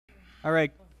All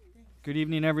right. Good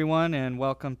evening, everyone, and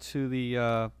welcome to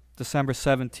the December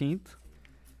 17th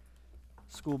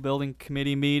School Building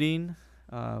Committee meeting.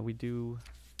 We do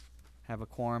have a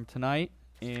quorum tonight,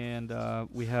 and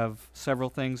we have several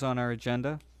things on our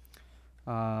agenda.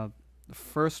 The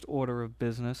first order of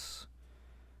business,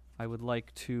 I would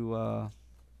like to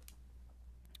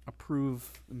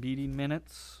approve meeting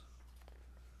minutes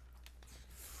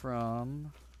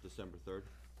from December 3rd.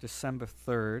 December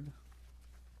 3rd.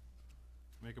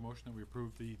 Make a motion that we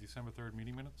approve the December 3rd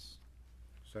meeting minutes.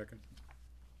 Second.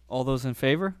 All those in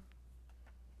favor?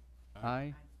 Aye.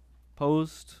 Aye.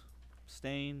 Opposed?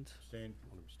 Abstained? Abstain.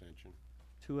 One abstention.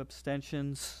 2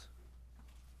 abstentions.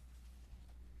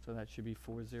 So that should be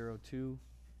 402.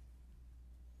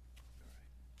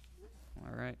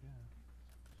 All right.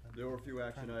 There were a few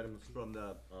action items from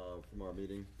the from our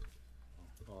meeting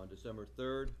on December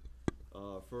 3rd.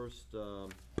 First,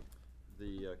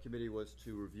 the committee was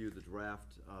to review the draft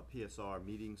PSR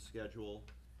meeting schedule,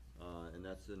 and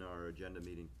that's in our agenda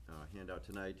meeting handout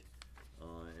tonight,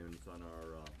 and it's on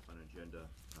our agenda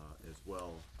as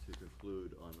well to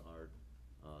conclude on our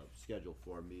schedule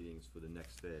for our meetings for the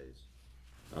next phase.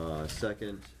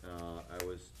 Second, I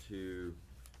was to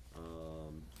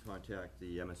contact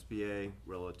the MSBA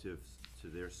relative to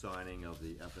their signing of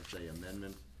the FSA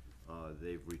amendment.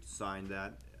 They've signed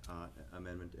that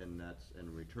amendment and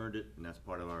returned it, and that's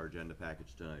part of our agenda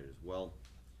package tonight as well.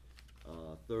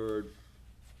 Third,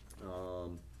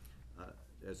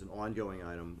 as an ongoing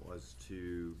item, was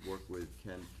to work with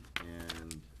Kent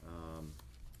and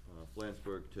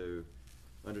Flansburgh to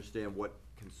understand what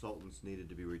consultants needed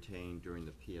to be retained during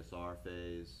the PSR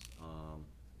phase,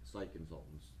 site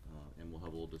consultants, and we'll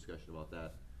have a little discussion about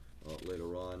that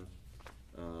later on.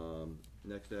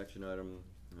 Next action item,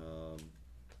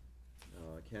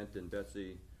 Kent and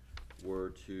Betsy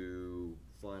were to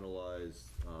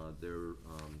finalize their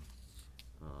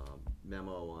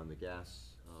memo on the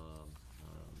gas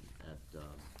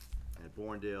at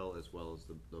Bourne, as well as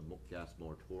the gas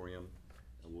moratorium,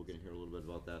 and we're going to hear a little bit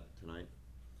about that tonight.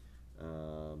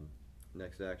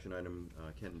 Next action item,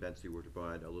 Kent and Betsy were to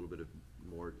provide a little bit of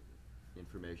more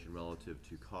information relative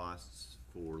to costs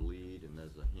for lead, and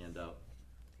there's a handout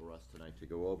for us tonight to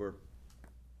go over.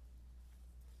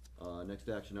 Next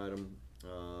action item,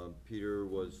 Peter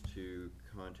was to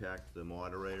contact the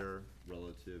moderator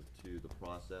relative to the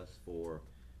process for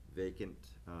vacant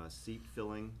seat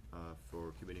filling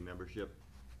for committee membership,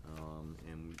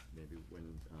 and maybe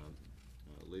when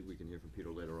we can hear from Peter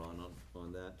later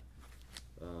on that.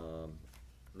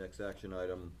 Next action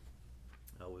item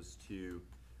was to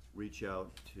reach out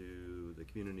to the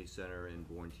community center in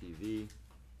Bourne TV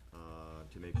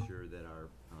to make sure that our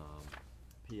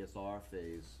PSR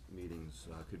phase meetings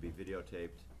could be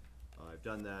videotaped. I've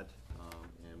done that,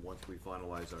 and once we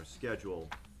finalize our schedule,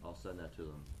 I'll send that to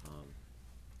them.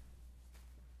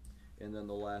 And then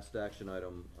the last action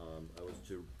item, I was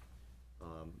to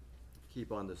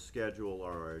keep on the schedule,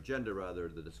 or our agenda rather,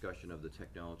 the discussion of the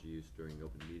technology use during the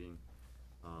open meeting,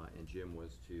 and Jim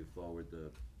was to forward the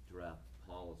draft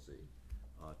policy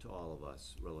to all of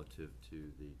us relative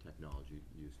to the technology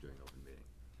used during open meeting.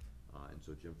 And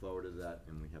so Jim forwarded that,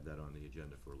 and we have that on the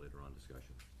agenda for later on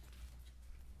discussion.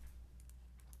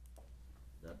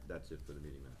 That's it for the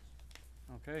meeting minutes.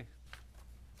 Okay.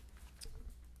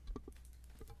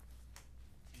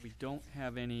 We don't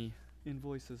have any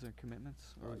invoices or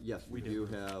commitments? Or Yes, we do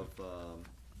have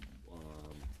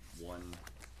one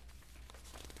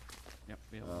Yep,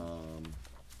 we have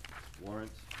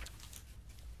warrant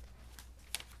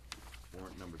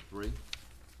number 3.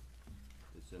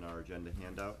 It's in our agenda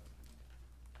handout.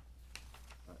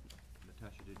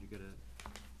 Natasha, did you get a?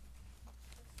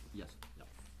 Yes. Yep.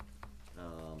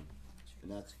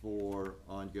 And that's for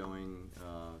ongoing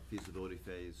feasibility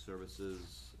phase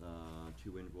services.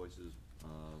 2 invoices,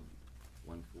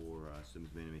 one for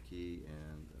Sims Manny McKee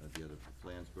and the other for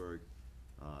Flansburgh,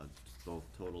 both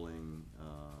totaling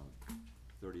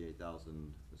 $38,600.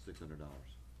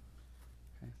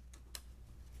 Okay.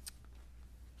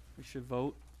 We should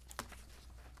vote.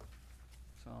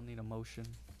 So I'll need a motion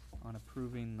on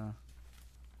approving the,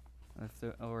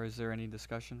 or is there any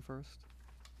discussion first?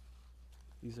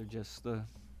 These are just the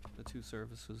 2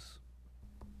 services.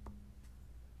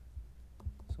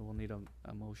 So we'll need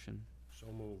a motion.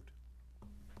 So moved.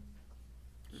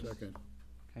 Second.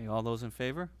 Okay, all those in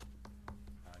favor?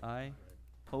 Aye.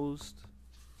 Opposed?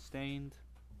 Abstained?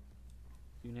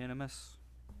 Unanimous?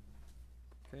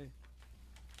 Okay.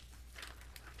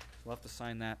 We'll have to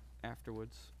sign that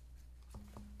afterwards.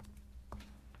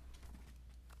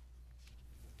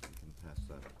 You can pass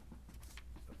that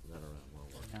around while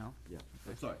we're. Now? Yeah.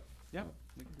 Sorry. Yeah,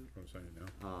 we can do it. Want to sign it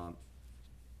now?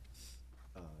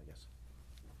 Yes.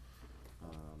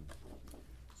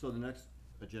 So the next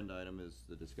agenda item is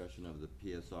the discussion of the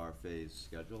PSR phase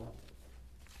schedule.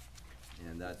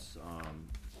 And that's,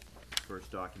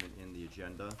 first document in the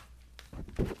agenda.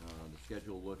 The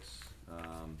schedule looks,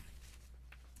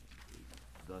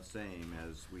 the same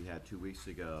as we had 2 weeks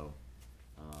ago,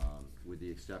 with the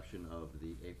exception of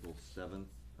the April 7th,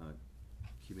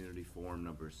 Community Forum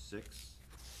number 6.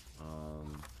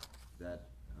 That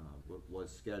was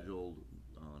scheduled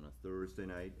on a Thursday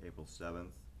night, April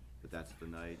 7th, but that's the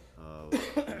night of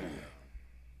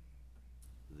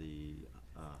the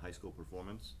high school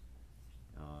performance.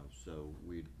 So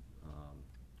we'd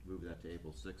move that to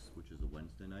April 6th, which is a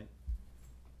Wednesday night.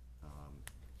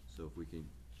 So if we can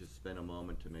just spend a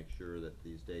moment to make sure that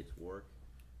these dates work,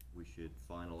 we should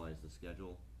finalize the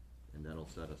schedule, and that'll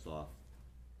set us off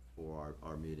for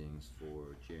our meetings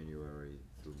for January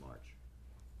through March.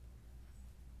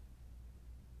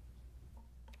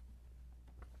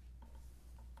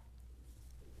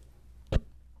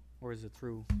 Or is it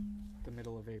through the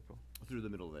middle of April? Through the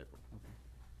middle of April.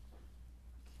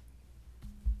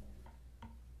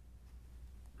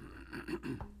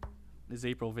 Is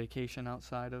April vacation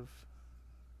outside of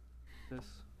this?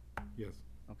 Yes.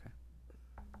 Okay.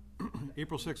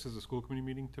 April 6th is a school committee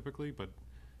meeting typically, but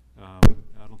I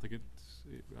don't think it's,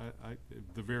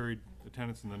 the varied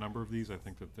attendance and the number of these, I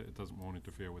think that it won't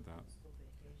interfere with that.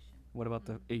 What about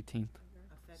the 18th?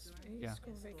 Yeah.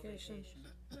 School vacation.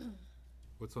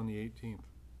 What's on the 18th?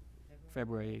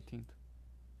 February 18th.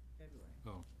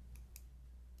 Oh,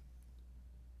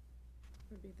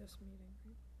 Would be this meeting,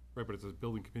 right? right, but it's a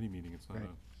building committee meeting, it's not Right.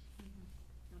 a,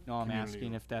 No, I'm Community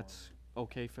asking or if that's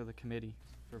okay for the committee,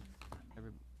 for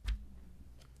every,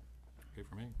 okay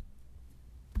for me.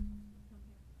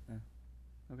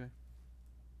 okay.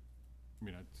 I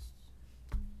mean,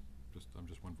 I'm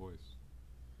just one voice.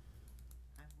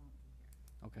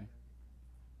 Okay.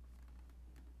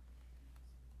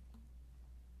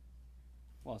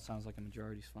 Well, it sounds like a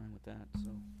majority's fine with that,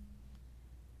 so.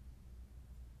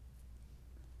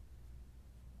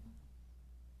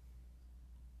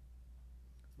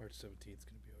 March 17th is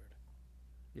going to be hard.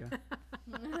 Yeah.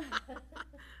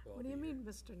 What do you mean,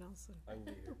 Mr. Nelson? I will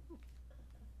be here.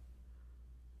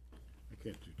 I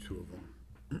can't do two of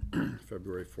them.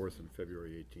 February 4th and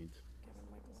February 18th. Kevin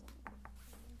Michelson.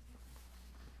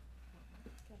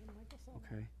 Kevin Michelson.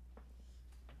 Okay.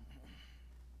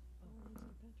 Oh,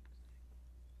 on St. Patrick's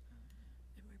Day.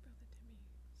 And my brother Timmy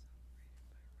celebrated by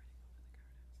running over the guard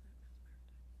outside Mass Maritime.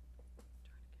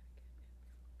 Trying to get a kid in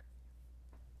before curfew.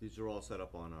 These are all set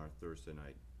up on our Thursday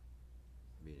night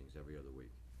meetings every other week.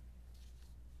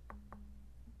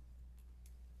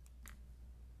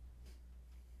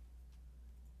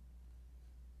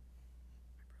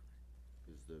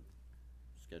 Is the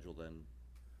schedule then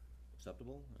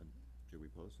acceptable, and should we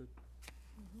post it?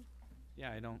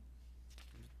 Yeah, I don't.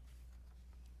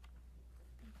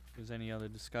 Is any other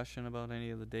discussion about any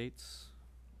of the dates?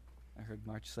 I heard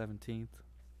March 17th.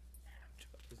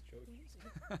 Just joking.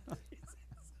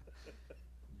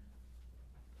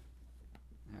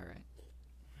 All right.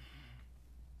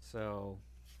 So,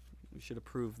 we should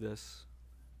approve this.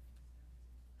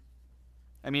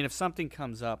 I mean, if something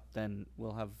comes up, then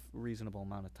we'll have a reasonable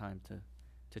amount of time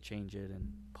to change it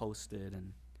and post it,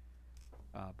 and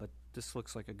but this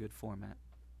looks like a good format.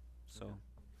 So,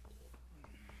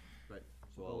 Right,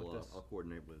 so We'll go with this. I'll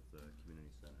coordinate with the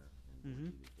community center and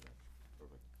Mhm. TV for that.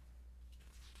 Perfect.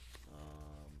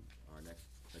 Our next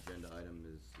agenda item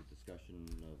is the discussion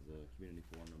of the community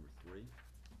forum number 3.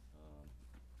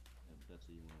 And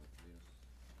Betsy, you wanna lead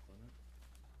us on that?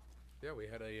 Yeah, we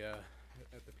had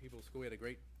at the People's School, we had a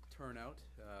great turnout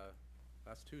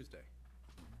last Tuesday.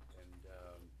 And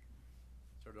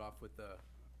started off with a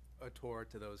tour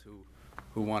to those who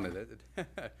wanted it.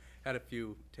 Had a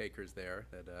few takers there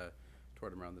that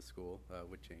toured around the school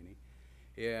with Cheney.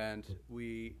 And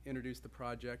we introduced the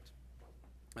project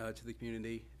to the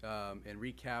community and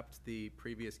recapped the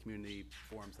previous community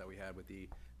forums that we had with the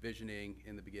visioning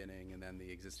in the beginning and then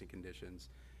the existing conditions,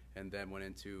 and then went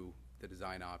into the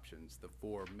design options, the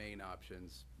 4 main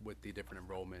options with the different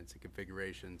enrollments and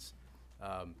configurations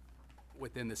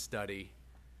within the study.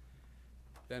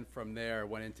 Then from there,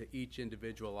 went into each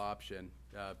individual option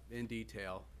in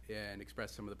detail and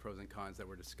expressed some of the pros and cons that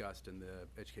were discussed in the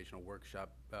educational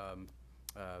workshop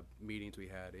meetings we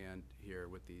had and here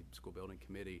with the school building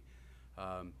committee.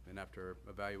 And after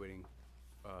evaluating,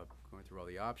 going through all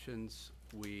the options,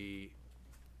 we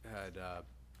had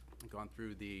gone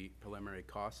through the preliminary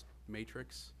cost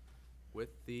matrix with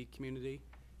the community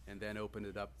and then opened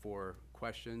it up for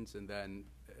questions, and then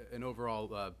an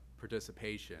overall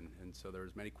participation. And so there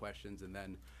was many questions, and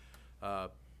then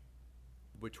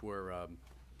which were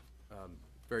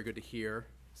very good to hear.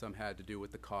 Some had to do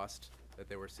with the cost that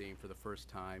they were seeing for the first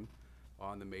time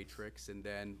on the matrix, and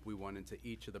then we went into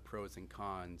each of the pros and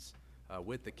cons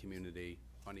with the community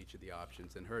on each of the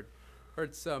options, and heard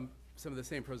some of the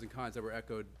same pros and cons that were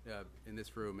echoed in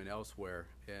this room and elsewhere.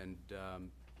 And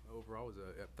overall,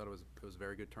 I thought it was a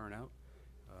very good turnout.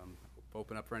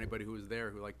 Open up for anybody who was there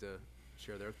who'd like to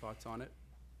share their thoughts on it.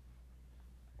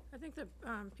 I think the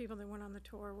people that went on the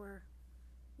tour were,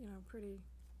 pretty,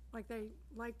 like they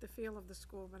liked the feel of the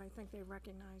school, but I think they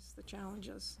recognized the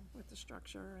challenges with the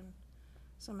structure and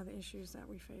some of the issues that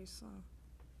we face, so.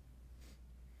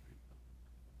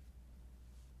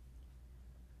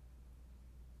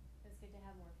 It's good to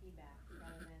have more feedback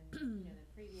rather than, the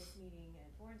previous meeting at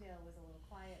Bourne was a little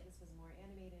quiet. This was more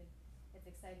animated. It's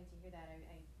exciting to hear that.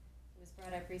 It was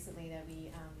brought up recently that we,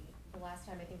 the last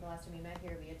time we met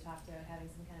here, we had talked about having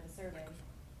some kind of a survey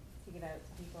to give out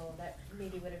to people. That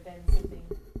maybe would have been something,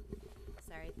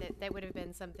 that would have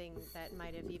been something that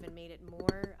might have even made it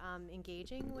more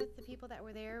engaging with the people that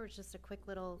were there. It was just a quick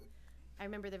little, I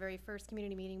remember the very first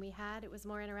community meeting we had, it was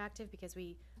more interactive because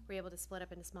we were able to split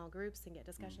up into small groups and get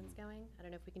discussions going. I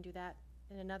don't know if we can do that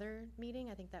in another meeting.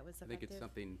 I think that was effective. I think it's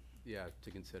something,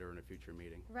 to consider in a future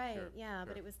meeting. Right, Sure, yeah,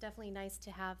 but sure. it was definitely nice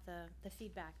to have the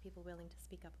feedback, people willing to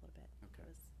speak up a little bit. Okay. It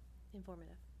was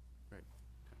informative. Right.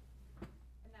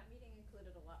 And that meeting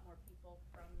included a lot more people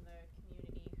from the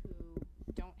community who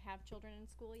don't have children in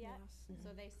school yet. Yes. So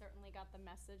they certainly got the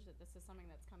message that this is something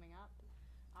that's coming up,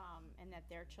 and that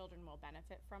their children will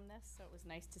benefit from this. So it was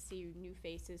nice to see new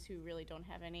faces who really don't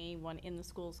have anyone in the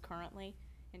schools currently,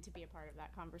 and to be a part of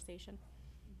that conversation.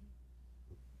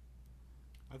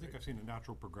 I think I've seen a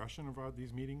natural progression of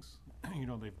these meetings.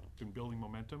 They've been building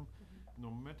momentum. And the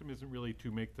momentum isn't really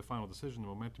to make the final decision. The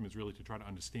momentum is really to try to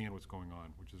understand what's going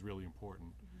on, which is really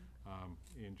important.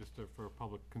 And just for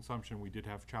public consumption, we did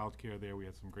have childcare there. We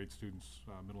had some great students,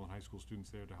 middle and high school students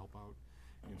there to help out.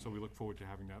 And so we look forward to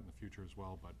having that in the future as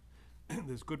well. But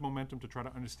there's good momentum to try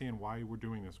to understand why we're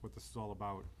doing this, what this is all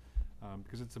about.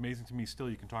 Because it's amazing to me still,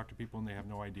 you can talk to people and they have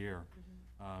no idea.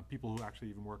 People who actually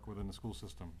even work within the school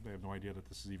system, they have no idea that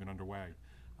this is even underway.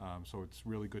 So it's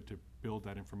really good to build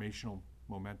that informational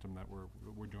momentum that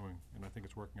we're doing, and I think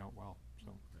it's working out well.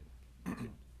 So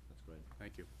That's great.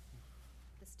 Thank you.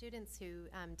 The students who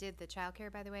did the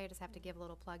childcare, by the way, I just have to give a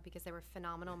little plug because they were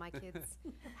phenomenal. My kids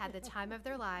had the time of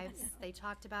their lives. They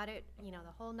talked about it, the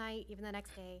whole night, even the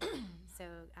next day. So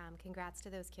congrats to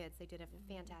those kids. They did a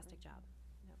fantastic job.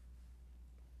 Yep.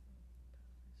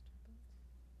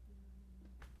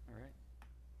 All right.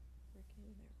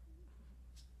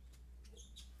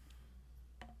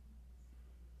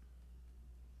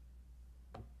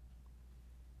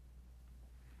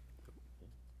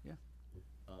 Yeah.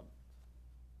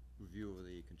 Review of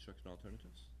the construction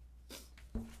alternatives?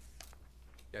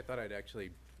 Yeah, I thought I'd actually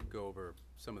go over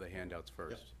some of the handouts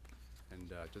first,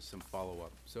 and just some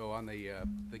follow-up. So on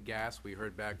the gas, we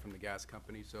heard back from the gas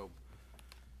company. So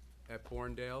at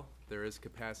Bourne, there is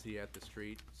capacity at the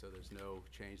street, so there's no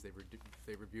change.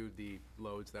 They reviewed the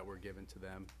loads that were given to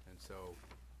them, and so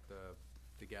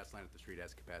the gas line at the street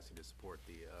has capacity to support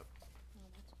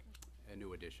a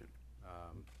new addition,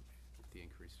 the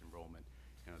increased enrollment.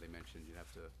 They mentioned you'd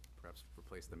have to perhaps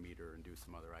replace the meter and do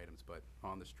some other items, but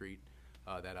on the street,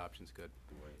 that option's good.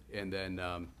 Right. And then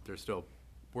they're still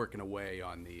working away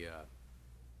on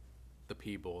the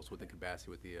P-bowls with the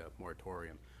capacity with the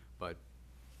moratorium. But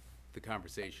the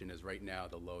conversation is right now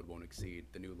the new load won't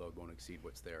exceed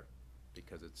what's there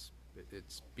because it's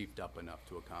beefed up enough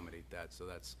to accommodate that. So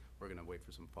we're gonna wait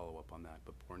for some follow-up on that.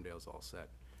 But Bourne-Dale's all set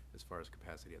as far as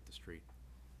capacity at the street.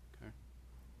 Okay.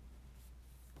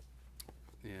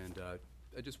 And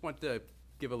I just want to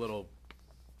give a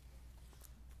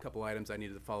couple items I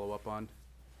needed to follow up on.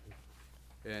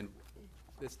 And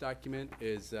this document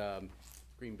is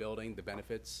Green Building, the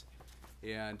benefits.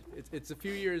 And it's a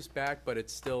few years back, but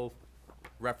it's still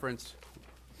referenced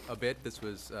a bit. This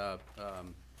was a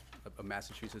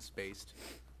Massachusetts-based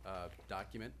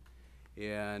document.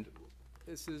 And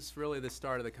this is really the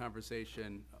start of the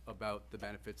conversation about the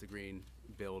benefits of green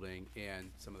building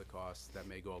and some of the costs that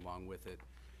may go along with it.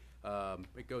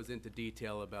 It goes into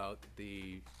detail about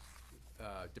the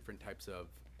different types of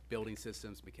building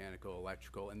systems, mechanical,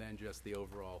 electrical, and then just the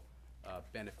overall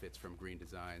benefits from green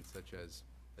design, such as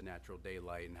the natural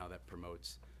daylight and how that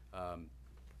promotes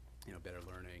better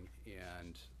learning.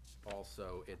 And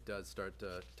also it does start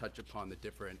to touch upon the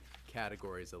different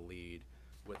categories of LEED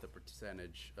with a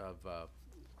percentage of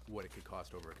what it could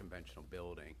cost over a conventional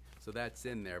building. So that's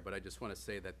in there, but I just want to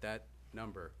say that that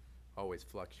number always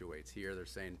fluctuates. Here, they're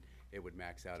saying it would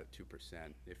max out at 2%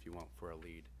 if you went for a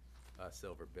LEED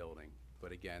silver building.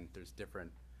 But again, there's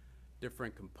different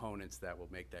components that will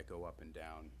make that go up and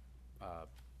down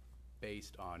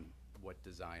based on what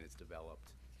design is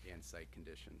developed and site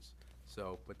conditions.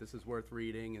 So, but this is worth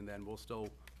reading, and then we'll still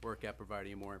work at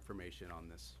providing you more information on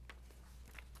this.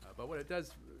 But what it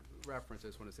does reference, I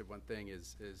just want to say one thing,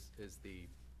 is the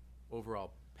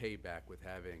overall payback with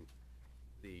having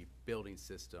the building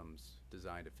systems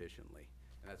designed efficiently.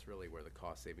 And that's really where the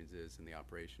cost savings is in the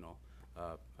operational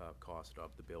cost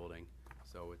of the building.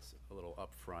 So it's a little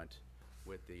upfront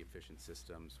with the efficient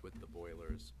systems, with the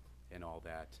boilers and all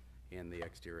that, and the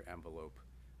exterior envelope.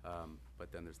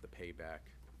 But then there's the payback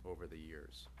over the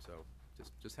years. So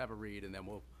just have a read, and then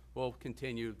we'll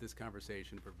continue this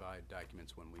conversation, provide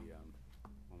documents when we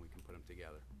can put them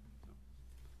together.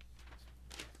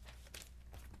 So.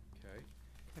 Okay.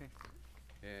 Okay.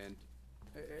 And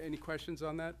any questions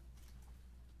on that?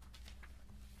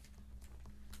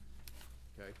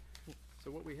 Okay. So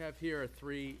what we have here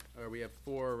are we have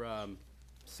four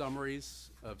summaries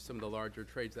of some of the larger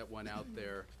trades that went out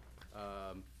there.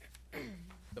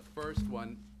 The first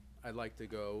one I'd like to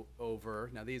go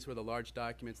over. Now, these were the large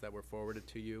documents that were forwarded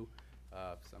to you.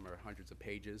 Some are hundreds of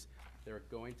pages. They're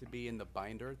going to be in the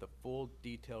binder. The full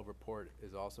detailed report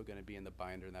is also going to be in the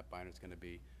binder, and that binder is going to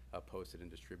be posted and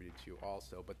distributed to you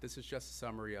also. But this is just a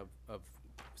summary of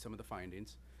some of the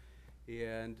findings.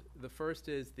 And the first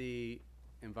is the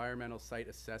environmental site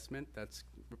assessment. That's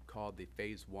called the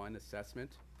Phase 1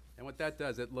 assessment. And what that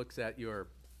does, it looks at your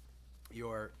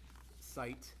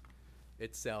site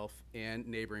itself and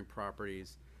neighboring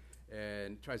properties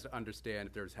and tries to understand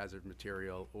if there's hazard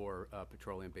material or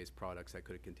petroleum-based products that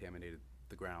could have contaminated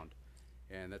the ground.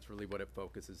 And that's really what it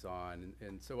focuses on.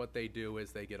 And so what they do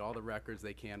is they get all the records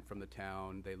they can from the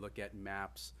town. They look at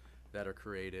maps that are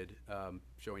created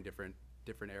showing different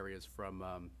areas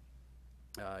from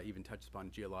even touches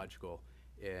upon geological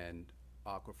and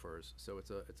aquifers. So it's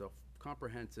a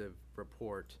comprehensive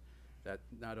report that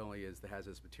not only is the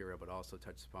hazardous material, but also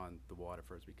touches upon the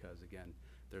aquifers, because again,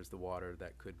 there's the water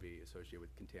that could be associated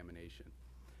with contamination.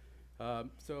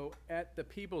 So at the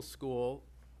Peebles School,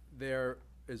 there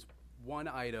is one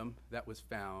item that was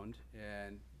found,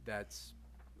 and that's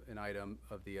an item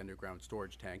of the underground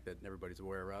storage tank that everybody's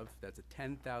aware of. That's a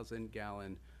 10,000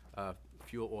 gallon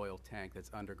fuel oil tank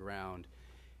that's underground.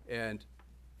 And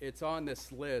it's on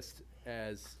this list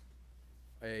as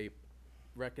a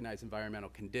recognized environmental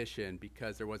condition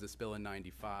because there was a spill in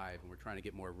 '95, and we're trying to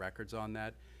get more records on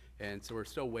that. And so we're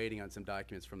still waiting on some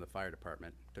documents from the fire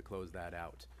department to close that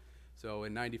out. So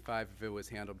in '95, if it was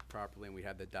handled properly and we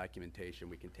had the documentation,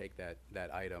 we can take that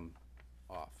item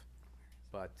off.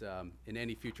 But in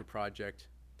any future project,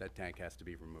 that tank has to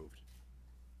be removed.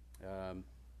 And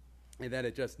then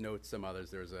it just notes some others.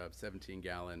 There's a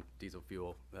 17-gallon diesel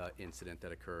fuel incident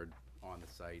that occurred on the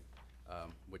site,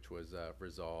 which was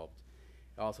resolved.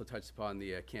 It also touched upon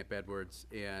the Camp Edwards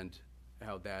and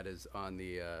how that is on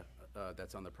the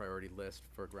that's on the priority list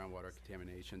for groundwater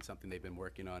contamination, something they've been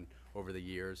working on over the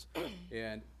years.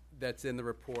 And that's in the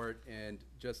report. And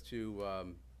just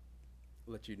to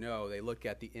let you know, they look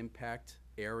at the impact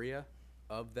area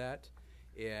of that,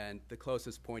 and the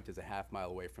closest point is a half-mile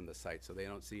away from the site, so they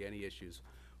don't see any issues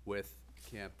with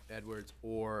Camp Edwards.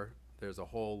 Or there's a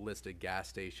whole list of gas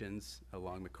stations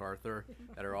along MacArthur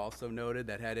that are also noted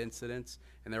that had incidents,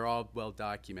 and they're all well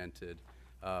documented.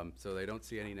 So they don't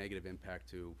see any negative impact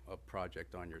to a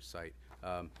project on your site,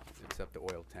 except the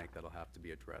oil tank that'll have to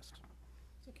be addressed.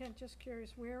 So Ken, just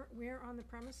curious, where on the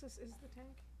premises is the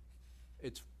tank?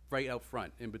 It's right out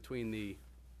front, in between the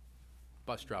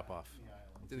bus drop-off.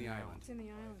 It's in the island. It's in the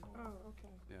island, oh,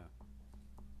 okay. Yeah.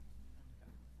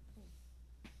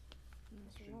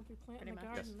 So we won't be planting Pretty the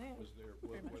much. garden there. Was there,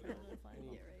 Pretty much were there right on the any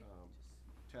line. Yeah,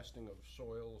 right. testing of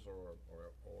soils or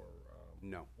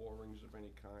No. borings of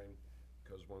any kind?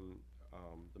 Because when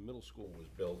the middle school was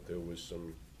built, there was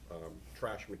some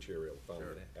trash material found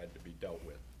Sure. that had to be dealt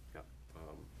with. Yep.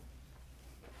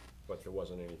 But there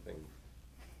wasn't anything.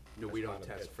 No, we as don't part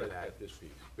of- test for that. At this phase.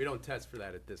 We don't test for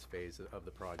that at this phase of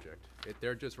the project.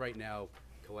 They're just right now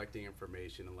collecting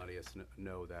information and letting us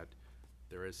know that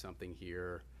there is something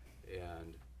here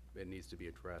and it needs to be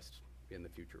addressed in the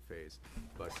future phase.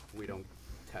 But we don't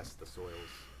test the soils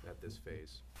at this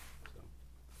phase.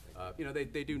 So, you know,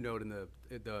 they do note in the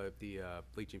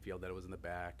bleaching field that it was in the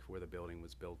back where the building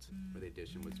was built, where the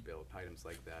addition was built, items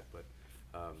like that, but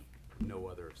no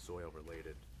other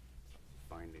soil-related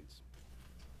findings.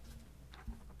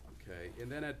 Okay,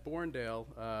 and then at Bourne,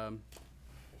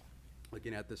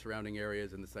 Looking at the surrounding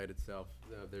areas and the site itself,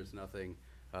 there's nothing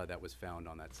that was found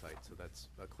on that site, so that's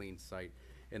a clean site.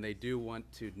 And they do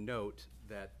want to note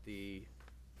that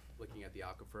looking at the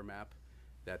aquifer map,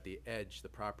 that the edge, the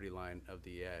property line of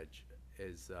the edge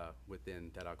is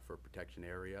within that aquifer protection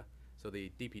area. So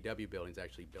the DPW building's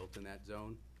actually built in that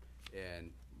zone, and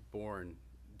Bourne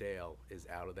Dale is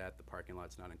out of that. The parking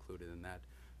lot's not included in that,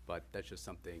 but that's just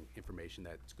information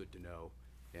that's good to know,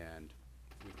 and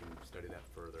we can study that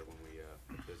further when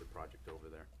if there's a project over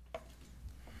there.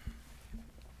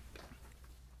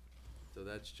 So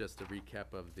that's just a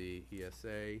recap of the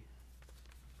ESA.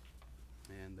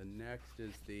 And the next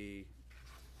is the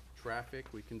traffic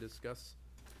we can discuss.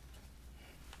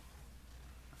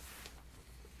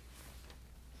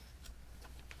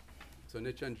 So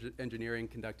Niche Engineering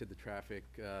conducted the traffic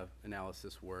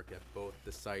analysis work at both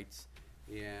the sites,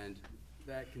 and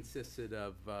that consisted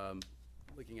of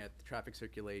looking at the traffic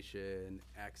circulation,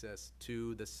 access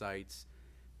to the sites.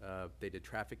 They did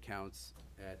traffic counts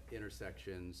at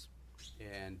intersections,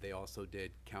 and they also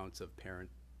did counts of parent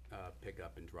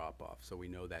pickup and drop-off, so we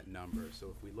know that number. So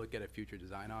if we look at a future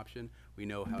design option, we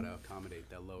know how to accommodate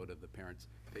that load of the parents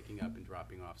picking up and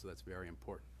dropping off, so that's very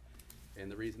important. And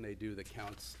the reason they do the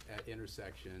counts at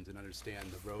intersections and understand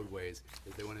the roadways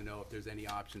is they want to know if there's any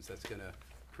options that's going to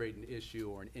create an issue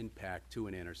or an impact to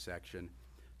an intersection.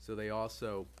 So they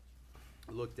also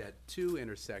looked at 2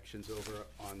 intersections over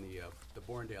on the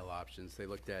Bourne-Dale options. They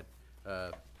looked at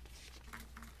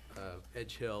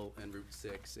Edge Hill and Route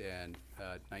 6 and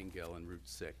Nightingale and Route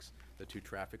 6, the 2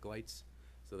 traffic lights.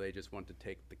 So they just want to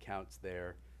take the counts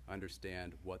there,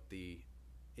 understand what the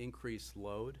increased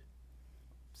load,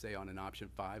 say on an option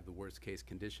 5, the worst case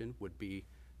condition would be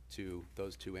to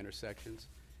those 2 intersections.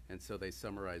 And so they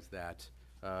summarize that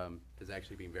as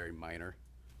actually being very minor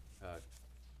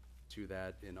to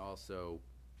that. And also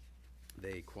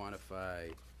they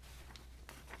quantify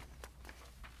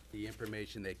the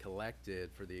information they collected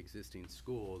for the existing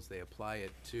schools. They apply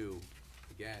it to,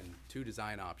 again, 2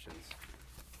 design options.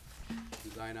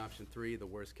 Design option 3, the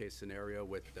worst case scenario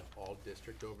with the all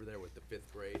district over there with the 5th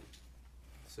grade.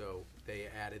 So they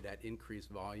added that increased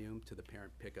volume to the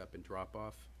parent pickup and drop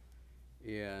off.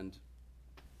 And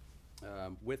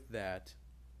with that,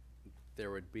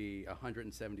 there would be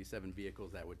 177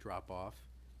 vehicles that would drop off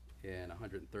and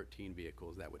 113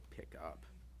 vehicles that would pick up.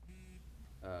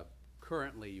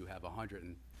 Currently, you have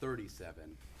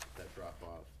 137 that drop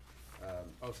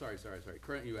off. Sorry.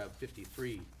 Currently, you have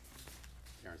 53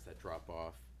 parents that drop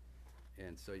off.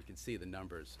 And so you can see the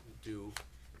numbers do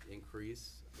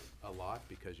increase a lot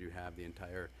because you have the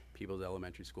entire Peebles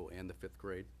Elementary School and the 5th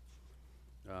grade.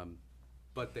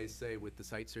 But they say with the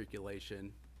site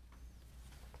circulation,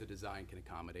 the design can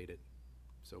accommodate it.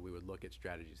 So we would look at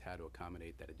strategies how to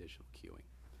accommodate that additional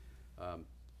queuing.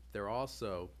 They're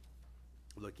also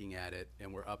looking at it,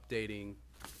 and we're updating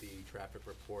the traffic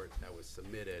report that was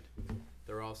submitted.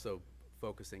 They're also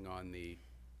focusing on the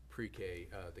pre-K,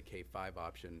 the K-5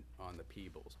 option on the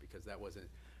Peebles, because that wasn't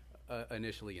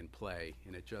initially in play,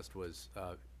 and it just was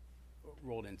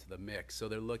rolled into the mix. So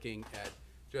they're looking at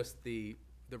just the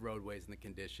roadways and the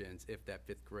conditions, if that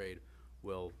 5th grade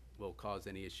will cause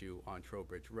any issue on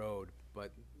Trowbridge Road.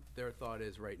 But their thought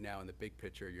is right now in the big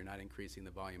picture, you're not increasing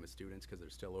the volume of students because they're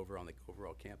still over on the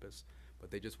overall campus,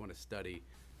 but they just want to study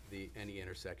any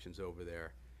intersections over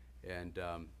there. And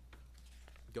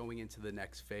going into the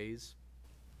next phase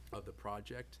of the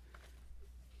project,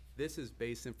 this is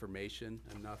base information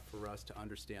enough for us to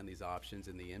understand these options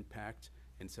and the impact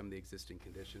and some of the existing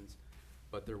conditions.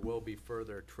 But there will be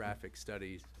further traffic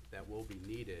studies that will be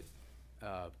needed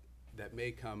that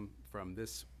may come from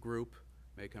this group,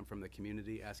 may come from the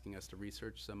community, asking us to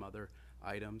research some other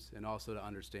items, and also to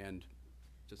understand,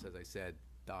 just as I said,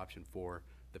 the option for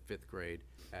the 5th grade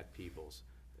at Peebles.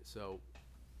 So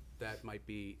that might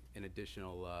be an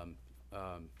additional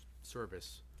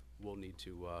service we'll need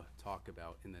to talk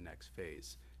about in the next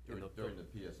phase. During the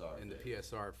PSR In the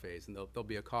phase. PSR phase, and there'll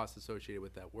be a cost associated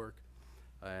with that work.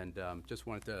 And just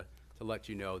wanted to let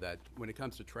you know that when it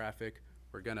comes to traffic,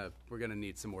 we're gonna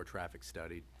need some more traffic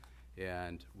studied.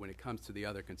 And when it comes to the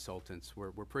other consultants,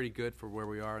 we're pretty good for where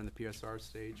we are in the PSR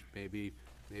stage. Maybe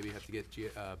have to get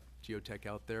Geotech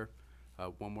out there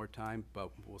one more time,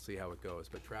 but we'll see how it goes.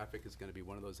 But traffic is gonna be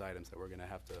one of those items that we're gonna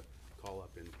have to call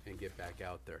up and get back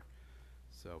out there.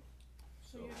 So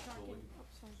So you're talking,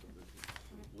 sorry.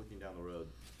 Looking down the road,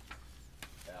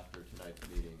 after tonight's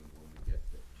meeting, when we get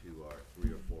to our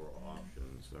 3 or 4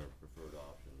 options, our preferred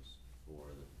options for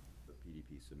the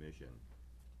PDP submission,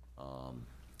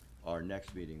 our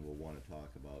next meeting will want to talk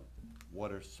about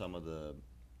what are some of the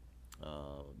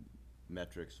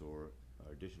metrics or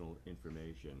additional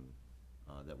information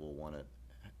that we'll want to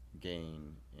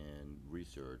gain and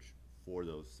research for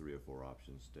those 3 or 4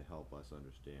 options to help us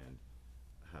understand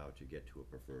how to get to a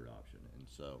preferred option. And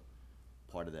so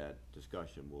part of that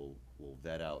discussion will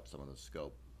vet out some of the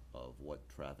scope of what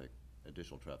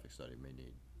additional traffic study may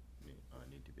need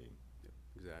to be. Yep,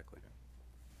 exactly.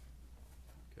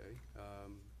 Okay.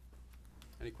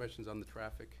 Any questions on the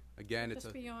traffic? Again, it's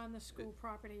Just a, beyond the school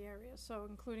property area, so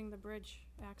including the bridge,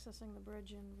 accessing the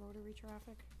bridge and rotary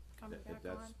traffic coming If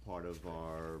back on. that's part of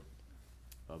our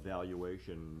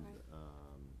evaluation, Right.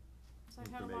 So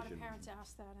I've had a lot of information. parents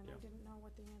ask that, and I Yeah. didn't know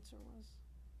what the answer was.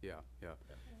 yeah, yeah.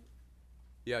 Yeah.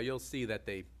 Yeah, you'll see that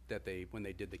they, when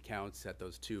they did the counts at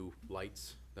those 2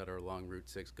 lights that are along Route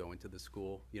 6 going to the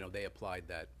school, you know, they applied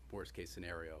that worst-case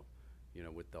scenario, you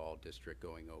know, with the all-district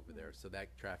going over there. So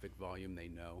that traffic volume, they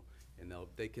know, and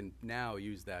they can now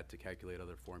use that to calculate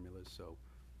other formulas, so,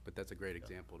 but that's a great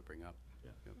example to bring up.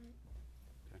 Yeah. Yep.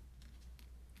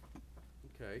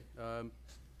 Okay,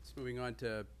 just moving on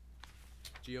to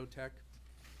geotech.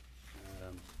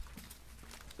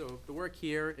 So the work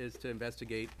here is to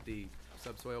investigate the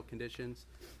subsoil conditions,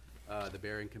 the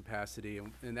bearing capacity,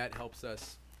 and that helps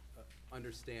us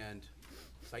understand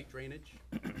site drainage,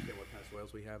 understand what kind of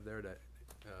soils we have there to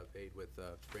aid with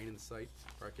draining the site,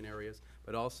 parking areas,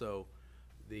 but also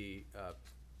the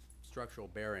structural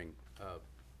bearing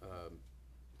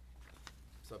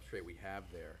substrate we have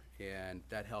there. And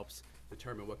that helps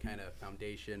determine what kind of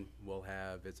foundation we'll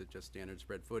have. Is it just standard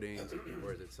spread footings,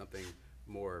 or is it something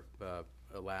more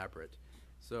elaborate?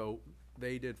 So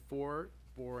they did 4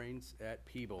 borings at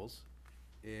Peebles,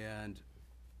 and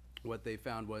what they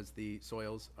found was the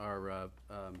soils are of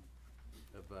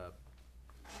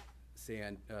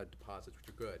sand deposits, which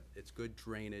are good. It's good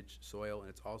drainage soil, and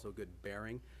it's also good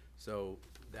bearing. So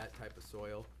that type of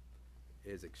soil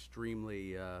is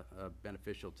extremely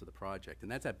beneficial to the project,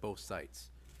 and that's at both sites,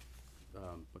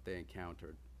 what they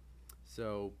encountered.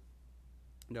 So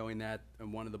knowing that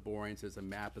in one of the borings, there's a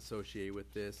map associated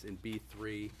with this. In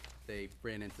B3, they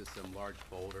ran into some large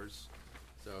boulders,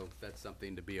 so that's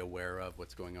something to be aware of,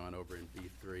 what's going on over in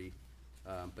B3.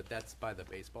 But that's by the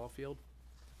baseball field,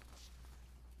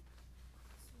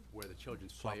 where the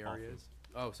children's play Softball area field. is.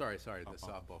 Oh, sorry, the Softball,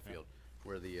 softball yeah. field,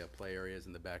 where the play area is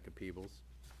in the back of Peebles.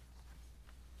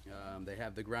 They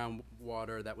have the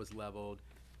groundwater that was leveled,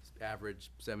 average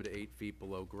 7 to 8 feet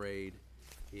below grade.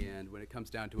 And when it comes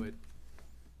down to it,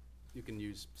 you can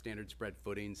use standard spread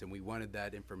footings, and we wanted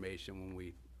that information when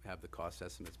we have the cost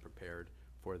estimates prepared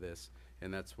for this.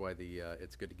 And that's why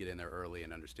it's good to get in there early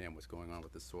and understand what's going on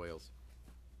with the soils.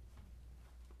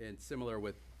 And similar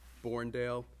with Bourne,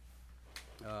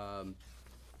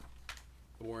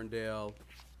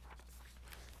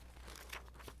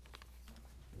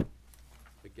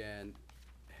 again,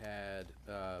 had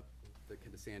the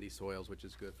kind of sandy soils, which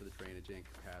is good for the drainage and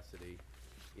capacity.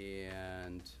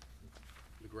 And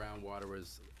the groundwater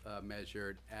was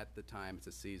measured at the time. It's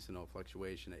a seasonal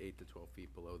fluctuation at 8 to 12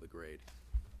 feet below the grade.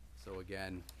 So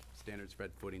again, standard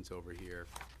spread footings over here,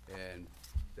 and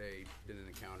they didn't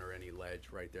encounter any ledge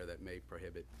right there that may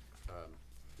prohibit,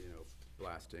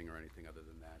 blasting or anything other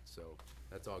than that. So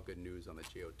that's all good news on the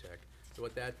geotech. So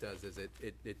what that does is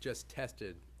it just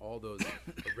tested all those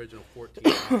original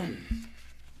 14 options,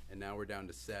 and now we're down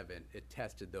to 7. It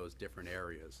tested those different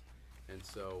areas. And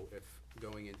so if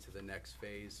going into the next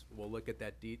phase, we'll look at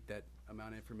that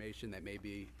amount of information that may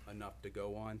be enough to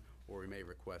go on, or we may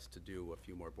request to do a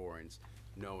few more borings,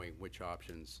 knowing which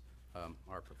options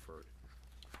are preferred.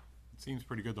 It seems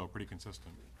pretty good though, pretty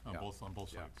consistent on Yeah. both Yeah.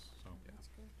 sites, so.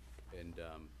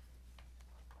 Yeah.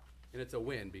 And it's a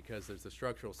win because there's the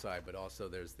structural side, but also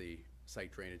there's the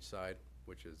site drainage side,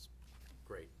 which is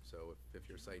great. So if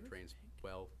your site drains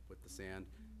well with the sand,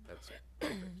 that's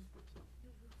perfect.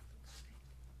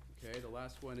 Okay, the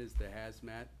last one is the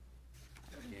hazmat,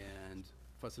 and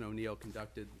Fuss and O'Neill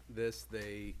conducted this.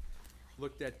 They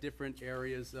looked at different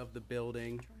areas of the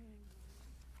building.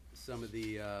 Some of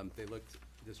the, they looked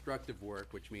destructive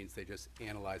work, which means they just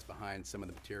analyzed behind some of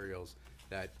the materials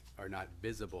that are not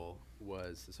visible,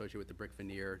 was associated with the brick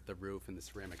veneer, the roof, and the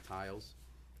ceramic tiles.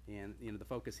 And, the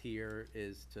focus here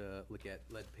is to look at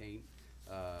lead paint,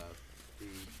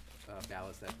 the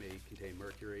ballast that may contain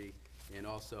mercury, and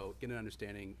also get an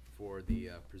understanding for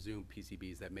the presumed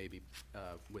PCBs that may be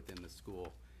within the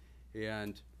school.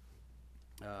 And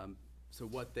so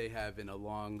what they have in a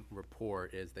long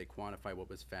report is they quantify what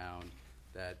was found,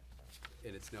 and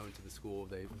it's known to the school.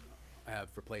 They have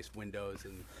replaced windows,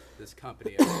 and this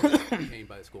company is retained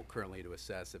by the school currently to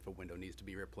assess if a window needs to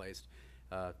be replaced.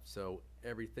 So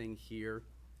everything here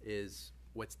is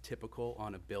what's typical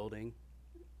on a building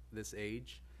this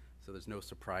age, so there's no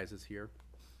surprises here.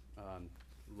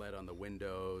 Lead on the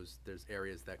windows, there's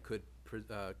areas that could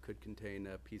contain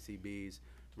PCBs,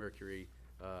 mercury,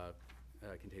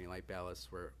 containing light ballasts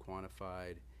were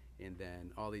quantified, and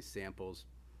then all these samples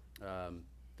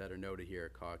that are noted here,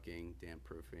 caulking, damp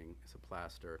proofing, some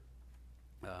plaster,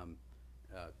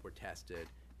 were tested,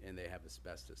 and they have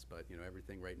asbestos. But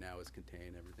everything right now is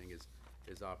contained, everything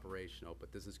is operational.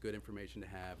 But this is good information to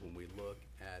have when we look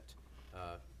at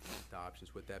the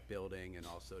options with that building, and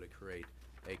also to create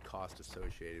a cost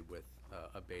associated with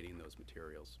abating those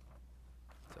materials.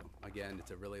 So again,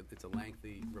 it's a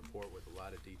lengthy report with a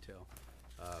lot of detail,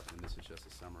 and this is just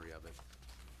a summary of it.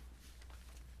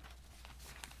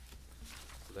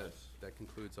 So that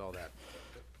concludes all that.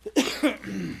 Okay.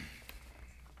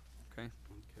 Okay.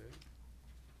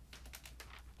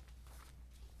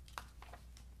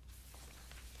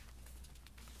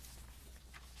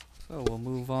 So we'll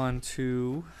move on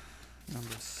to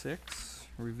number 6,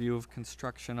 review of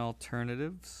construction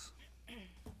alternatives.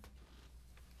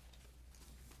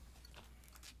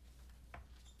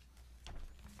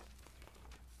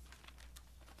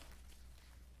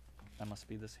 That must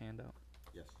be this handout.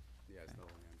 Yes. Yeah, it's the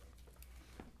whole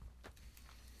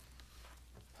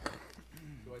handout.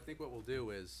 So I think what we'll do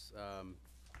is,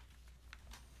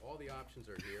 all the options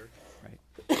are here. Right.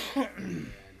 And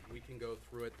we can go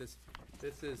through it. This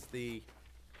is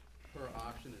per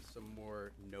option, is some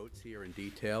more notes here in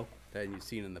detail that you've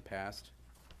seen in the past,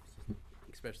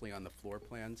 especially on the floor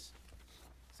plans.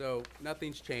 So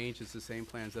nothing's changed. It's the same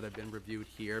plans that have been reviewed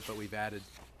here, but we've added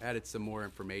some more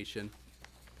information.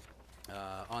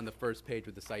 On the first page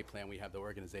with the site plan, we have the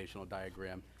organizational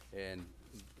diagram, and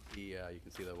you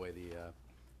can see the way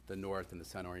the north and the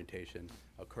sun orientation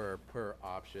occur per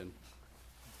option.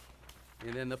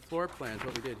 And then the floor plans,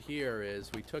 what we did here is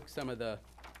we took some of the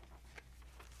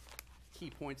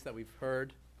key points that we've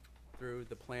heard through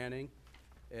the planning,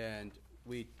 and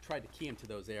we tried to key them to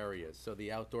those areas. So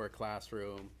the outdoor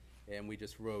classroom, and we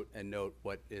just wrote a note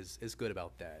what is good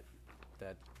about that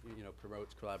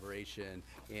promotes collaboration,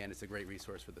 and it's a great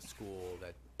resource for the school,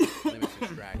 that limits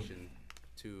distraction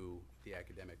to the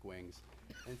academic wings.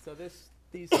 And so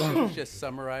these things just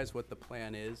summarize what the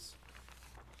plan is.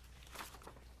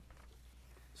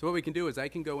 So what we can do is I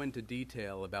can go into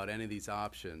detail about any of these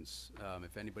options,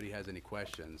 if anybody has any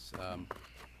questions,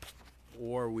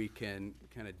 or we can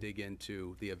kind of dig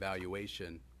into the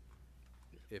evaluation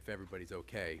if everybody's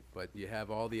okay. But you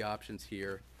have all the options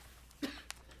here.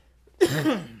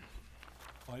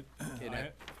 My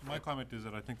comment is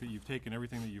that I think that you've taken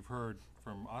everything that you've heard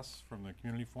from us, from the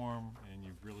community forum, and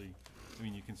you've really,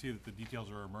 you can see that the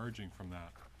details are emerging from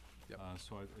that. Yep.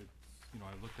 So I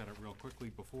looked at it real quickly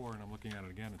before, and I'm looking at it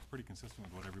again. It's pretty consistent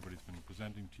with what everybody's been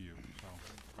presenting to you, so.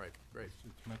 Right, great.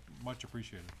 It's much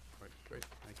appreciated. Right, great,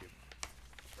 thank you.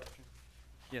 Question?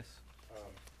 Yes.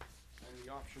 On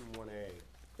the option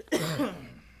 1A,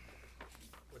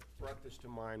 what brought this to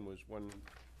mind was when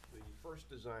the first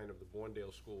design of the Bourne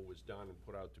School was done and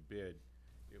put out to bid,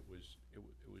 it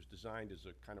was designed as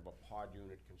a kind of a pod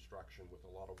unit construction with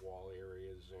a lot of wall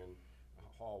areas and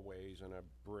hallways and a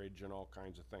bridge and all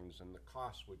kinds of things, and the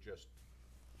costs were just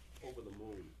over the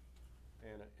moon.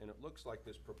 And it looks like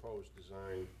this proposed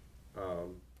design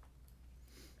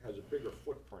has a bigger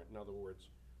footprint. In other words,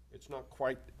 it's not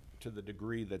quite to the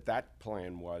degree that that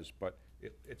plan was, but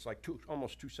it's like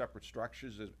almost two separate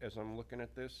structures as I'm looking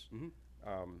at this.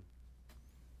 Mm-hmm.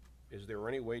 Is there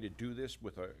any way to do this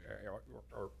with or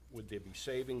would there be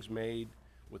savings made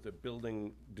with a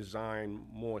building design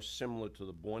more similar to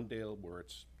the Bourne, where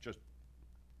it's just,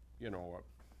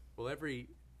 Well,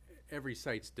 every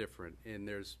site's different, and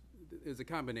there's a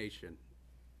combination.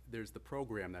 There's the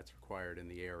program that's required in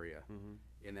the area,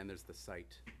 and then there's the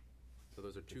site. So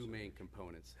those are two main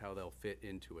components, how they'll fit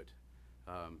into it.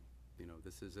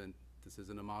 This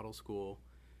isn't a model school.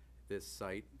 This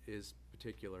site is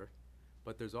particular,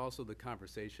 but there's also the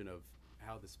conversation of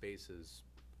how the spaces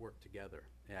work together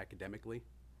academically.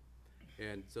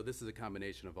 And so this is a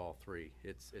combination of all three.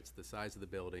 It's the size of the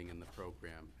building and the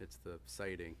program. It's the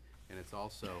siting, and it's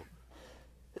also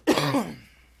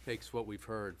takes what we've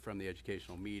heard from the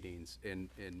educational meetings and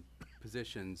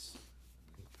positions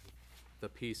the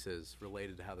pieces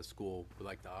related to how the school would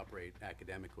like to operate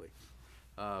academically.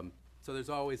 So there's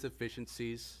always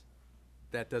efficiencies.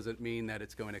 That doesn't mean that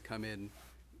it's going to come in,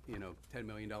 $10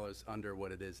 million under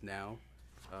what it is now.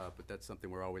 But that's something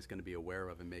we're always going to be aware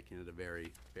of in making it a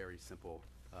very, very simple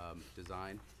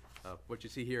design. What you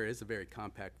see here is a very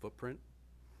compact footprint.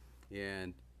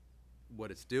 And what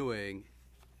it's doing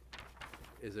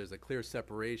is there's a clear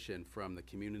separation from the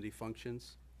community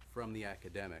functions from the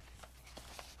academic.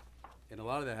 And a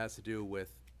lot of that has to do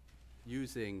with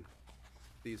using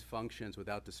these functions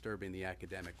without disturbing the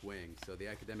academic wing. So the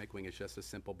academic wing is just a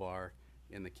simple bar,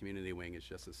 and the community wing is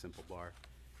just a simple bar.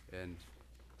 And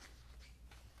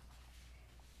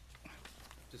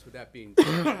just with that being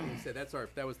said, that's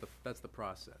the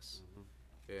process.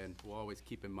 And we'll always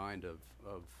keep in mind of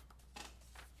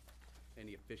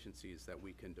any efficiencies that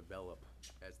we can develop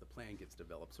as the plan gets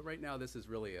developed. So right now, this is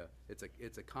really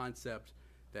it's a concept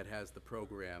that has the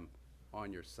program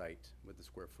on your site with the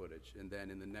square footage. And then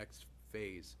in the next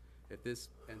phase, if this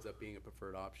ends up being a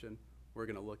preferred option, we're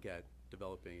gonna look at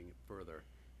developing it further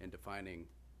and defining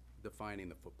the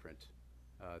footprint.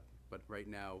 But right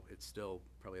now, it's still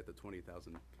probably at the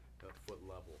 20,000 foot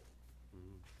level.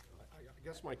 I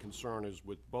guess my concern is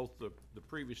with both the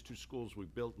previous two schools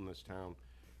we've built in this town,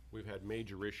 we've had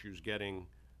major issues getting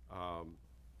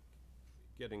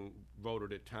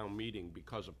voted at town meeting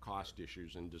because of cost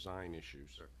issues and design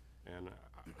issues. Sure. And I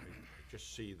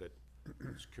just see that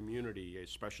this community,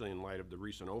 especially in light of the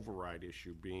recent override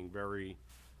issue, being very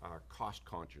cost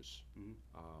conscious.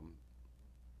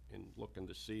 And looking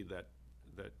to see that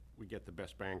we get the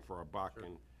best bang for our buck. Sure.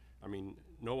 And I mean,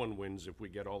 no one wins if we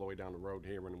get all the way down the road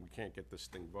here and we can't get this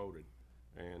thing voted.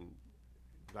 And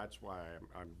that's why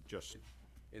I'm just.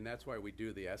 And that's why we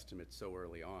do the estimate so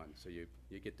early on, so you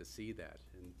get to see that,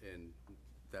 and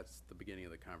that's the beginning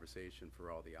of the conversation for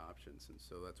all the options, and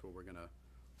so that's what we're gonna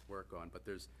work on. But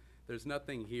there's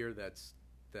nothing here that's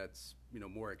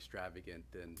more extravagant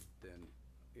than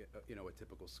a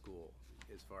typical school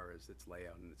as far as its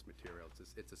layout and its material.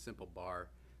 It's a simple bar.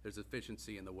 There's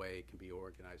efficiency in the way it can be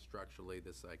organized structurally.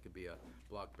 This side could be a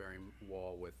block bearing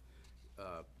wall with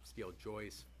steel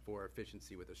joists for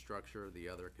efficiency with a structure. The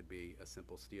other could be a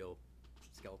simple steel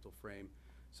skeletal frame.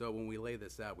 So when we lay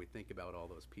this out, we think about all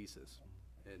those pieces.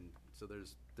 And so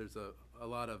there's a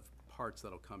lot of parts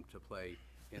that'll come to play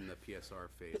in the PSR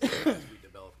phase as we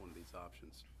develop one of these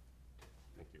options.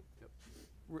 Thank you. Yep.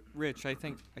 Rich, I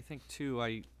think too.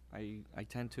 I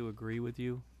tend to agree with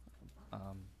you,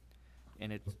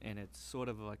 and it's sort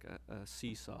of like a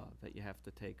seesaw that you have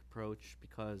to take approach,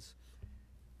 because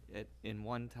at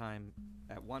one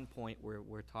point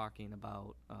we're talking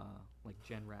about like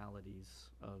generalities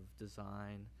of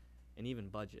design and even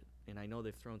budget, and I know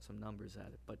they've thrown some numbers at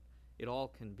it, but it all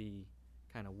can be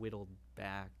kind of whittled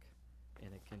back,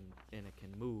 and it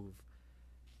can move.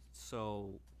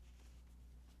 So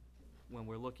when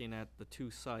we're looking at the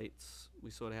two sites,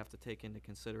 we sort of have to take into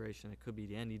consideration it could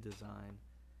be any design,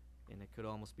 and it could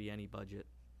almost be any budget,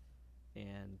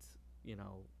 and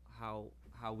how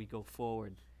we go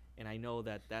forward. And I know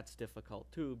that that's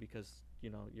difficult too, because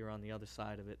you're on the other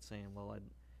side of it saying, well, I'd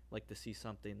like to see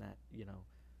something that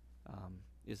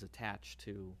is attached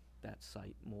to that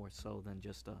site more so than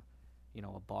just a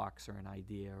box or an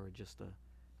idea or just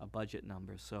a budget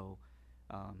number. So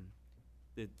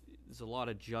there's a lot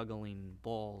of juggling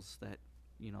balls that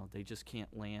they just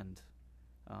can't land,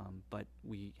 but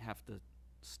we have to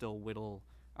still whittle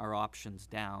our options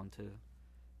down to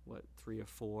 3 or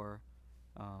 4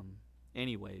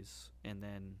 anyways, and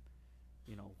then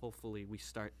hopefully we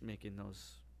start making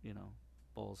those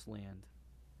balls land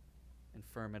and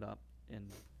firm it up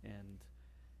and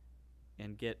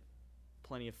get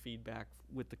plenty of feedback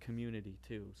with the community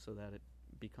too, so that it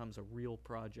becomes a real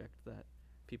project that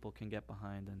people can get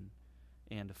behind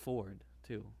and afford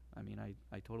too. I mean, I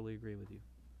totally agree with you.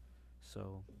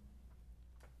 So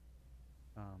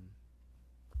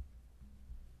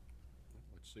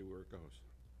Let's see where it goes.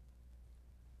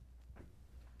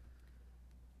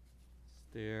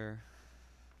 there.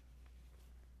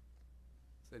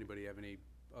 Does anybody have any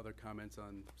other comments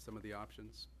on some of the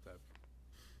options that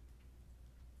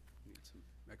need some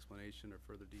explanation or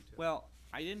further detail? Well,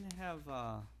 I didn't have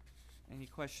any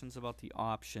questions about the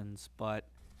options, but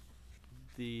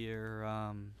there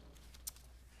on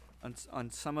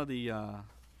some of the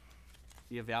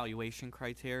evaluation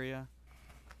criteria,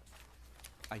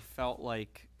 I felt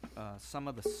like some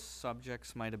of the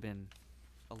subjects might have been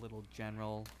a little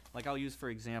general. Like I'll use, for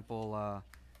example,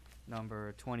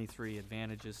 number 23,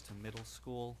 advantages to middle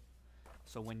school.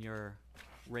 So when you're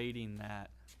rating that,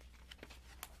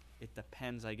 it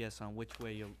depends, I guess, on which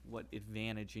way what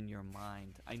advantage in your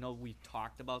mind. I know we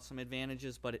talked about some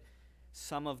advantages, but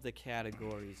some of the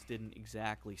categories didn't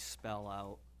exactly spell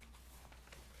out.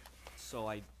 So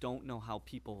I don't know how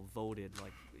people voted.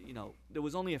 Like, there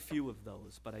was only a few of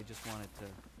those, but I just wanted to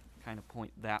kind of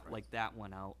point that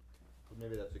one out. Well,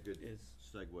 maybe that's a good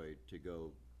segue to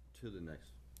go to the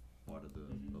next part of the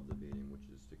meeting, which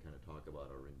is to kind of talk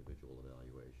about our individual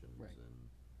evaluations. Right. And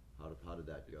how did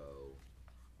that go?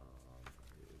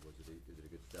 Is it a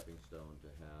good stepping stone to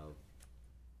have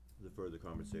the further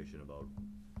conversation about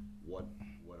what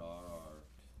are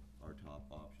our top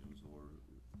options, or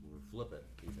flip it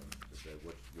even, to say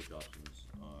which options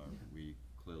we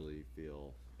clearly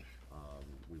feel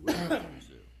we would like to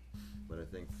pursue. But I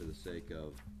think for the sake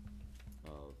of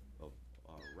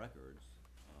our records,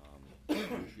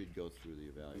 we should go through the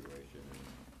evaluation, and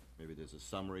maybe there's a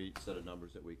summary set of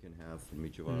numbers that we can have from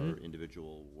each of our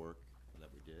individual work that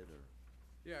we did, or.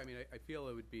 Yeah, I mean, I feel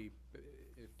it would be,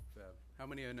 if, how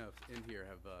many enough in here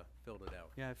have filled it out?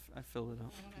 Yeah, I filled it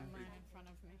out. I don't have mine in front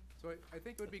of me. So I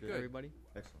think it would be Good. good. Everybody?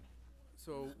 Excellent.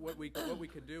 So what we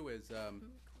could do is,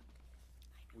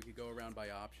 we could go around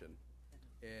by option,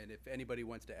 and if anybody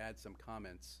wants to add some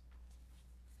comments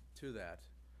to that,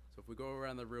 so if we go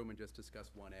around the room and just discuss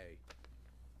 1A,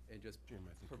 and just Jim, I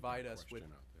think you've got provide a us with,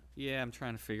 question out there. Yeah, I'm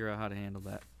trying to figure out how to handle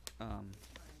that.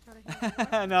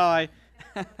 Try to No, I.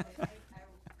 I'll have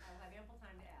ample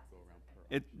time to ask. go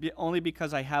around per Only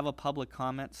because I have a public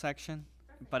comment section,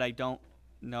 but I don't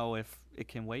know if it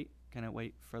can wait. Can it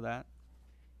wait for that?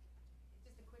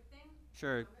 Just a quick thing.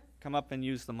 Sure. Come up and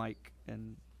use the mic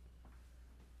and.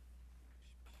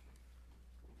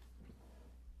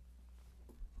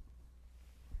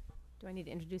 Do I need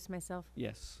to introduce myself?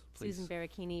 Yes, please. Susan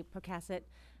Barricchini, Pocasset.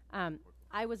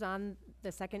 I was on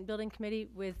the second building committee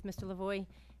with Mr. Lavoy,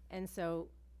 and so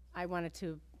I wanted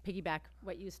to piggyback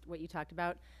what you talked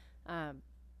about,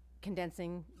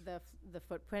 condensing the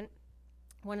footprint.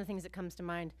 One of the things that comes to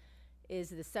mind is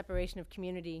the separation of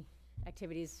community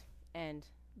activities and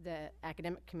the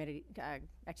academic committee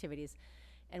activities.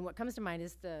 And what comes to mind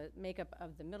is the makeup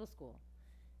of the middle school,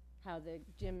 how the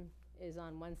gym is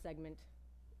on one segment,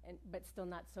 but still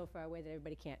not so far away that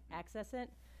everybody can't access it.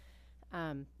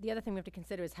 The other thing we have to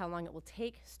consider is how long it will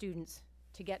take students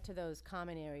to get to those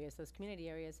common areas, those community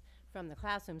areas, from the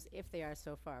classrooms if they are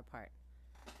so far apart.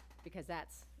 Because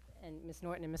that's, and Ms.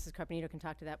 Norton and Mrs. Carpenito can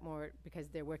talk to that more because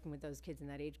they're working with those kids in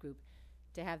that age group.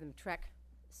 To have them trek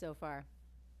so far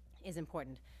is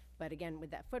important. But again,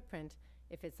 with that footprint,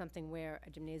 if it's something where a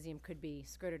gymnasium could be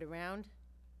skirted around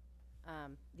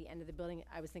the end of the building,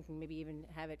 I was thinking maybe even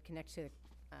have it connect to the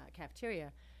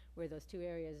cafeteria, where those two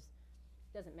areas,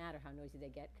 doesn't matter how noisy they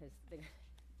get, because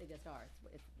they just are.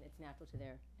 It's natural to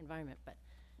their environment, but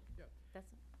Yeah.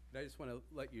 that's, And I just want to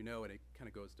let you know, and it kind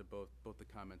of goes to both the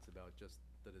comments about just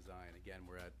the design. Again,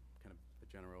 we're at kind of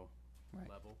a general Right.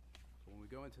 level. When we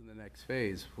go into the next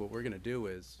phase, what we're going to do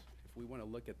is, if we want to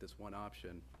look at this one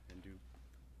option and do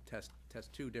test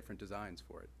two different designs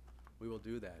for it, we will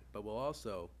do that. But we're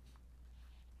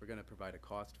going to provide a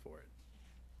cost for it,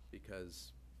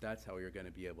 because that's how you're going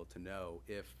to be able to know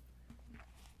if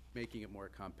making it more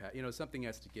compact, something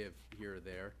has to give here or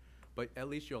there, but at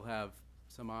least you'll have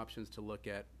some options to look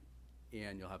at,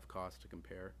 and you'll have costs to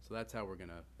compare. So that's how we're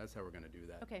gonna do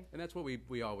that. Okay. And that's what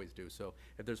we always do. So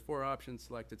if there's 4 options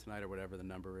selected tonight, or whatever the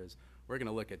number is, we're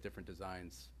gonna look at different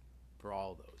designs for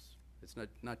all those. It's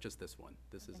not just this one.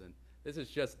 This is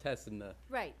just testing the.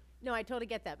 right. No, I totally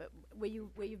get that, but where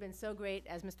you've been so great,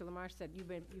 as Mr. Lamarche said, you've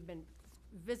been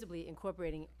visibly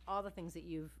incorporating all the things that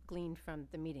you've gleaned from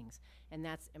the meetings, and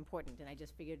that's important. And I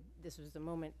just figured this was the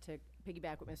moment to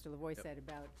piggyback what Mr. Lavoy said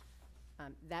about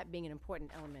that being an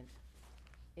important element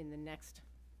in the next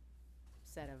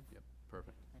set of. Yep,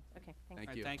 perfect. Okay, thanks. Thank All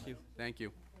right, you. thank you. Thank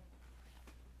you.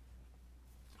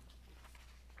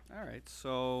 All right,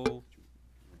 so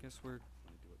I guess we're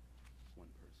One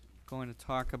person. going to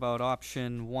talk about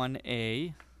option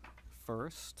 1A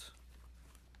first.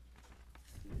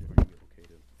 Are you okay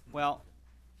to? Well,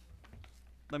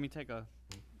 let me take a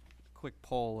quick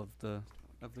poll of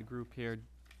the group here.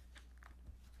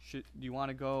 Do you want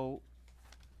to go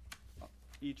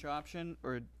each option,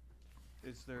 or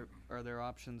are there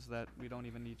options that we don't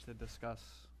even need to discuss?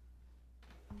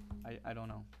 I don't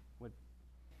know.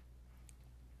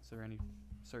 Is there any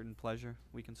certain pleasure?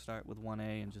 We can start with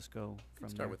 1A and just go from there.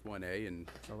 Start with 1A and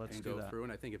So let's and do go that. through.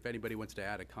 And I think if anybody wants to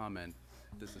add a comment,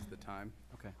 this is the time.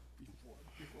 Okay.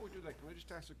 Before we do that, can I just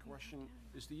ask a question?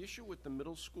 Is the issue with the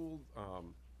middle school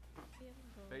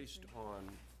based on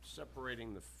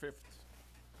separating the 5th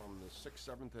from the 6th,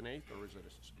 7th, and 8th, or is it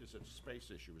a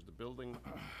space issue? Is the building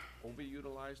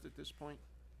overutilized at this point?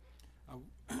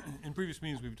 In previous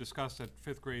meetings, we've discussed at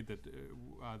 5th grade that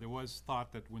there was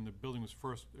thought that when the building was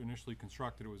first initially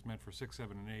constructed, it was meant for 6,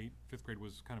 7, and 8. 5th grade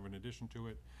was kind of an addition to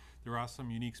it. There are some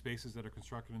unique spaces that are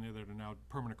constructed in there that are now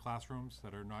permanent classrooms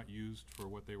that are not used for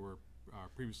what they were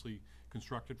previously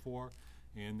constructed for,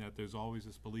 and that there's always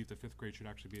this belief that 5th grade should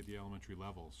actually be at the elementary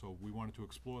level. So we wanted to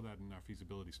explore that in our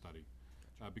feasibility study,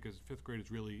 because 5th grade is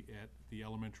really at the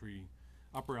elementary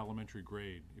upper elementary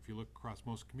grade. If you look across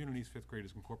most communities, 5th grade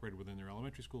is incorporated within their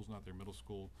elementary schools, not their middle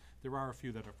school. There are a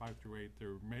few that are 5 through 8.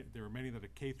 There are many that are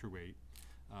K through 8,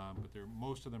 but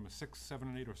most of them are 6, 7,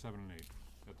 and 8, or 7 and 8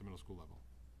 at the middle school level.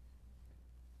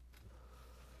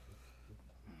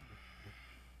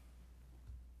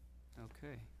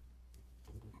 Okay.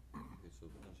 Okay, so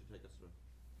why don't you take us through?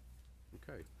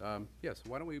 Okay, yes,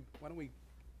 why don't we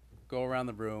go around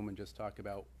the room and just talk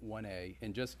about 1A,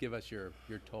 and just give us your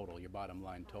total, your bottom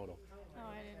line total. Oh,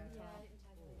 I didn't.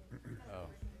 Oh,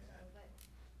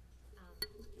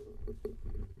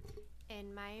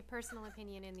 In my personal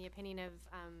opinion, in the opinion of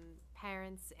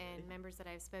parents and members that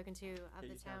I've spoken to of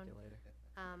the town,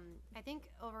 I think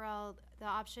overall the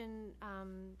option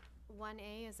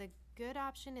 1A is a good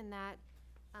option in that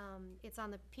it's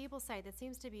on the people side that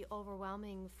seems to be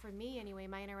overwhelming for me anyway.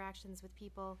 My interactions with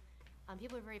people,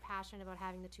 people are very passionate about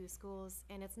having the two schools,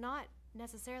 and it's not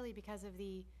necessarily because of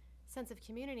the sense of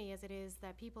community as it is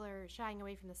that people are shying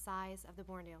away from the size of the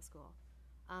Bourne School.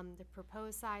 The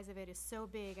proposed size of it is so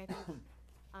big, I think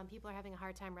people are having a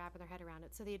hard time wrapping their head around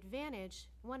it. So the advantage,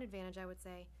 one advantage I would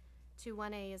say, to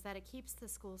 1A is that it keeps the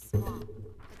school small,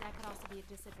 but that could also be a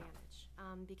disadvantage,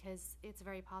 because it's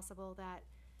very possible that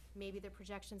maybe the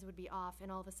projections would be off,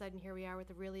 and all of a sudden here we are with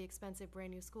a really expensive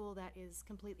brand new school that is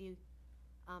completely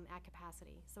at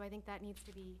capacity. So I think that needs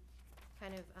to be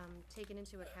kind of taken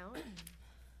into account.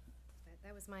 But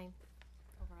that was my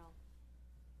overall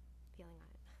feeling on it.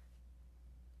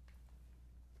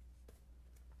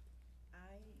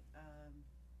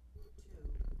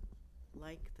 Too,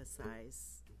 like the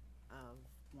size of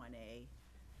 1A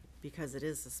because it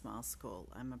is a small school.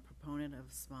 I'm a proponent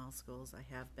of small schools. I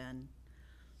have been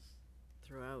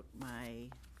throughout my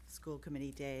school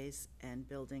committee days and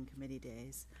building committee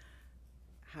days.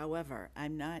 However,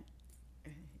 I'm not,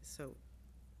 so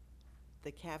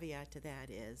the caveat to that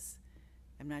is,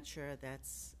 I'm not sure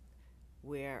that's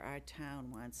where our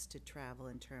town wants to travel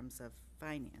in terms of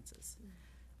finances.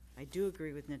 I do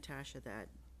agree with Natasha that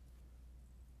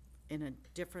in a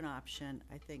different option,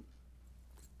 I think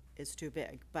is too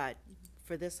big. But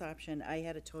for this option, I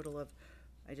had a total of,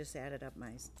 I just added up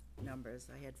my numbers,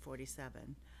 I had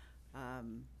 47.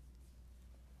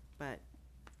 But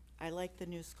I like the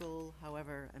new school,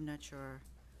 however, I'm not sure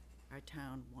our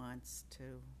town wants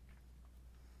to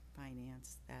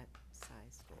finance that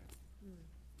size school.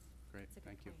 great, That's a good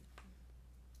thank you.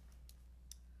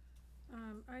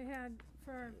 point. I had,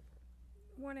 for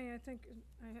 1A, I think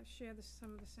I have shared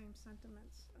some of the same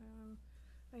sentiments.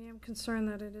 I am concerned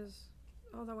that it is,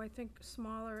 although I think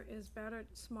smaller is better,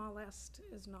 smallest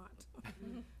is not.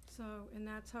 So, and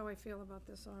that's how I feel about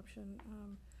this option.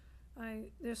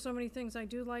 There's so many things I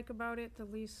do like about it, the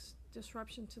least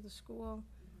disruption to the school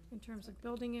in terms of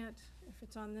building it. If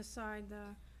it's on this side,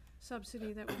 the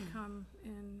subsidy that would come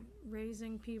in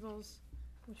raising Peebles,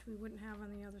 which we wouldn't have on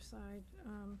the other side.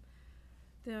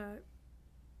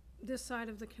 This side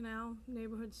of the canal,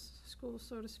 neighborhood school,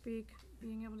 so to speak,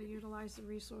 being able to utilize the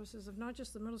resources of not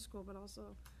just the middle school, but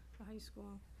also the high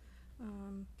school.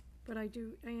 But I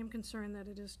am concerned that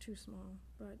it is too small.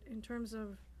 But in terms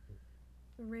of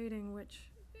the rating,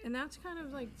 and that's kind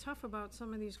of like tough about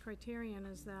some of these criterion,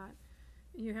 is that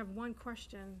you have one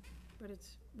question, but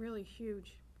it's really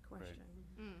huge question.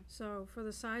 So for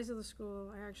the size of the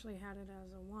school, I actually had it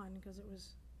as a 1 because it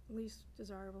was least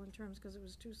desirable in terms because it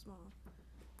was too small.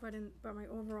 But my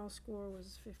overall score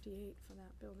was 58 for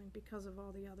that building because of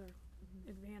all the other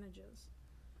advantages.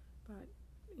 But,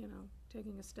 you know,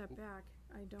 taking a step back,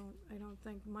 I don't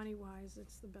think money-wise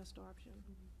it's the best option.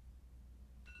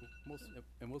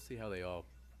 And we'll see how they all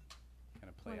kind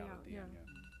of play Play out out, at the yeah. end,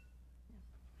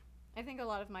 I think a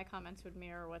lot of my comments would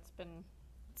mirror what's been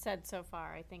said so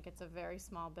far. I think it's a very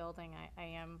small building. I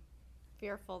am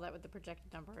fearful that with the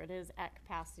projected number, it is at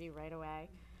capacity right away.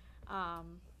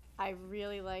 I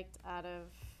really liked, out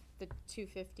of the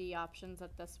 250 options,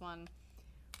 that this one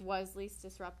was least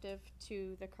disruptive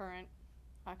to the current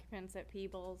occupants at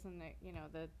Peebles, and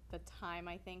the time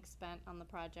I think spent on the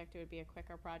project, it would be a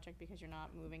quicker project because you're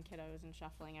not moving kiddos and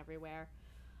shuffling everywhere,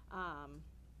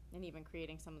 and even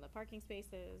creating some of the parking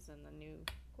spaces and the new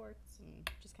courts and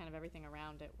just kind of everything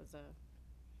around it was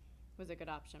a good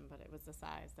option, but it was the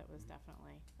size that was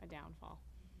definitely a downfall.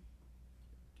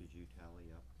 Did you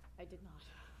tally up? I did not.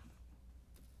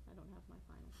 I don't have my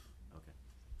final. Okay.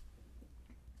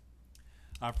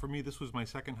 For me, this was my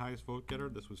second highest vote getter.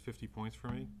 This was 50 points for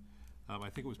me. I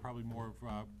think it was probably more of,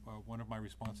 one of my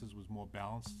responses was more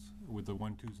balanced with the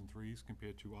 1s, 2s, and 3s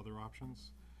compared to other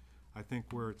options. I think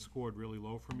where it scored really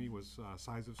low for me was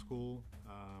size of school,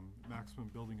 maximum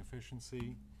building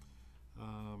efficiency,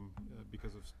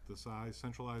 because of the size.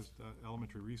 Centralized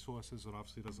elementary resources, it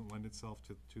obviously doesn't lend itself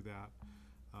to that.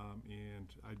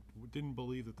 And I didn't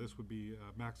believe that this would be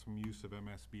maximum use of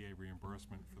MSBA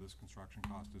reimbursement for this construction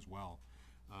cost as well.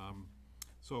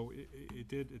 So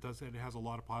it has a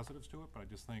lot of positives to it, but I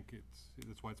just think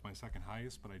that's why it's my second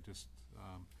highest, but I just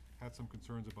had some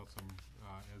concerns about some,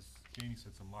 as Janie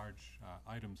said, some large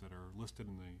items that are listed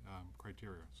in the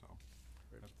criteria, so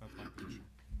that's my position.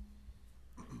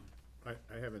 I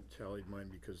haven't tallied mine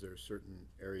because there are certain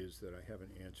areas that I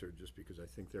haven't answered just because I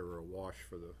think they were a wash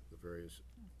for the various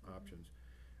options.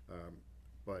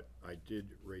 But I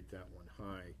did rate that one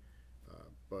high.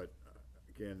 But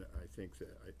again, I think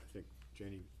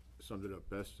Janie summed it up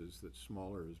best, is that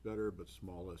smaller is better, but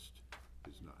smallest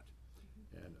is not.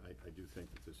 And I do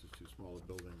think that this is too small a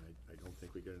building. I don't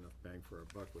think we get enough bang for our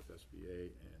buck with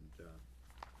SBA, and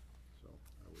so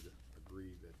I would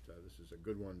agree that this is a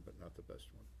good one, but not the best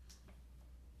one.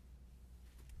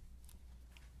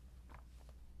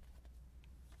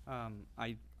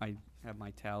 I have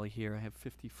my tally here. I have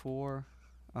 54.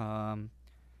 I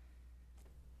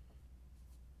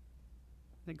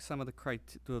think some of the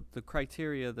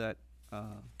criteria that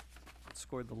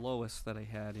scored the lowest that I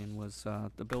had in was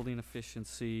the building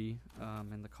efficiency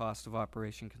and the cost of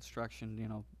operation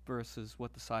construction, versus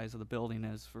what the size of the building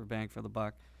is for bang for the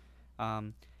buck.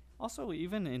 Also,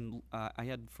 even in I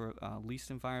had for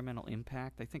least environmental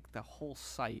impact, I think the whole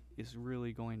site is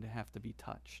really going to have to be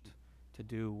touched to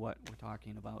do what we're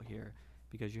talking about here,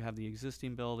 because you have the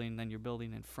existing building, then you're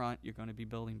building in front, you're going to be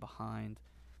building behind,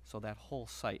 so that whole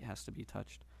site has to be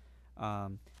touched.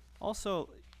 Also,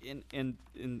 in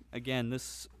again,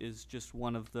 this is just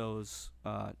one of those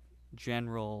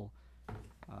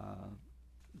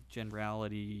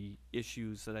generality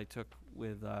issues that I took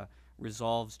with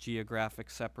resolves geographic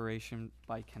separation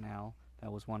by canal.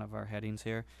 That was one of our headings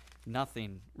here.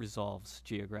 Nothing resolves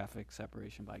geographic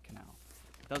separation by canal.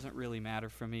 Doesn't really matter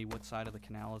for me what side of the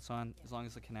canal it's on. As long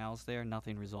as the canal's there,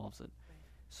 nothing resolves it.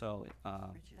 So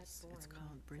Bridges, it's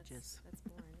called bridges. That's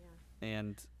Bourne,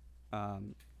 yeah.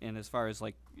 and as far as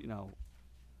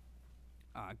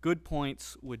good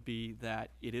points would be that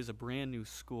it is a brand new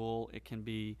school. It can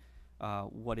be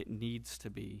what it needs to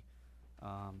be,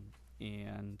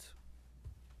 and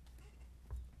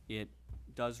it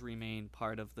does remain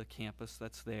part of the campus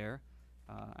that's there.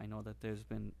 I know that there's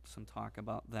been some talk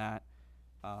about that.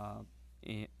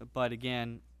 But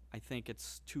again, I think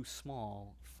it's too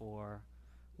small for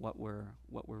what we're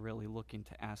really looking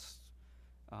to ask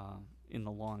in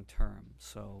the long term.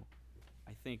 So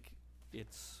I think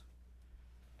it's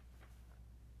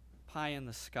pie in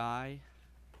the sky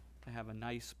to have a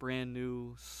nice brand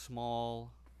new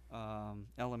small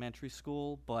elementary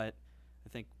school, but I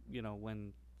think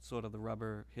when sort of the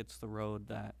rubber hits the road,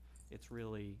 that it's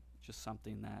really just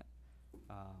something that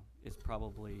is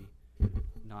probably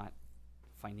not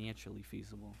financially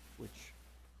feasible, which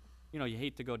you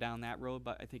hate to go down that road,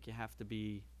 but I think you have to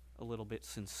be a little bit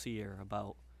sincere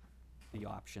about the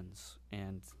options,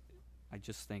 and I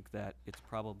just think that it's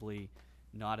probably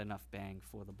not enough bang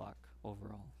for the buck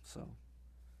overall. So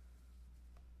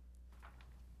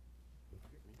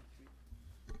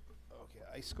okay,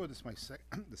 I scored this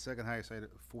the second highest. I had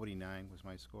 49 was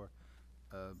my score.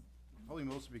 Probably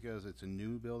mostly because it's a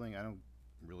new building. I don't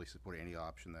really support any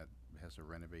option that has to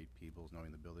renovate Peoples,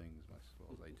 knowing the building as much as well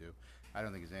as I do. I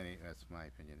don't think there's any, that's my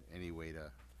opinion, any way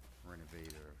to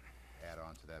renovate or add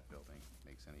on to that building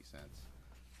makes any sense.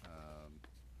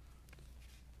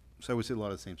 So I would say a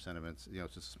lot of the same sentiments.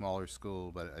 It's a smaller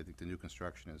school, but I think the new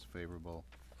construction is favorable.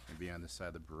 And be on this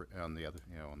side of the on the other,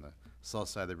 on the south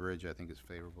side of the bridge, I think is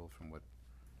favorable from what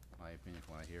my opinion,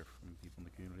 from what I hear from people in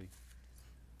the community.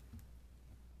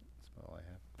 That's about all I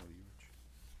have. Go to you, Rich.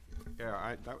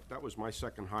 Yeah, that was my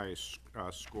second highest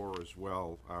score as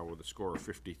well, with a score of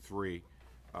 53.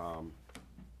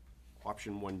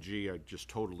 Option 1G, I just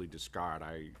totally discard.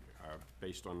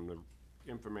 Based on the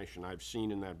information I've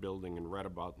seen in that building and read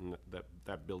about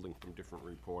that building from different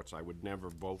reports, I would never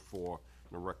vote for,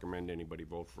 nor recommend anybody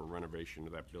vote for a renovation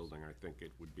of that building. I think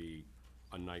it would be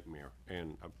a nightmare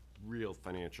and a real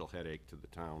financial headache to the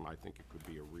town. I think it could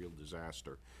be a real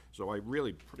disaster. So I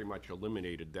really pretty much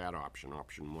eliminated that option,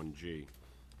 option 1G.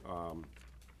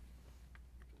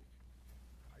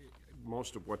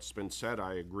 Most of what's been said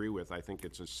I agree with. I think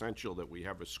it's essential that we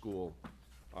have a school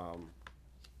on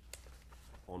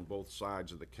both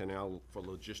sides of the canal for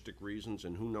logistic reasons,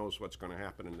 and who knows what's going to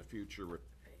happen in the future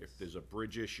if there's a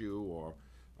bridge issue, or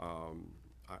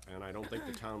and I don't think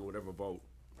the town would ever vote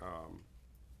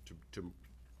to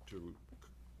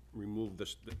remove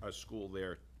a school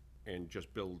there and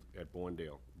just build at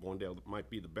Bourne-Dale. Bourne-Dale might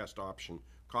be the best option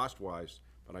cost-wise,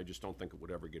 but I just don't think it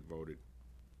would ever get voted.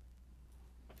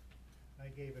 I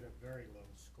gave it a very low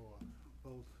score,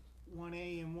 both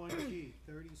 1A and 1G,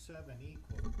 37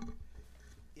 equal.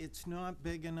 It's not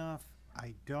big enough.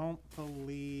 I don't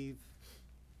believe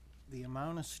the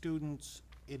amount of students,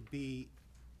 it'd be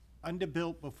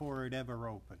underbuilt before it ever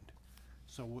opened.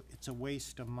 So it's a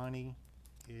waste of money.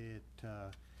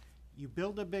 You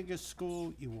build a bigger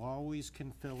school, you always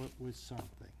can fill it with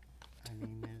something. I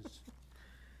mean, there's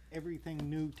everything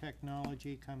new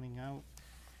technology coming out.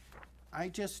 I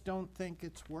just don't think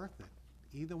it's worth it,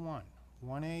 either one,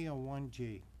 1A or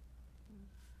 1G.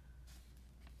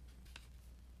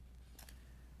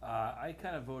 I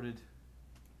kind of voted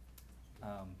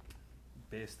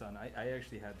based on, I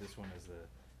actually had this one as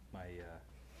my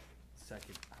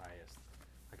second highest.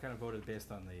 I kind of voted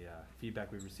based on the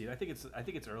feedback we received. I think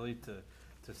it's early to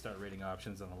start rating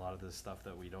options on a lot of this stuff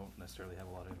that we don't necessarily have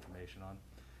a lot of information on.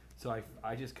 So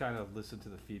I just kind of listened to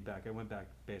the feedback. I went back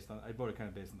I voted kind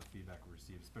of based on the feedback we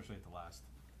received, especially at the last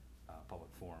public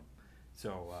forum.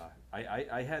 So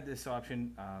I had this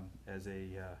option as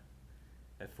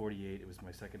at 48. It was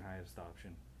my second highest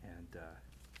option, and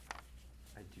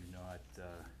I do not.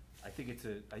 I think it's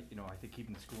I think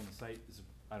keeping the school in the site is.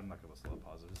 I'm not going to list a lot of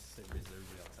positives. It's the same reason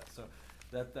everybody else has. So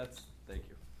that's. Thank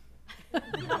you.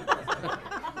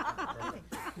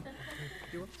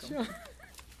 You're welcome. Sure.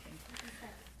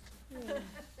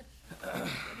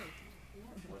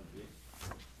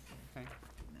 Okay.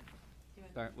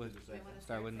 Start with,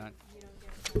 start with not. You don't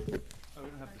get, Oh, we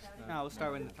don't have to, no, we'll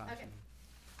start with Natasha.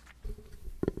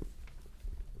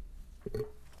 Okay.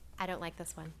 I don't like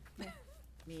this one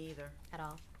Me either. at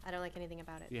all. I don't like anything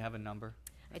about Do it. you have a number?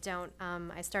 I don't,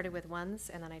 I started with ones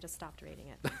and then I just stopped rating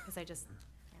it because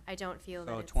I don't feel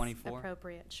So that it's 24?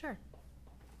 appropriate. Sure.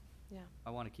 Yeah, I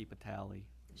want to keep a tally.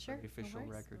 sure. The official no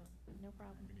worries. record. No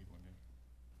problem. We need one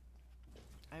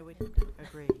in. I would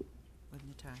agree with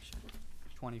Natasha.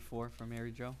 24 for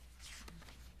Mary Jo.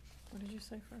 What did you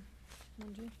say for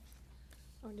 1G?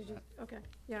 Oh, did you, okay,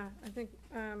 yeah, I think,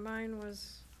 mine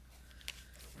was,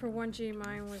 for 1G,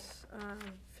 mine was,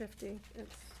 50.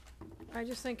 I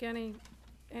just think any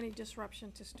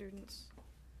disruption to students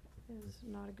is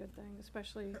not a good thing,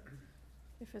 especially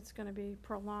if it's gonna be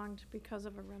prolonged because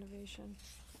of a renovation.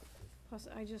 Plus,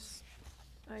 I just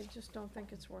don't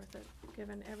think it's worth it,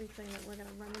 given everything that we're gonna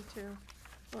run into.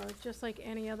 Or just like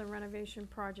any other renovation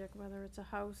project, whether it's a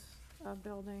house, a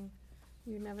building,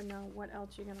 you never know what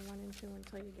else you're gonna run into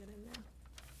until you get in there,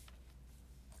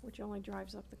 which only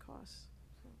drives up the costs.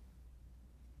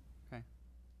 Okay.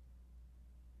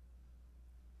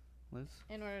 Liz?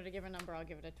 In order to give a number, I'll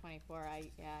give it a 24.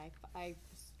 I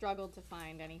struggled to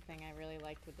find anything I really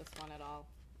liked with this one at all.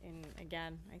 And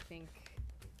again, I think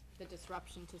the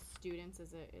disruption to students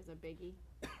is a biggie,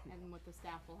 and what the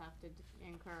staff will have to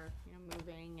incur,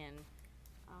 moving and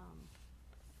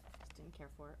just didn't care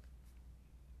for it.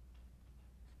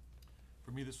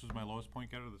 For me, this was my lowest point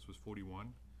getter. This was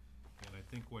 41, and I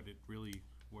think what really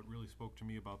spoke to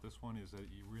me about this one is that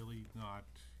you really not,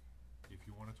 if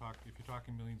you're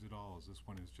talking millions of dollars, this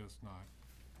one is just not.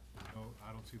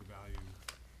 I don't see the value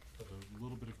for the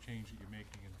little bit of change that you're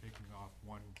making and taking off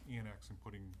one annex and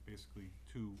putting basically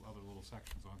two other little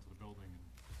sections onto the building and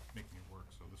making it work.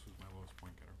 So this was my lowest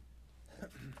point getter.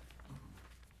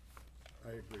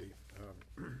 I agree.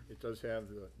 It does have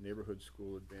the neighborhood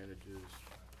school advantages,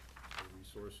 the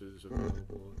resources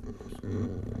available in the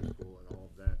school, high school, and all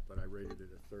of that, but I rated it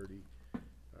a 30.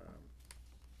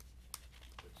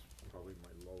 It's probably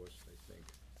my lowest, I think.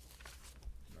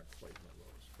 Not quite my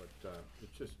lowest, but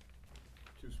it's just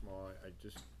too small. I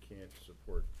just can't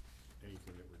support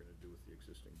anything that we're going to do with the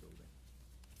existing building.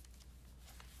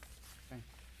 Okay.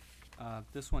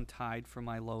 This one tied for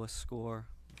my lowest score,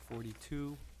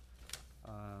 42.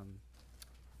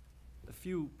 The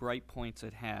few bright points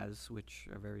it has, which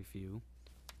are very few,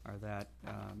 are that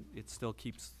it still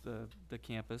keeps the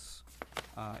campus,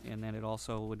 and then it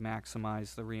also would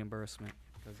maximize the reimbursement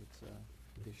because it's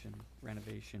addition,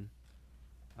 renovation,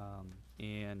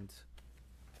 and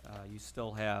you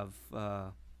still have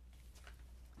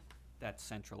that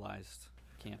centralized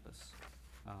campus.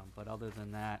 But other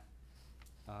than that,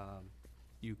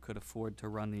 you could afford to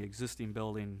run the existing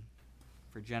building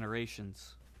for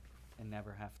generations and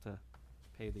never have to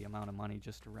pay the amount of money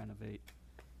just to renovate.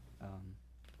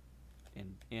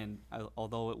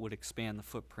 Although it would expand the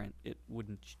footprint, it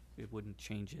wouldn't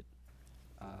change it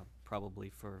probably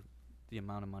for the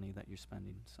amount of money that you're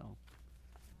spending. So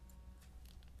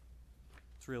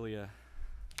it's really a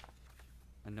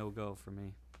no-go for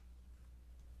me.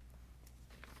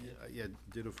 Yeah,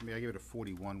 ditto for me. I gave it a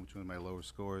 41, which was my lowest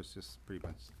scores. Just pretty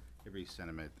much every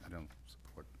sentiment. I don't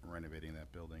support renovating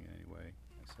that building in any way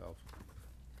myself.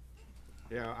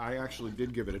 Yeah, I actually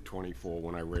did give it a 24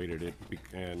 when I rated it,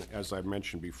 and as I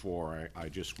mentioned before, I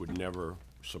just would never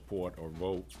support or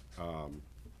vote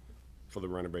for the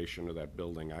renovation of that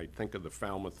building. I think of the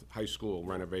Falmouth High School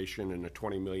renovation and the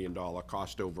 $20 million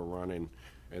cost overrun,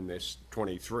 and this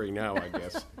 23 now, I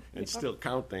guess, and still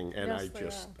counting, and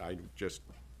Yes, they I just,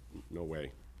 no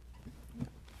way.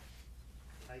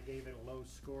 I gave it a low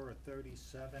score of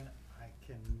 37. I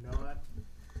cannot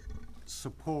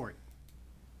support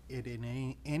it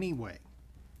in any way.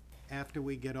 After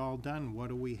we get all done, what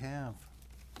do we have?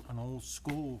 An old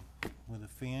school with a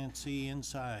fancy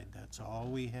inside. That's all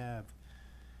we have.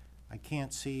 I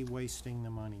can't see wasting the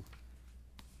money.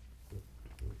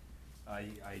 I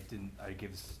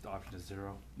gave this option a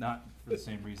 0, not for the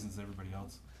same reasons as everybody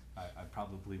else. I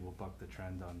probably will buck the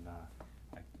trend on,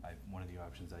 one of the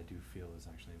options I do feel is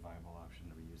actually a viable option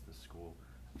to reuse the school.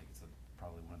 I think it's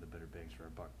probably one of the better bangs for a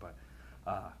buck, but,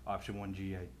 option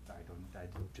 1G, I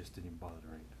just didn't even bother to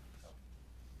rate.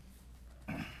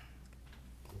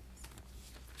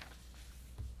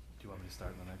 Do you want me to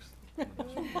start in the next?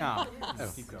 No.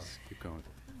 Oh, keep going. Keep going.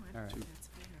 All right.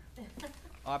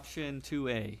 Option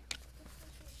 2A,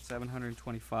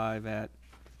 725 at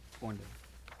Bourne.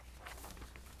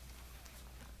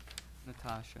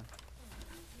 Natasha.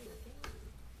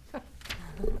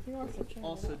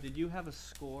 Also, did you have a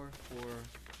score for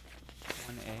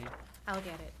 1A? I'll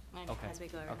get it Okay. as we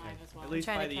go. Okay. as well. At least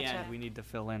Trying by to the catch end, up. we need to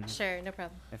fill in, Sure, no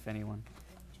problem. if anyone.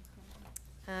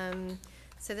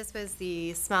 So this was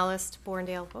the smallest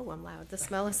Bourne-Dale, oh, I'm loud, the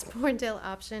smallest Bourne-Dale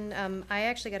option. I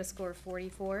actually got a score of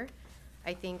 44.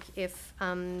 I think if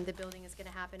the building is gonna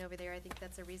happen over there, I think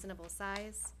that's a reasonable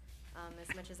size.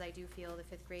 As much as I do feel the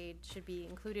 5th grade should be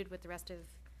included with the rest of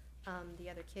the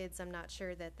other kids, I'm not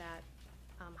sure that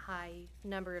high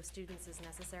number of students is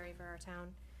necessary for our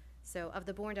town. So of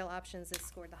the Bourne-Dale options, this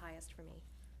scored the highest for me.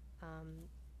 I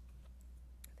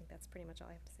think that's pretty much all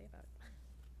I have to say about it.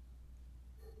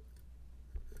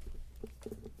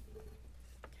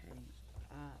 Okay,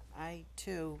 I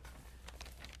too,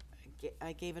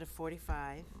 I gave it a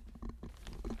 45.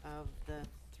 Of the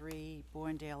 3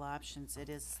 Bourne-Dale options, it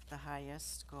is the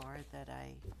highest score that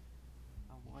I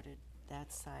awarded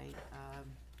that site.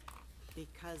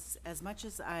 Because as much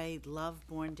as I love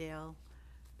Bourne-Dale,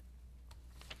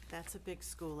 that's a big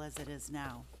school as it is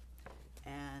now.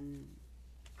 And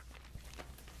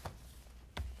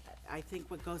I think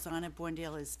what goes on at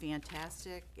Bourne-Dale is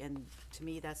fantastic, and to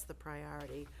me, that's the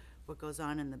priority, what goes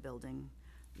on in the building,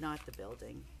 not the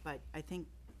building. But I think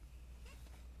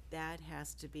that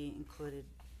has to be included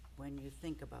when you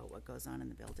think about what goes on in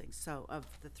the building. So of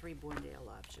the 3 Bourne-Dale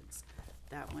options,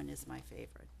 that one is my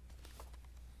favorite.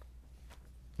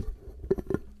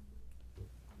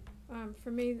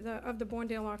 For me, of the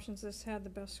Bourne-Dale options, this had the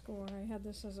best score. I had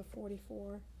this as a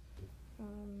 44.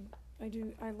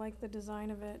 I like the design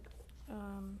of it.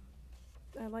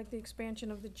 I like the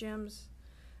expansion of the gyms,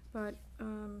 but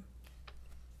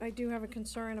I do have a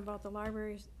concern about the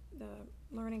libraries, the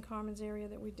Learning Commons area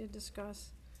that we did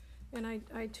discuss. And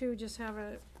I too just have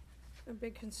a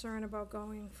big concern about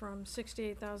going from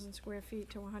 68,000 square feet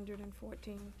to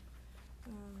 114.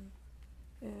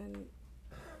 And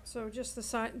so just the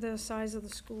size of the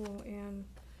school, and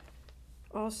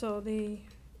also the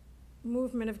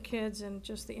movement of kids and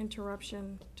just the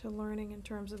interruption to learning in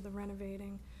terms of the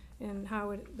renovating, and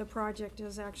how the project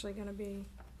is actually gonna be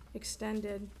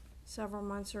extended several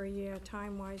months or a year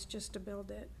time-wise just to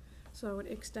build it. So it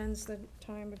extends the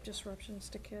time of disruptions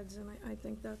to kids, and I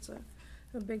think that's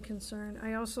a big concern.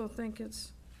 I also think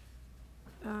it's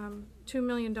 $2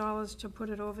 million to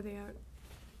put it over there,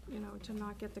 you know, to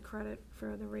not get the credit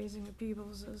for the raising of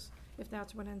Peebles, is, if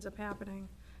that's what ends up happening,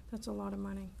 that's a lot of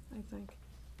money, I think.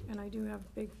 And I do have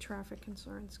big traffic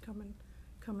concerns coming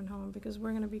home, because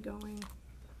we're gonna be going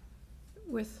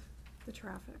with the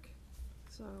traffic.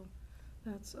 So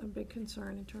that's a big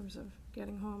concern in terms of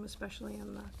getting home, especially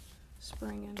in the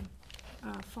spring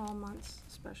and fall months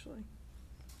especially.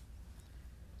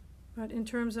 But in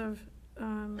terms of,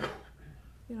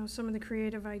 you know, some of the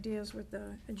creative ideas with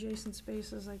the adjacent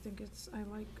spaces, I think I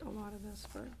like a lot of this,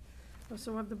 but,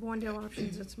 so of the Bourne-Dale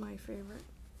options, it's my favorite.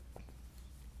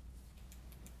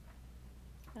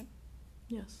 Okay.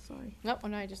 Yes, sorry. Nope, oh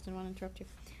no, I just didn't want to interrupt you.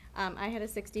 I had a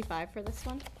 65 for this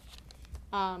one.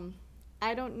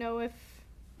 I don't know if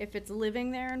it's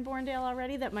living there in Bourne-Dale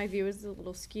already, that my view is a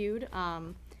little skewed.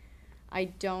 I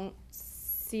don't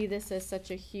see this as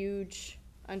such a huge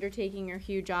undertaking or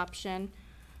huge option.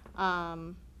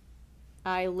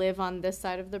 I live on this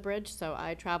side of the bridge, so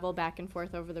I travel back and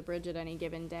forth over the bridge at any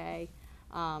given day.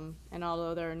 And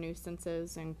although there are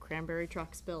nuisances and cranberry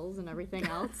truck spills and everything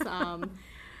else,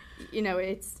 you know,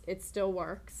 it still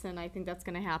works, and I think that's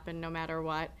going to happen no matter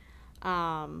what.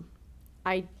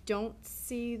 I don't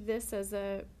see this as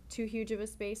too huge of a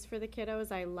space for the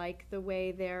kiddos. I like the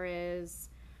way there is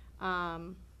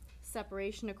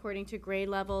separation according to grade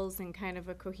levels and kind of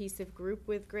a cohesive group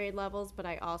with grade levels, but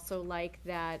I also like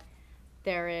that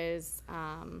there is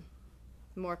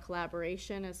more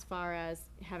collaboration as far as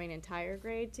having an entire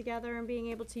grade together and being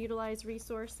able to utilize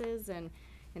resources and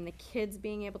the kids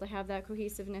being able to have that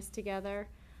cohesiveness together.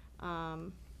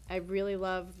 I really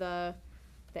love the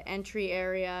entry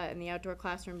area and the outdoor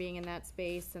classroom being in that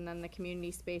space, and then the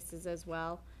community spaces as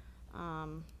well.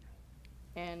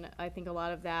 And I think a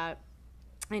lot of that,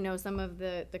 I know some of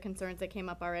the concerns that came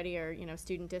up already are, you know,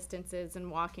 student distances and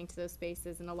walking to those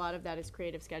spaces, and a lot of that is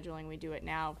creative scheduling. We do it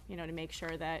now, you know, to make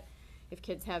sure that if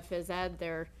kids have phys ed,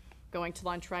 they're going to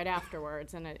lunch right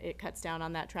afterwards, and it cuts down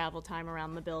on that travel time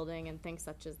around the building and things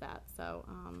such as that. So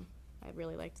I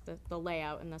really liked the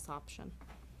layout in this option.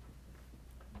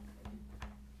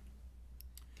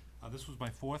 This was my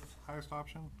fourth highest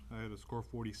option. I had a score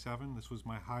 47. This was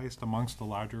my highest amongst the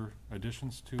larger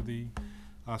additions to the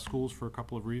schools for a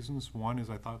couple of reasons. One is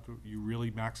I thought that you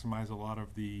really maximize a lot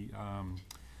of the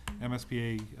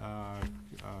MSBA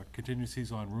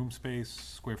contingencies on room space,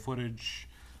 square footage.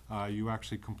 You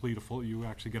actually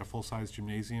get a full-size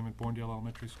gymnasium at Bourne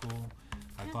Elementary School.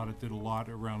 I thought it did a lot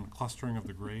around clustering of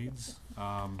the grades.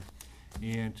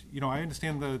 And, you know, I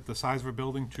understand the size of a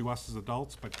building to us as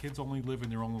adults, but kids only live in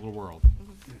their own little world.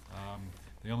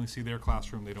 They only see their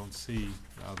classroom. They don't see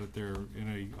that they're in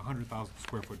a 100,000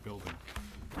 square foot building.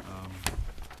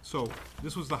 So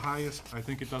this was the highest. I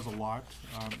think it does a lot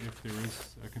if there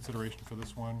is a consideration for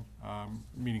this one,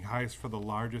 meaning highest for the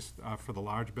largest, for the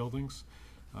large buildings.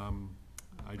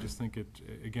 I just think it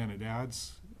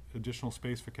adds additional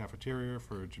space for cafeteria,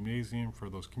 for a gymnasium, for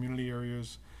those community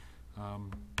areas.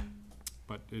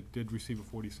 But it did receive a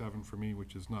 47 for me,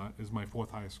 which is my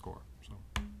fourth highest score. So.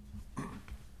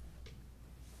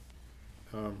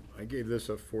 I gave this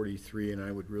a 43, and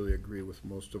I would really agree with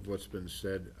most of what's been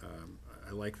said.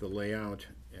 I like the layout,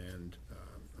 and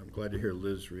I'm glad to hear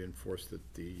Liz reinforce that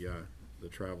the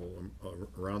travel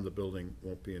around the building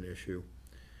won't be an issue.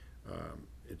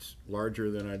 It's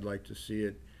larger than I'd like to see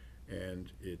it,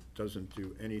 and it doesn't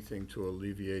do anything to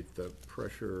alleviate the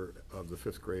pressure of the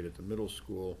 5th grade at the middle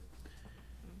school.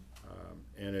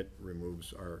 And it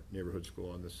removes our neighborhood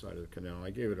school on this side of the canal. I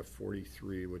gave it a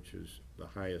 43, which is the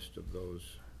highest of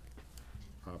those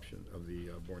options, of the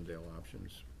Bournedale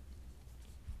options.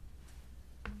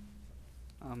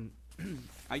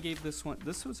 I gave this one,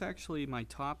 this was actually my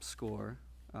top score,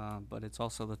 but it's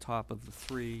also the top of the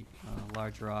 3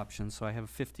 larger options, so I have a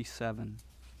 57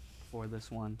 for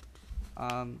this one.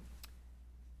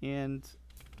 And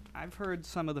I've heard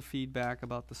some of the feedback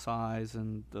about the size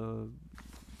and the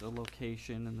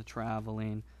location and the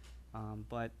traveling,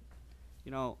 but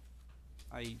you know,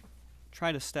 I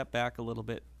try to step back a little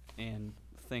bit and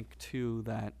think too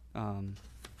that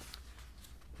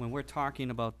when we're talking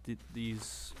about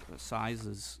these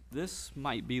sizes, this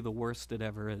might be the worst it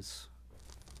ever is.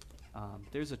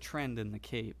 There's a trend in the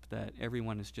Cape that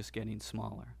everyone is just getting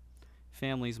smaller.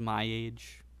 Families my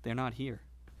age, they're not here,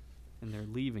 and they're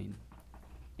leaving,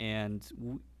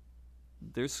 and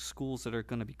there's schools that are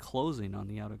going to be closing on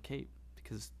the Outer Cape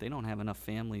because they don't have enough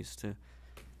families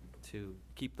to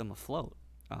keep them afloat.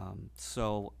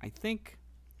 So I think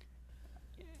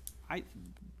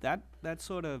that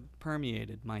sort of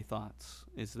permeated my thoughts,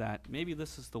 is that maybe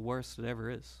this is the worst it ever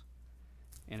is,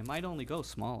 and it might only go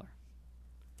smaller.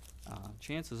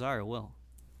 Chances are it will.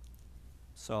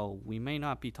 So we may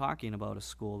not be talking about a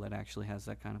school that actually has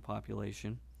that kind of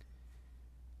population,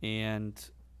 and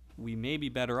we may be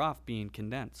better off being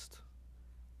condensed,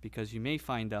 because you may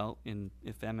find out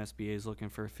if MSBA is looking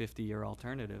for a 50-year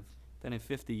alternative, then in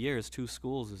 50 years, 2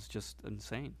 schools is just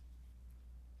insane.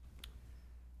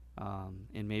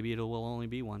 And maybe it will only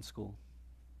be 1 school.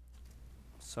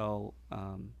 So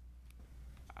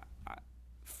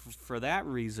for that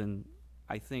reason,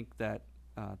 I think that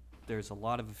there's a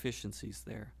lot of efficiencies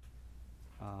there.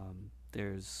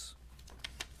 There's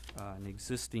an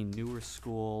existing newer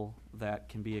school that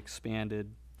can be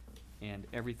expanded, and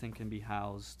everything can be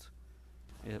housed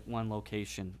at one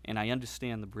location. And I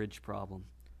understand the bridge problem.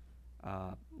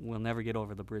 We'll never get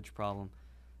over the bridge problem.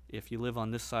 If you live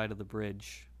on this side of the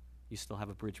bridge, you still have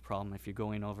a bridge problem if you're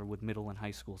going over with middle and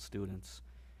high school students.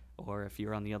 Or if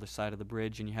you're on the other side of the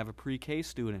bridge and you have a pre-K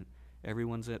student,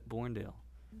 everyone's at Bournedale.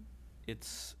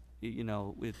 It's you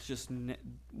know, it's just,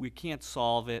 we can't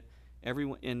solve it.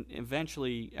 Everyone, and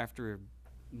eventually, after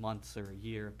months or a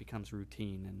year, it becomes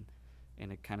routine,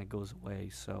 and it kind of goes away.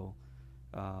 So,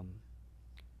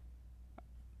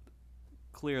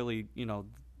 clearly, you know,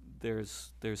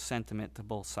 there's sentiment to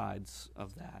both sides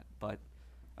of that. But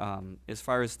as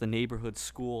far as the neighborhood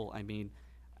school, I mean,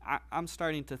 I'm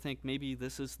starting to think maybe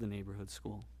this is the neighborhood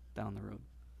school down the road.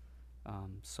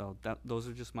 So those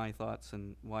are just my thoughts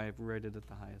and why I've rated it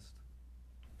the highest.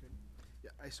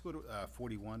 Yeah, I scored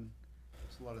 41.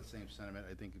 It's a lot of the same sentiment.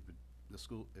 I think the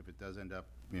school, if it does end up,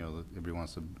 you know, everybody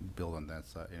wants to build on that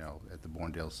side, you know, at the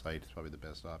Bournedale site, it's probably the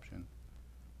best option.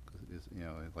 'Cause it is, you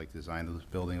know, I like the design of this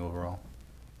building overall.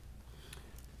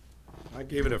 I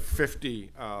gave it a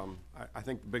 50. I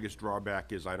think the biggest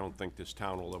drawback is I don't think this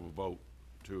town will ever vote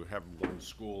to have one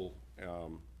school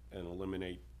and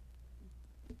eliminate,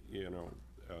 you know,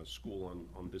 school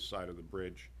on this side of the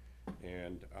bridge.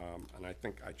 And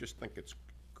I just think it's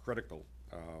critical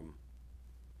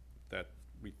that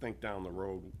we think down the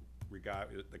road.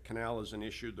 The canal is an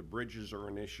issue, the bridges are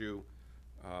an issue.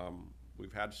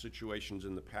 We've had situations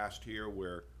in the past here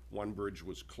where one bridge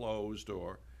was closed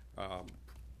or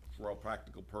for all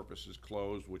practical purposes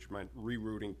closed, which meant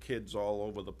rerouting kids all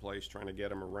over the place, trying to get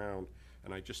them around.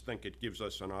 And I just think it gives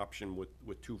us an option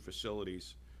with two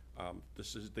facilities.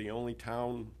 This is the only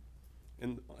town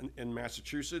in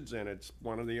Massachusetts, and it's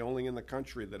one of the only in the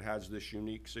country that has this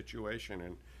unique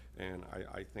situation. And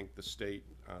I think the state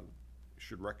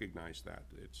should recognize that.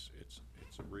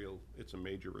 It's a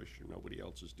major issue. Nobody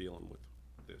else is dealing with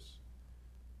this.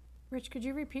 Rich, could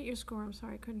you repeat your score? I'm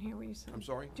sorry, I couldn't hear what you said. I'm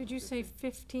sorry? Did you say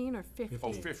 15 or 50?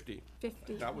 Oh, 50.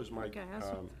 50. That was my, Okay, that's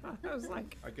what, I was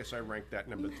like, I guess I ranked that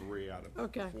number 3 out of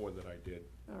Okay. 4 that I did.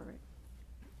 all right.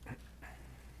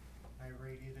 I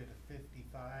rated it a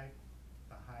 55,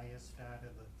 the highest out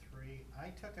of the 3.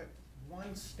 I took it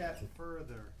one step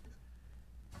further.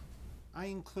 I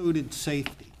included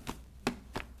safety.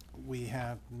 We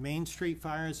have Main Street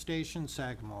Fire Station,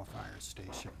 Sagamore Fire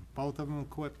Station. Both of them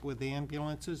equipped with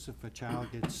ambulances. If a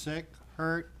child gets sick,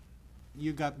 hurt,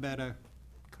 you got better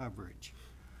coverage.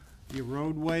 Your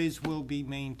roadways will be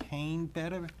maintained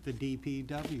better. The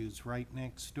DPW's right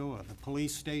next door. The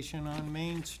police station on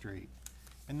Main Street.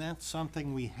 And that's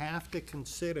something we have to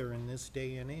consider in this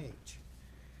day and age,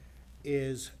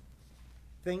 is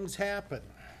things happen.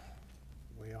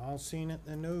 We all seen it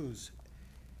in the news.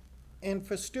 And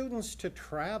for students to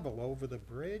travel over the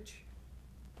bridge,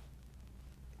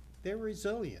 they're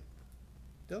resilient.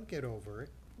 They'll get over it.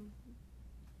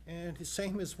 And the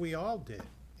same as we all did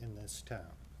in this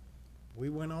town. We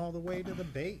went all the way to the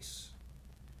base.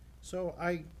 So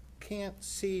I can't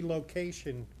see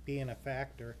location being a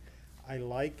factor. I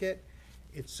like it.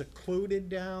 It's secluded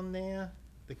down there.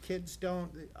 The kids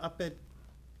don't, up at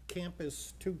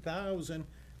Campus 2000,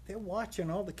 they're watching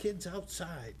all the kids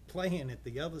outside playing at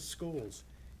the other schools.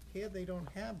 Here they don't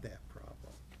have that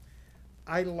problem.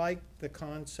 I like the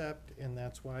concept, and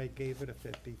that's why I gave it a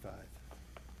 55.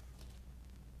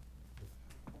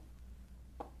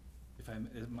 If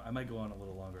I might go on a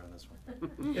little longer on this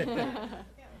one. Can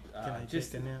I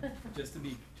Just take a nap? just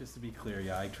to be clear,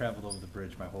 yeah, I traveled over the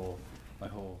bridge my whole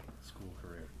school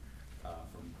career.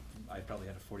 I probably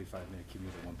had a 45-minute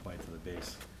commute at one point to the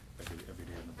base every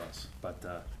day on the bus,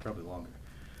 but probably longer.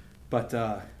 But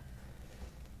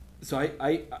so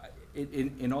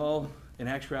in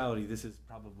actuality, this is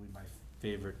probably my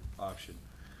favorite option.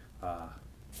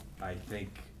 I think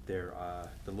the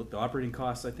operating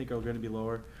costs I think are going to be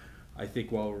lower. I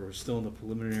think while we're still in the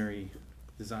preliminary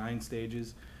design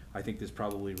stages, I think there's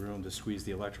probably room to squeeze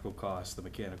the electrical costs, the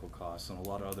mechanical costs, and a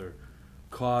lot of other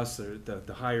costs, or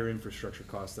the higher infrastructure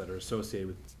costs that are associated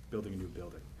with building a new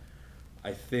building.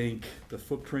 I think the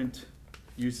footprint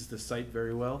uses the site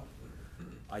very well.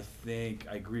 I think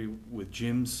I agree with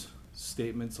Jim's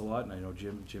statements a lot, and I know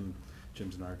Jim's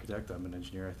an architect, I'm an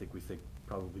engineer. I think we think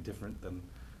probably different than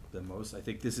most. I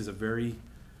think this is a very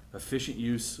efficient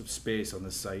use of space on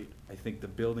this site. I think the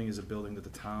building is a building that the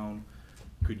town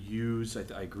could use.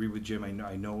 I agree with Jim.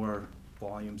 I know our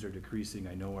volumes are decreasing.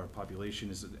 I know our population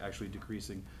is actually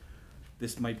decreasing.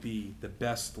 This might be the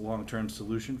best long-term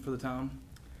solution for the town.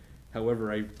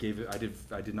 However, I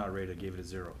did not rate it. I gave it a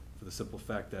 0 for the simple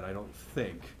fact that I don't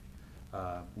think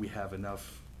we have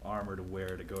enough armor to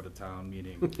wear to go to town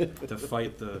meeting to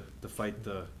fight the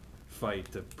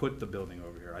fight to put the building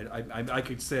over here. I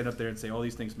could stand up there and say all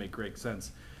these things make great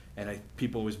sense, and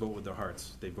people always vote with their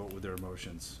hearts. They vote with their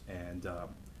emotions, and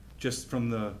just from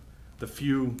the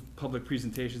few public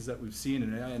presentations that we've seen,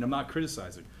 and I'm not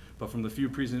criticizing, but from the few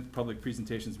public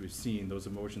presentations we've seen, those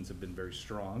emotions have been very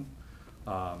strong.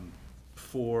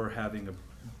 for having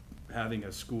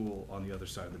a school on the other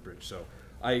side of the bridge. So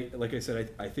like I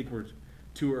said, I think we're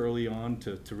too early on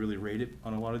to really rate it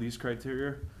on a lot of these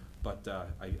criteria, but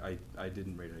I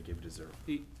didn't rate it, I gave it a 0.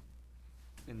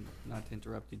 And not to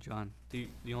interrupt you, John,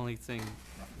 the only thing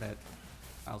that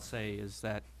I'll say is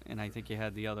that, and I think you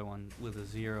had the other one with a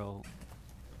 0,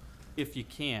 if you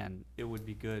can, it would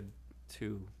be good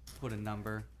to put a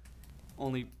number,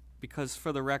 only because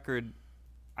for the record,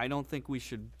 I don't think we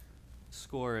should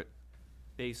score it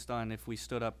based on if we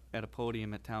stood up at a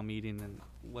podium at town meeting and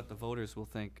what the voters will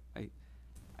think. I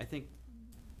think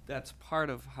that's part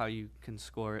of how you can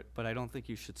score it, but I don't think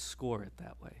you should score it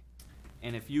that way.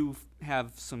 And if you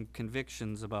have some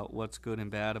convictions about what's good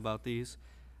and bad about these,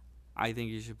 I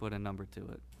think you should put a number to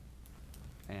it.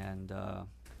 And,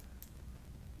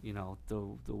 you know,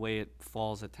 the way it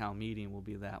falls at town meeting will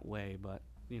be that way, but,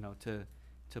 you know, to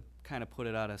kind of put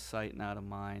it out of sight and out of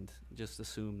mind, just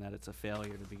assume that it's a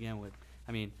failure to begin with.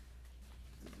 I mean,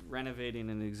 renovating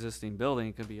an existing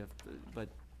building could be but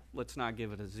let's not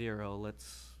give it a 0,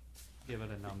 let's give it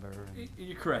a number.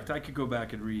 You're correct. I could go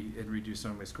back and redo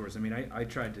some of my scores. I mean, I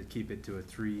tried to keep it to a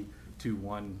 3, 2,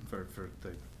 1 for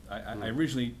the. I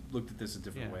originally looked at this a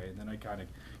different way, and then I kind of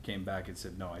came back and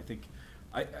said, no, I think,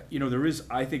 you know,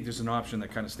 I think there's an option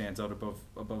that kind of stands out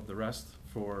above the rest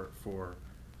for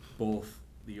both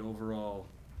the overall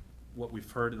what we've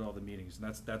heard at all the meetings,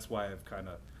 and that's why I've kind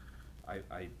of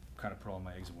I kind of put all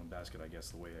my eggs in one basket, I guess,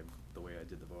 the way I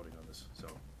did the voting on this. So.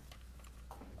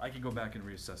 I could go back and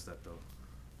reassess that, though.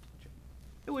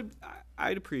 It would.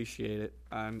 I'd appreciate it.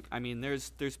 I mean,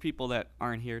 there's people that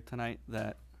aren't here tonight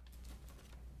that,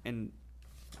 and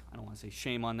I don't want to say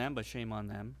shame on them, but shame on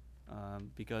them,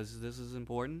 because this is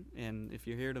important. And if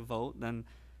you're here to vote, then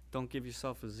don't give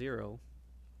yourself a 0.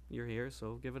 You're here,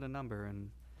 so give it a number, and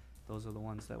those are the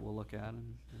ones that we'll look at,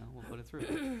 and you know, we'll put it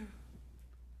through.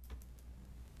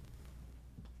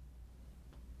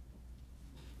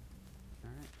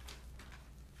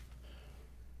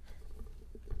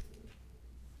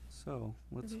 So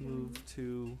let's move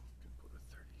to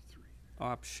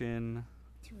option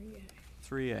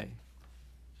 3A.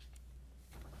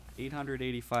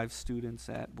 885 students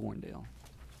at Bournedale.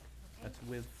 That's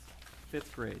with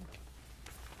 5th grade.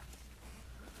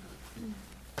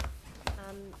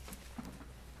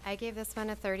 I gave this one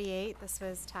a 38. This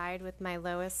was tied with my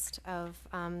lowest of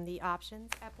the options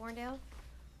at Bournedale.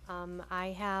 I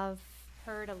have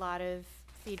heard a lot of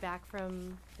feedback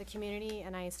from the community,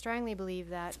 and I strongly believe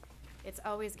that it's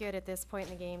always good at this point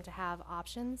in the game to have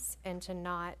options and to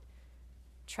not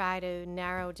try to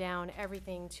narrow down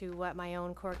everything to what my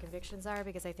own core convictions are,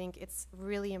 because I think it's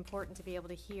really important to be able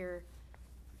to hear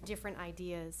different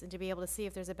ideas and to be able to see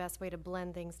if there's a best way to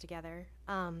blend things together.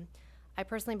 I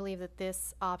personally believe that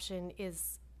this option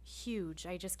is huge.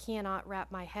 I just cannot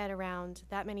wrap my head around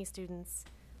that many students,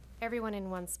 everyone in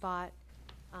one spot.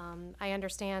 I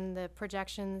understand the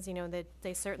projections, you know, that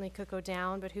they certainly could go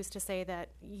down, but who's to say that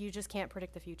you just can't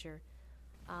predict the future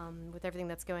with everything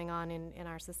that's going on in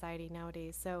our society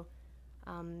nowadays. So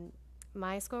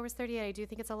my score was 38. I do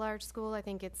think it's a large school. I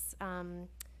think it's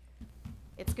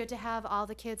good to have all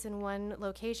the kids in one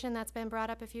location. That's been brought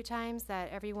up a few times,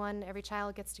 that every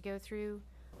child gets to go through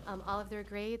all of their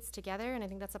grades together, and I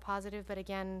think that's a positive, but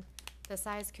again, the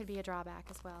size could be a drawback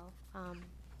as well.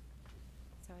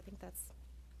 So I think that's...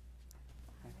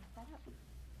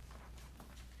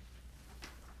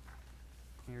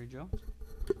 Mary Jo?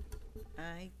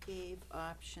 I gave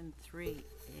option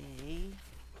 3A.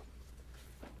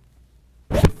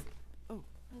 Oh,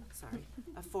 sorry,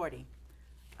 a 40.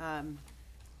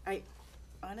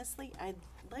 Honestly, I'd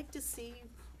like to see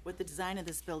what the design of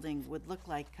this building would look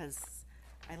like, because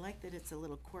I like that it's a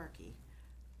little quirky.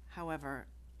 However,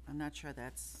 I'm not sure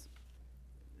that's,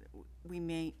 we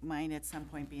might at some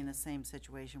point be in the same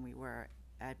situation we were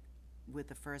at with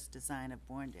the first design of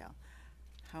Bournedale.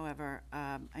 However,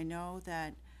 I know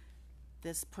that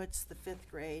this puts the 5th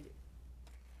grade,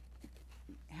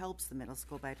 helps the middle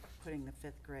school by putting the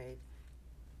 5th grade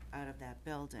out of that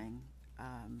building.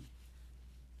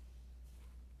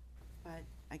 But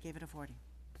I gave it a 40.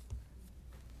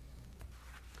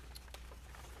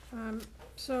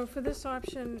 So for this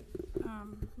option,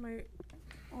 my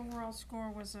overall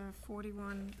score was a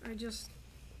 41. I just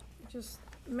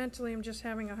mentally, I'm just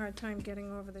having a hard time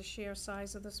getting over the sheer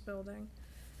size of this building.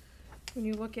 When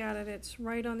you look at it, it's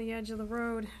right on the edge of the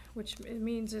road, which it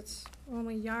means it's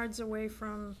only yards away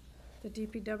from the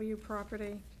DPW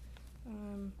property.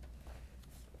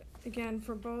 Again,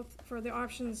 for the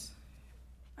options,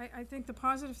 I think the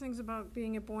positive things about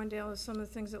being at Bournedale is some of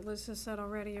the things that Liz has said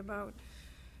already about,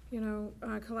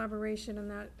 collaboration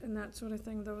and that sort of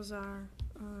thing, those are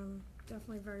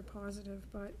definitely very positive,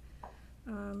 but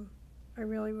I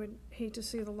really would hate to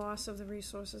see the loss of the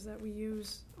resources that we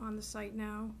use on the site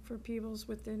now for Peebles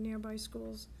with the nearby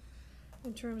schools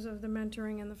in terms of the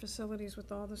mentoring and the facilities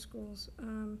with all the schools.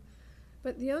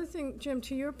 But the other thing, Jim,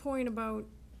 to your point about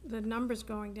the numbers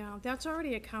going down, that's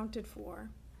already accounted for.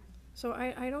 So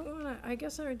I don't wanna, I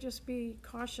guess I would just be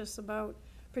cautious about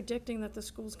predicting that the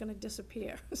school's gonna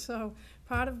disappear. So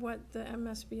part of what the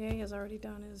MSBA has already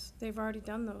done is, they've already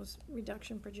done those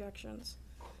reduction projections.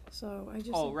 So I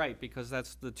just. Oh, right, because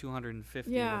that's the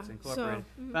 250 Yeah, that's incorporated.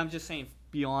 so- But I'm just saying,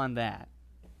 beyond that,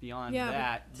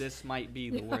 Yeah, but- this might be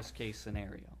the Yeah. worst-case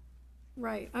scenario.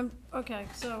 Right, okay,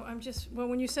 so I'm just, well,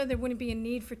 when you said there wouldn't be a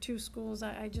need for two schools,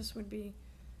 I just would be,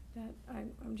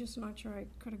 I'm just not sure I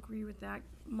could agree with that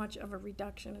much of a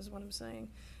reduction, is what I'm saying.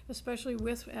 Especially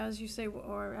with, as you say,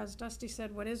 or as Dusty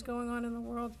said, what is going on in the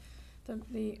world,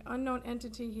 the unknown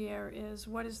entity here is,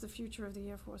 what is the future of the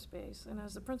Air Force Base? And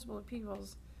as the principal of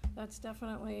Peebles, that's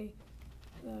definitely,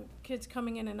 the kids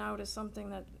coming in and out is something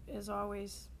that is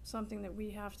always something that we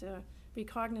have to be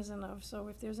cognizant of. So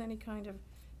if there's any kind of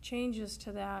changes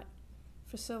to that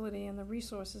facility and the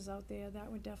resources out there,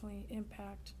 that would definitely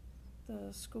impact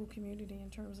the school community in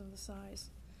terms of the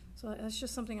size. So that's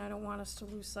just something I don't want us to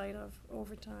lose sight of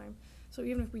over time. So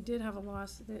even if we did have a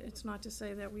loss, it's not to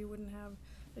say that we wouldn't have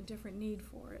a different need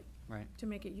for it. Right. To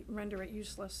make it, render it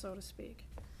useless, so to speak.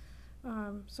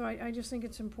 So I just think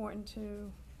it's important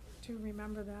to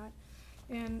remember that.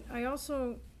 And I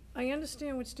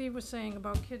understand what Steve was saying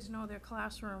about kids know their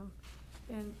classroom.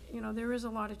 And, there is a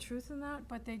lot of truth in that,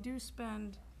 but they do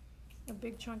spend a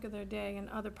big chunk of their day in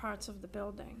other parts of the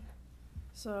building.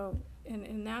 So,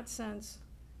 in that sense,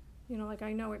 like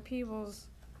I know at Peebles,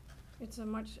 it's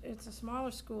a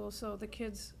smaller school, so the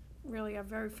kids really are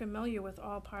very familiar with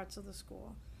all parts of the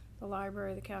school. The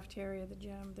library, the cafeteria, the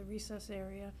gym, the recess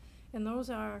area, and those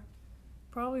are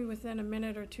probably within a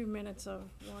minute or 2 minutes of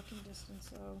walking distance,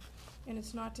 so. And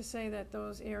it's not to say that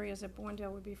those areas at Bourne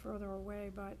would be further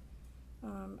away, but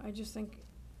I just think,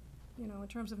 in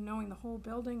terms of knowing the whole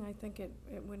building, I think it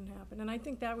wouldn't happen. And I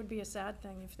think that would be a sad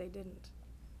thing if they didn't.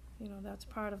 That's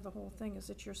part of the whole thing, is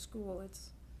it's your school.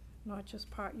 It's not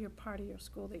just part of your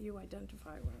school that you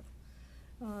identify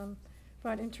with.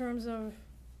 But in terms of,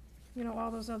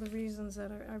 all those other reasons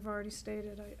that I've already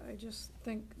stated, I just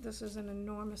think this is an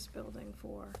enormous building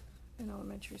for an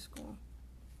elementary school.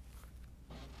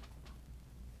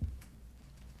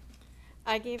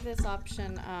 I gave this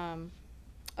option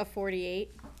a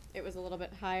 48. It was a little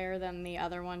bit higher than the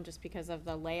other one just because of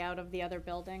the layout of the other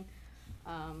building,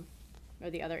 or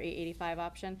the other 885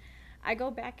 option. I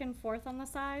go back and forth on the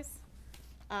size.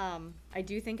 I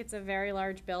do think it's a very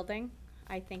large building.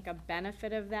 I think a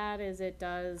benefit of that is it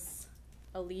does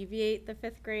alleviate the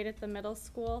 5th grade at the middle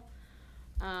school.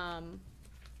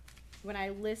 When I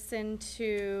listen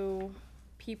to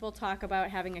people talk about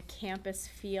having a campus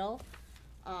feel,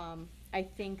 I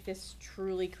think this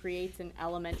truly creates an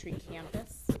elementary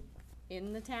campus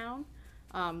in the town,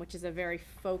 which is a very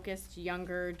focused,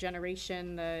 younger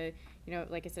generation,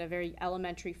 like I said, a very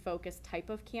elementary focused type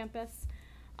of campus.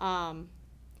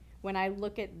 When I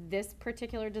look at this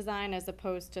particular design as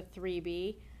opposed to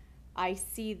 3B, I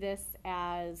see this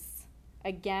as,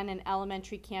 again, an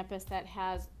elementary campus that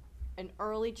has an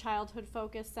early childhood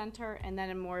focused center and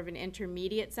then a more of an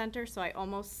intermediate center. So I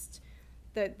almost,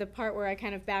 the part where I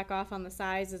kind of back off on the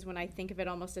size is when I think of it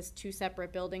almost as 2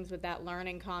 separate buildings with that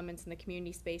learning commons and the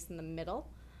community space in the middle,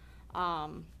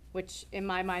 which in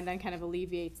my mind then kind of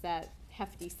alleviates that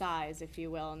hefty size, if you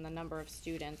will, and the number of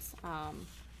students.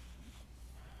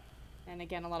 And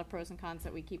again, a lot of pros and cons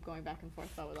that we keep going back and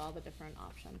forth about with all the different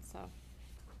options, so.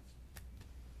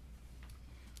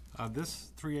 This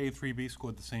 3A, 3B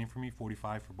scored the same for me,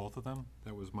 45 for both of them.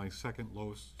 That was my second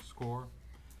lowest score.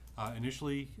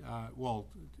 Initially, well,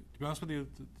 to be honest with you,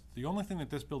 the only thing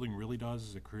that this building really does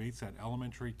is it creates that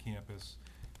elementary campus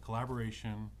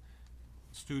collaboration.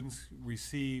 Students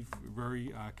receive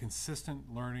very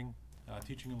consistent learning,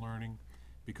 teaching and learning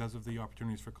because of the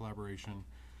opportunities for collaboration.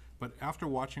 But after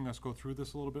watching us go through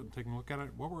this a little bit and taking a look at it,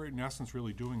 what we're in essence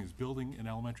really doing is building an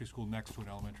elementary school next to an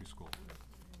elementary school.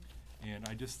 And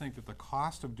I just think that the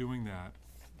cost of doing that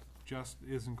just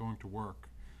isn't going to work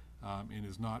and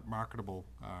is not marketable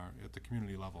at the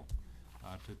community level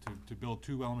to build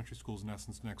 2 elementary schools in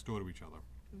essence next door to each other.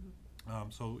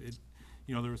 So it,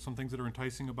 there are some things that are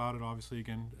enticing about it. Obviously,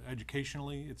 again,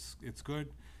 educationally, it's good.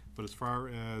 But as far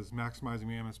as maximizing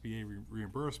the MSBA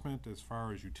reimbursement, as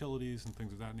far as utilities and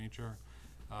things of that nature,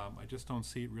 I just don't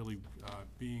see it really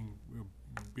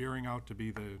bearing out to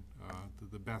be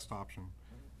the best option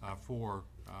for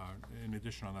an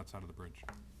addition on that side of the bridge.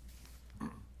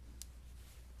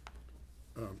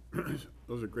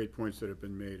 Those are great points that have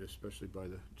been made, especially by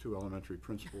the two elementary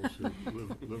principals who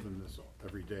live in this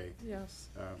every day. Yes.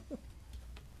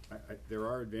 There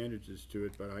are advantages to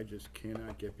it, but I just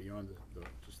cannot get beyond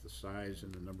just the size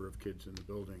and the number of kids in the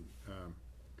building.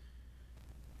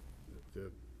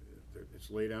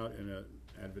 It's laid out in an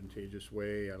advantageous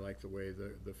way. I like the way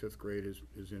the fifth grade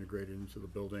is integrated into the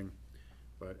building,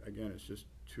 but again, it's just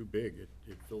too big.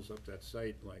 It fills up that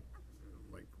site like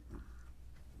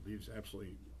leaves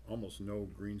absolutely almost no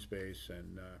green space,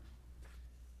 and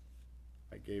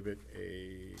I gave it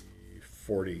a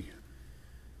 40.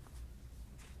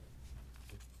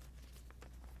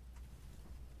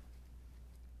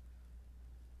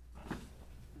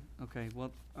 Okay,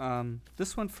 well,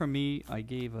 this one for me, I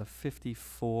gave a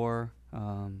 54.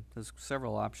 There's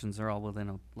several options. They're all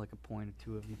within like a point or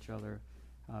two of each other,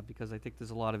 because I think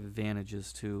there's a lot of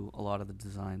advantages to a lot of the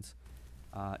designs.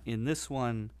 In this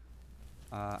one,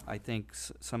 I think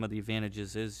some of the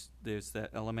advantages is there's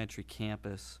that elementary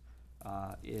campus,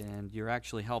 and you're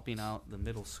actually helping out the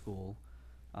middle school,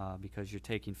 because you're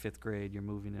taking fifth grade, you're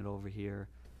moving it over here.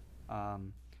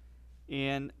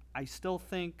 And I still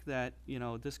think that,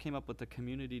 this came up with the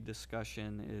community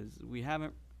discussion, is we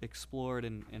haven't explored,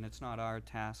 and it's not our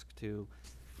task to,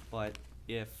 but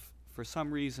if for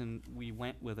some reason we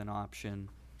went with an option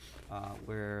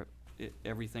where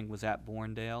everything was at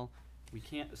Bourne-Dale, we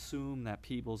can't assume that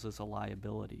Peebles is a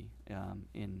liability.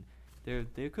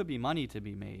 There could be money to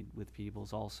be made with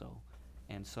Peebles also.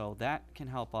 And so that can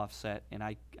help offset, and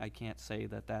I can't say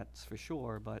that that's for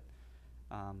sure, but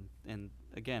and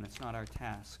again, it's not our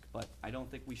task, but I don't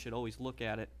think we should always look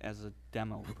at it as a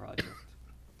demo project.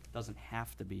 Doesn't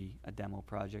have to be a demo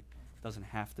project, doesn't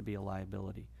have to be a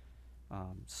liability.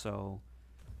 So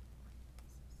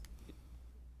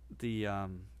the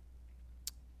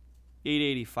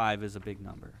 885 is a big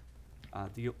number.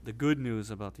 The good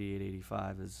news about the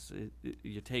 885 is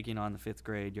you're taking on the fifth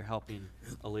grade, you're helping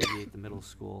alleviate the middle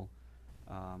school,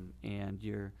 and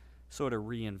you're sort of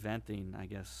reinventing, I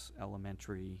guess,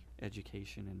 elementary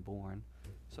education in Bourne.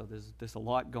 So there's a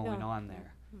lot going on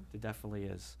there. There definitely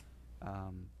is.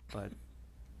 But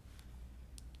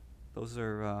those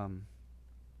are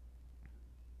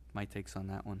my takes on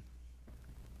that one.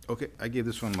 Okay, I gave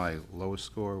this one my lowest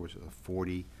score, which is a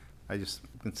 40.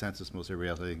 Consensus, most everybody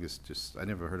else, I think it's just, I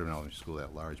never heard of an elementary school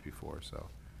that large before, so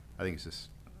I think it's just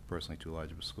personally too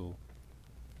large of a school.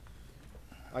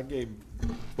 I gave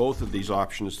both of these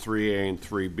options, 3A and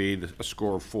 3B, a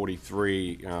score of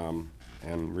 43,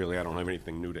 and really I don't have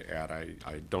anything new to add.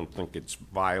 I don't think it's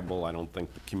viable. I don't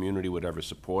think the community would ever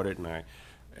support it, and I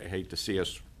hate to see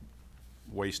us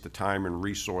waste the time and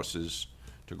resources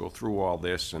to go through all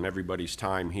this and everybody's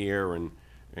time here and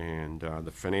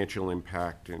the financial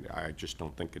impact, and I just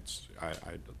don't think it's, I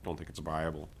don't think it's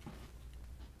viable.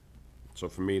 So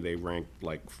for me, they ranked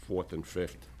like 4th and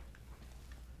 5th.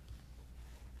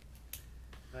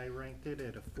 I ranked it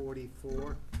at a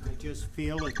 44. I just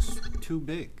feel it's too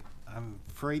big. I'm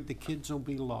afraid the kids will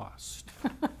be lost.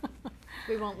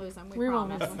 We won't lose them, We won't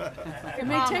promise. lose them. It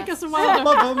may take us a while. Some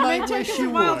of them It may might take wish us a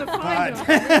you while would, to find but-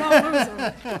 them. We won't lose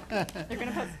them. They're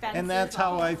gonna put fences. And that's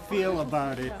how all I over. feel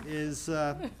about it, is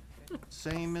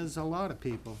same as a lot of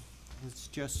people. It's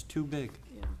just too big.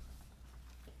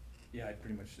 Yeah, I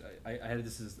pretty much, I had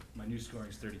this as, my new scoring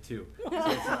is 32. So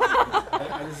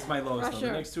this is my lowest, though. The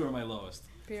Pressure. next two are my lowest.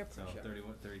 Peer So pressure.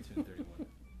 31, 32, and 31.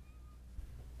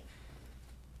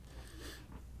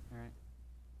 All right,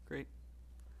 great.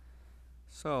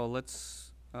 So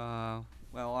let's, well,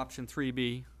 option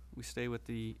 3B, we stay with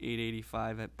the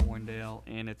 885 at Bourne-Dale,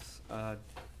 and it's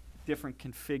different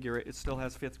configure. It still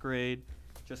has fifth grade,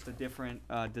 just a different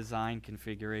design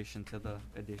configuration to the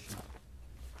addition.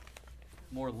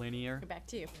 More linear Go back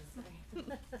to you.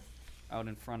 out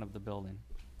in front of the building.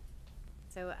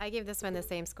 So I gave this one the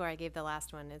same score I gave the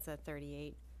last one. It's a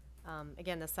 38.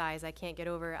 Again, the size I can't get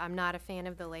over. I'm not a fan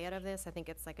of the layout of this. I think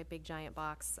it's like a big giant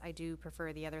box. I do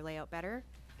prefer the other layout better,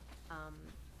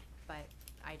 but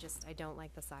I don't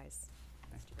like the size.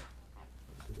 It's too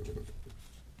big.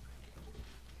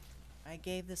 I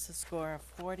gave this a score of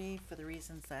 40 for the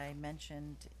reasons I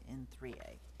mentioned in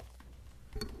 3A.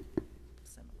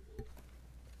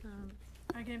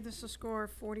 I gave this a score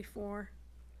of 44.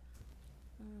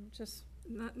 Just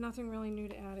nothing really new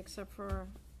to add except for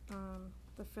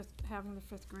having the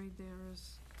fifth grade there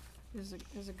is a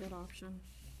good option.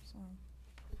 So,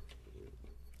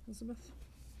 Elizabeth.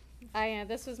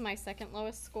 This was my second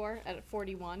lowest score at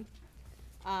 41.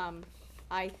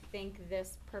 I think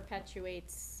this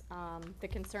perpetuates, the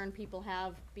concern people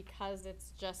have because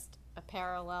it's just a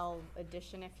parallel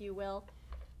addition, if you will.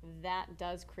 That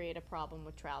does create a problem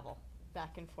with travel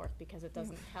back and forth because it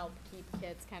doesn't help keep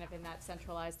kids kind of in that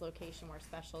centralized location where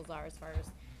specials are as far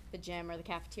as the gym or the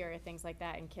cafeteria, things like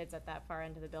that, and kids at that far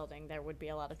end of the building. There would be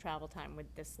a lot of travel time with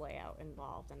this layout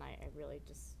involved, and I really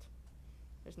just,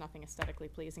 there's nothing aesthetically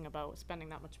pleasing about spending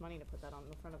that much money to put that on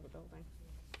the front of the building.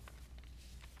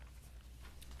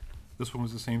 This one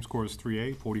was the same score as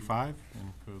 3A, 45,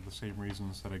 and for the same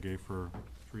reasons that I gave for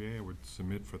 3A, I would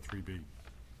submit for 3B,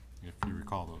 if you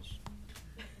recall those.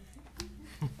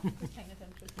 I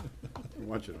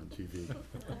watch it on TV.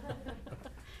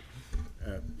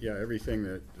 Yeah, everything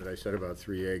that I said about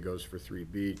 3A goes for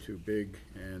 3B, too big,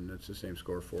 and it's the same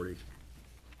score, 40.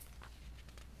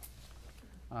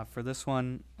 For this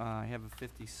one, I have a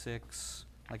 56.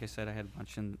 Like I said, I had a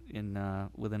bunch in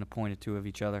within a point or two of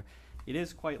each other. It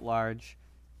is quite large.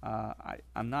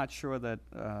 I'm not sure that,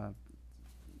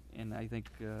 and I think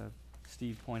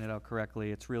Steve pointed out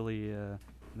correctly, it's really an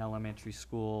elementary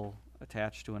school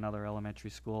attached to another elementary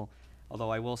school.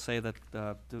 Although I will say that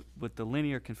with the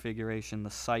linear configuration, the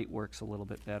site works a little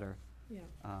bit better. Yeah.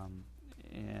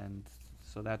 And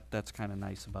so that's kind of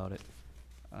nice about it.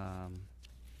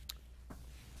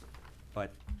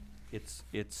 But it's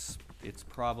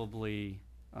probably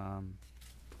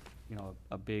you know,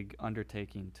 a big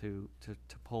undertaking to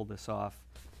pull this off,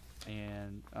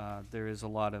 and there is a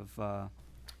lot of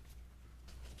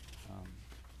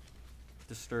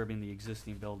disturbing the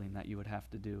existing building that you would have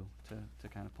to do to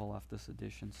kind of pull off this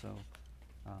addition. So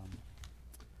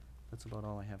that's about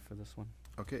all I have for this one.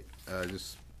 Okay,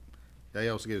 I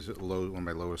also gave it one of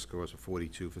my lowest scores, a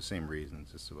 42, for the same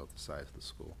reasons, just about the size of the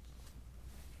school.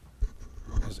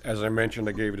 As I mentioned,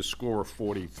 I gave it a score of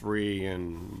 43,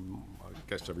 and I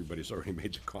guess everybody's already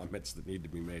made the comments that need to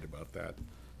be made about that.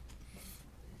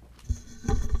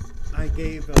 I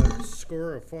gave a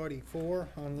score of 44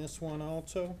 on this one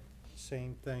also.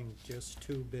 Same thing, just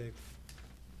too big.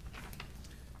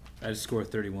 I just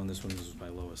scored 31. This one was my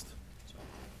lowest. So.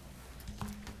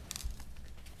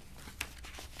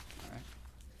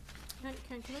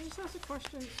 Can I just ask a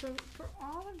question? So for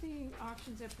all of the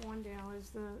options at Bourne-Dale, is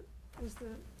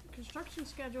the construction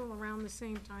schedule around the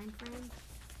same time frame?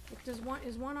 Like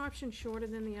is one option shorter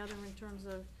than the other in terms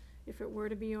of, if it were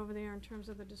to be over there, in terms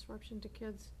of the disruption to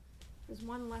kids? Is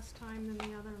one less time than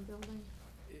the other in building?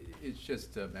 It's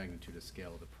just a magnitude of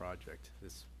scale of the project.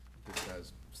 This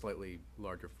has slightly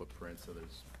larger footprint, so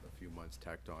there's a few months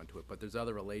tacked onto it. But there's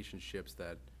other relationships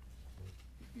that,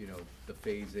 you know, the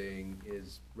phasing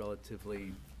is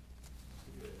relatively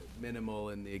minimal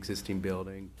in the existing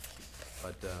building,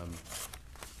 but,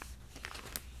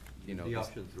 you know. The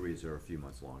option threes are a few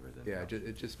months longer than. Yeah,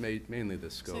 it just mainly the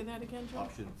scope. Say that again, Joe?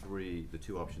 Option three, the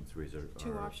two option threes are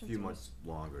Two a option few threes. months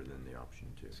longer than the option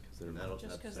two. And that'll-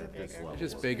 Just 'cause that they're gets bigger. level.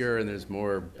 It's just bigger and there's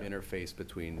more interface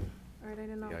between All right, I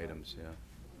didn't know the that. items, yeah.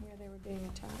 Where they were being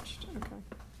attached, okay.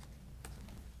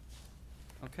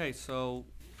 Okay, so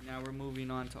now we're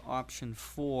moving on to option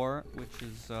 4, which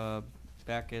is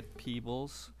back at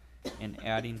Peebles, and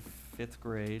adding 5th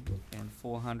grade and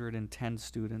 410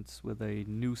 students with a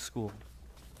new school.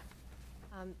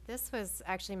 This was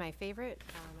actually my favorite.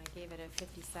 I gave it a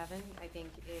 57. I think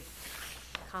it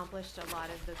accomplished a lot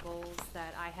of the goals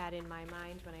that I had in my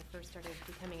mind when I first started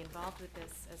becoming involved with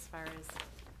this, as far as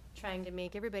trying to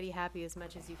make everybody happy as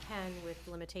much as you can with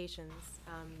limitations.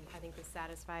 I think this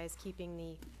satisfies keeping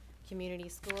the community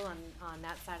school on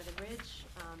that side of the bridge.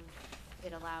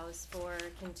 It allows for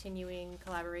continuing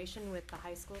collaboration with the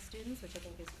high school students, which I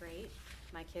think is great.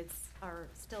 My kids are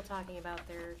still talking about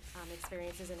their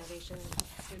experiences in Innovation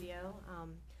Studio.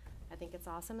 I think it's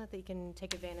awesome that they can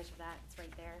take advantage of that. It's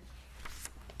right there.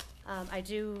 I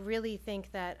do really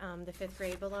think that the 5th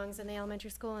grade belongs in the elementary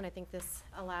school, and I think this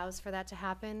allows for that to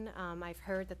happen. I've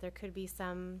heard that there could be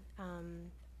some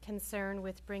concern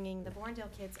with bringing the Bourne-Dale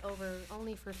kids over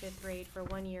only for 5th grade for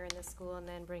 1 year in this school and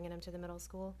then bringing them to the middle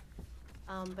school.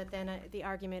 But then the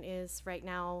argument is, right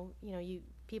now, you know,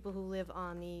 people who live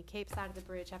on the Cape side of the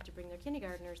bridge have to bring their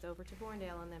kindergartners over to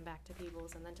Bourne-Dale and then back to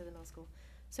Peebles and then to the middle school.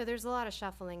 So there's a lot of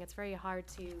shuffling. It's very hard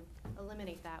to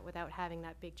eliminate that without having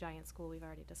that big giant school we've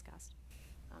already discussed.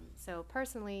 So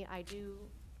personally, I do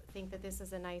think that this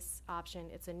is a nice option.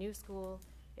 It's a new school.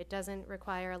 It doesn't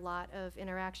require a lot of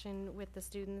interaction with the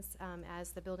students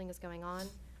as the building is going on.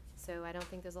 So I don't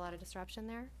think there's a lot of disruption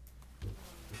there. And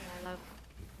I love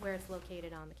where it's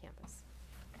located on the campus.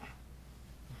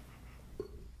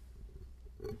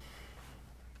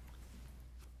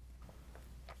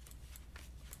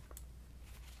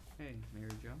 Okay, Mary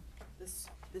Jo?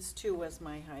 This too was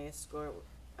my highest score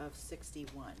of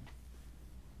 61.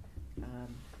 I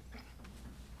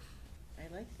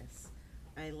like this.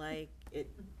 I like it,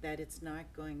 that it's not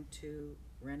going to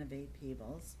renovate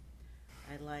Peebles.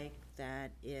 I like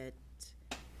that it,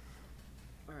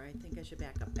 or I think I should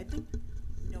back up. I think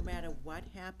no matter what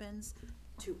happens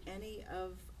to any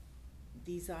of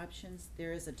these options,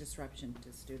 there is a disruption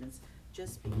to students,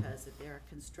 just because if there are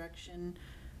construction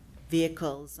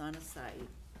vehicles on a site,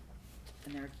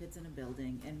 and there are kids in a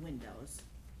building and windows,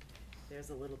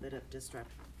 there's a little bit of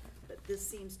disruption. But this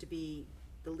seems to be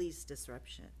the least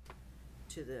disruption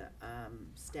to the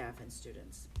staff and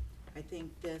students. I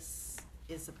think this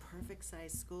is a perfect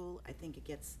size school. I think it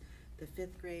gets the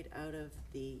 5th grade out of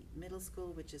the middle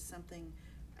school, which is something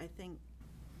I think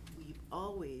we've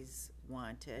always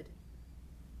wanted.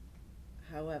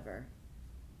 However,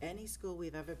 any school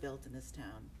we've ever built in this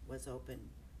town was open,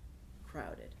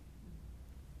 crowded.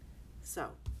 So,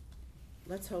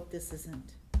 let's hope this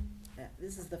isn't,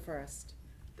 this is the first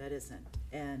that isn't,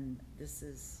 and this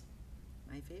is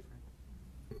my favorite.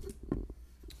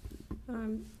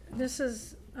 This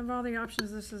is, of all the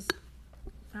options, this is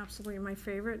absolutely my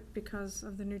favorite because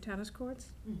of the new tennis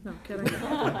courts. No, kidding.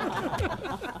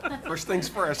 First things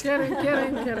first. Kidding.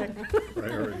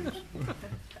 Priorities.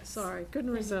 Sorry,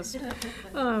 couldn't resist.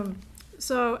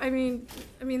 So, I mean,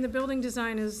 the building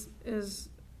design is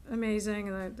amazing,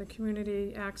 and the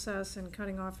community access and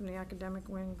cutting off from the academic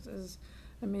wings is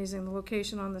amazing. The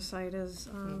location on the site is,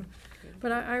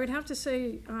 but I would have to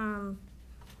say,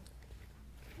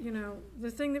 you know,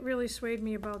 the thing that really swayed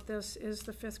me about this is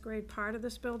the 5th grade part of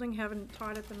this building. Haven't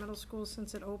taught at the middle school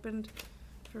since it opened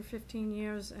for 15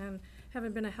 years, and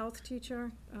haven't been a health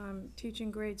teacher,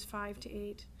 teaching grades 5 to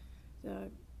 8.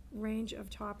 The range of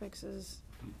topics is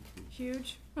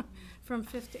huge from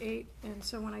 5th to 8, and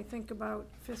so when I think about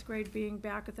 5th grade being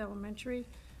back at the elementary,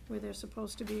 where they're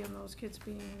supposed to be, and those kids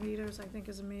being leaders, I think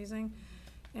is amazing.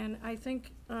 And I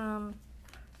think, for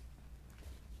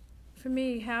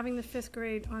me, having the 5th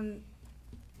grade on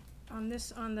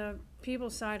the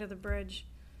Peebles side of the bridge,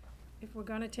 if we're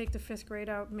gonna take the 5th grade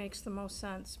out, makes the most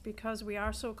sense, because we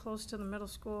are so close to the middle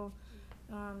school.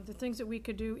 The things that we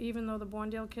could do, even though the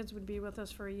Bourne kids would be with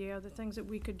us for a year, the things that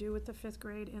we could do with the 5th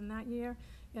grade in that year,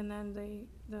 and then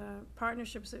the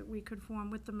partnerships that we could form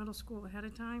with the middle school ahead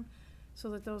of time, so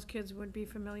that those kids would be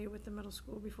familiar with the middle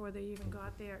school before they even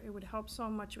got there. It would help so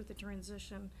much with the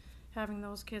transition, having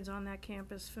those kids on that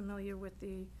campus familiar with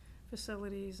the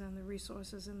facilities and the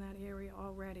resources in that area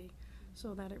already,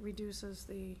 so that it reduces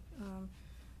the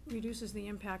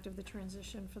impact of the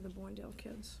transition for the Bourne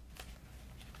kids.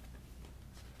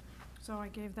 So I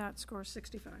gave that score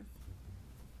 65.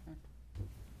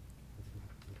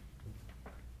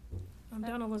 I'm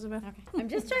done, Elizabeth. Okay, I'm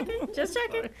just checking, just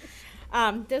checking.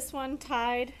 This one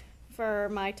tied for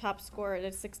my top score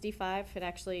at 65. It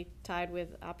actually tied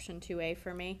with option 2A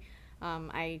for me.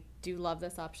 I do love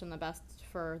this option the best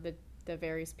for the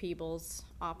various Peebles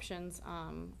options.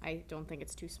 I don't think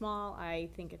it's too small. I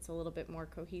think it's a little bit more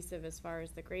cohesive as far as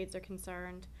the grades are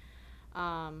concerned.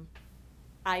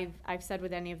 I've said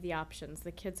with any of the options,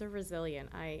 the kids are resilient.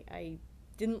 I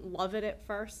didn't love it at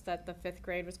first that the 5th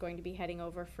grade was going to be heading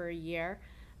over for a year.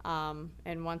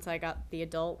 And once I got the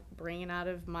adult brain out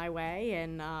of my way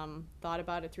and thought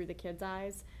about it through the kids'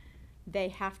 eyes, they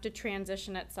have to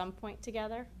transition at some point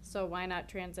together. So why not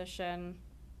transition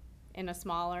in a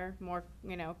smaller, more,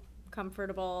 you know,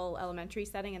 comfortable elementary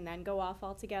setting and then go off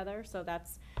altogether? So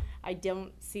I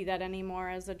don't see that anymore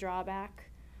as a drawback.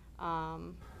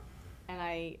 And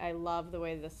I love the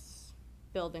way this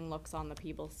building looks on the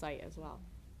Peebles site as well.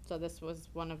 So this was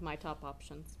one of my top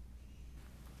options.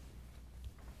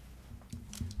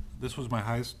 This was my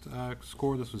highest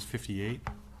score. This was 58,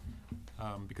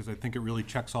 because I think it really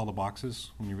checks all the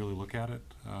boxes when you really look at it,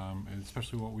 and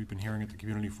especially what we've been hearing at the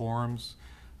community forums.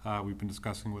 We've been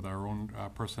discussing with our own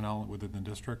personnel within the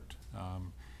district,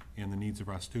 and the needs of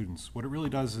our students. What it really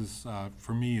does is,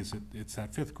 for me, is it's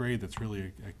that 5th grade that's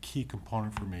really a key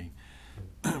component for me.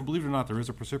 Believe it or not, there is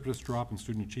a precipitous drop in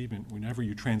student achievement whenever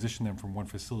you transition them from one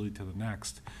facility to the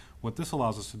next. What this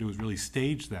allows us to do is really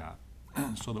stage that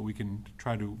so that we can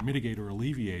try to mitigate or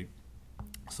alleviate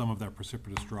some of that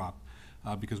precipitous drop,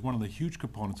 because one of the huge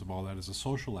components of all that is the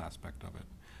social aspect of it.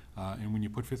 And when you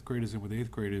put 5th graders in with 8th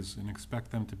graders and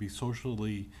expect them to be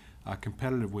socially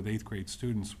competitive with 8th grade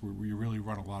students, you really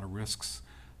run a lot of risks,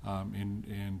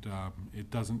 and it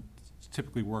doesn't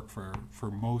typically work for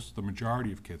the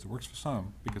majority of kids. It works for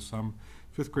some, because some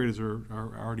fifth graders are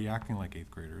already acting like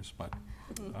eighth graders, but,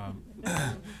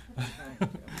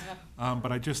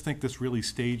 but I just think this really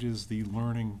stages the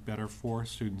learning better for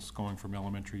students going from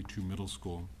elementary to middle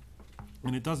school.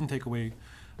 And it doesn't take away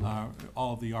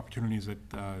all of the opportunities that,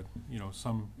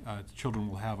 some children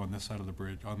will have on this side of the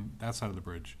bridge, on that side of the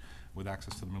bridge, with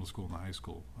access to the middle school and the high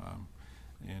school.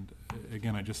 And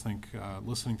again, I just think,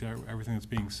 listening to everything that's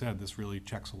being said, this really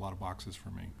checks a lot of boxes for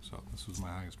me. So this was my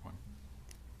highest one.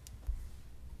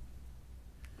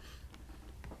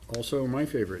 Also, my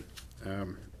favorite.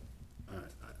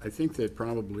 I think that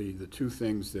probably the two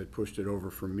things that pushed it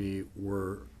over for me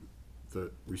were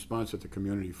the response at the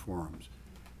community forums.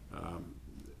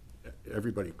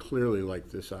 Everybody clearly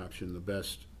liked this option the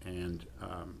best, and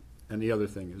the other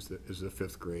thing is the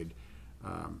fifth grade.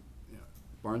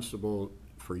 Barnstable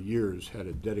for years had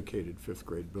a dedicated fifth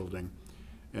grade building,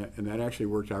 and that actually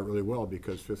worked out really well,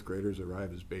 because fifth graders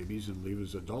arrive as babies and leave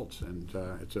as adults, and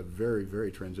it's a very,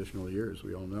 very transitional year, as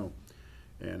we all know.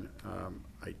 And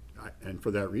and for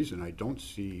that reason, I don't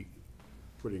see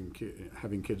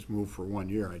having kids move for 1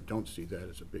 year. I don't see that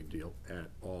as a big deal at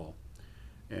all.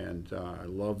 And I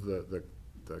love the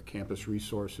campus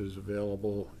resources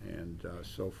available, and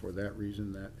so for that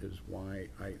reason, that is why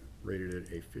I rated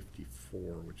it a 54,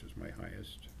 which is my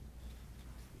highest.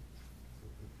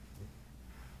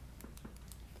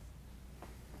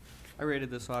 I rated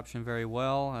this option very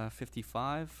well,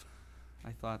 55.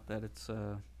 I thought that it's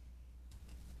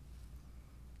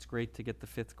great to get the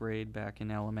fifth grade back in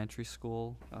elementary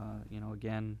school.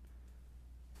 Again,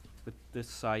 with this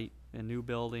site, a new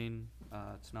building,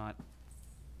 it's not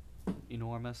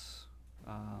enormous,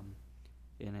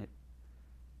 and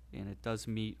it does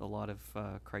meet a lot of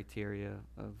criteria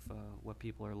of what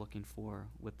people are looking for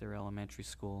with their elementary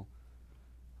school.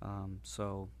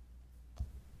 So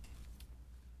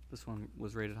this one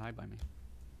was rated high by me.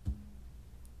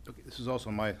 Okay, this is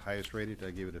also my highest rated.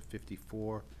 I gave it a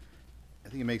 54. I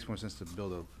think it makes more sense to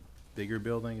build a bigger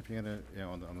building if you're gonna,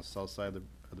 on the south side of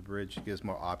the bridge. It gives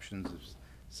more options. If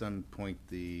some point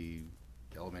the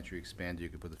elementary expanded, you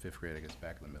could put the fifth grade, I guess,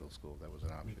 back in the middle school. That was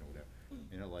an option or whatever.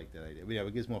 I like that idea. But yeah,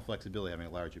 it gives more flexibility having a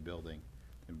larger building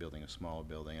than building a smaller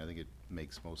building. I think it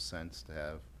makes most sense to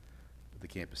have the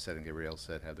campus setting, everybody else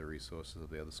said, have the resources of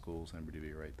the other schools and everybody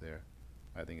be right there.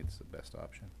 I think it's the best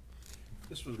option.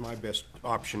 This was my best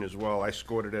option as well. I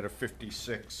scored it at a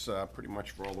 56, pretty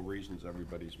much for all the reasons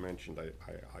everybody's mentioned.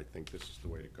 I think this is the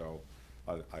way to go.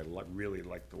 I really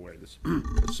like the way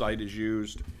the site is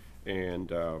used, and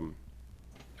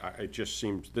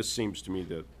this seems to me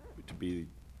to be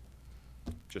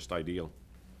just ideal.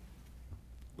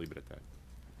 Leave it at that.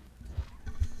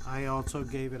 I also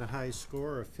gave it a high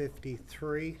score of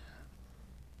 53.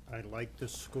 I like the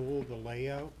school, the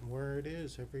layout, and where it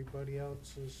is. Everybody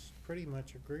else has pretty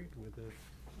much agreed with it.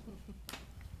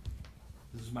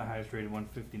 This is my highest rated,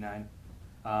 159.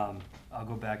 I'll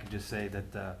go back and just say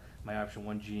that my option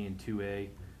 1G and 2A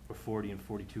were 40 and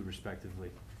 42 respectively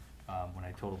when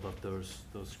I totaled up those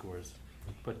scores.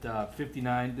 But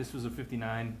 59, this was a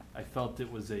 59. I felt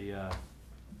it was a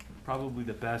probably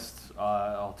the best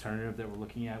alternative that we're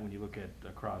looking at when you look at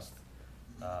across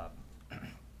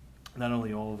not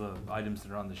only all the items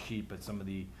that are on the sheet, but some of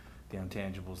the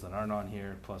intangibles that aren't on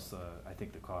here, plus I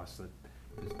think the costs that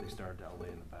they started to outlay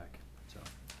in the back. So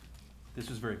this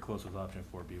was very close with option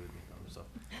 4B with me, though. So.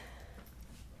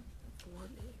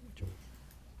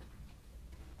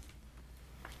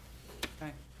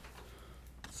 Okay.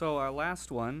 So our last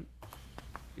one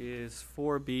is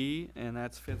 4B, and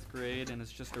that's fifth grade, and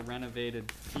it's just a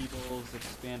renovated Peebles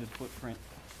expanded footprint.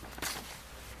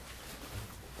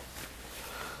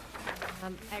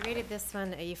 I rated this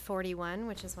one a 41,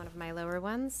 which is one of my lower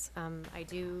ones. I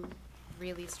do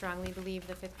really strongly believe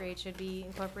the fifth grade should be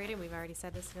incorporated. We've already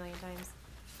said this a million times.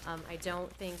 I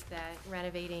don't think that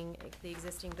renovating the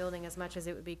existing building, as much as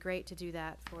it would be great to do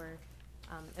that for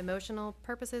emotional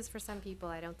purposes for some people,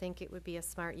 I don't think it would be a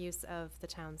smart use of the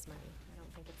town's money. I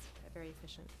don't think it's very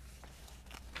efficient.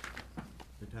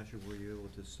 Natasha, were you able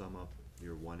to sum up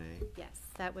your 1A? Yes,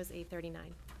 that was a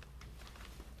 39.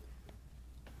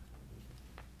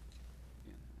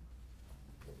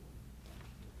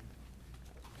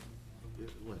 It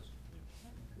was.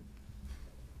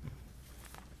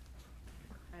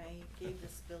 I gave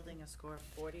this building a score of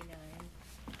 49.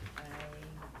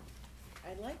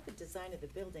 I like the design of the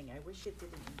building. I wish it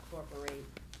didn't incorporate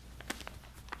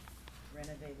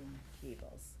renovating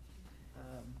Peebles.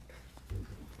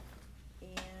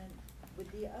 And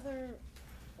with the other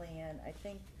plan, I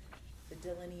think the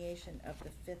delineation of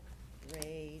the fifth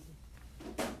grade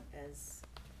as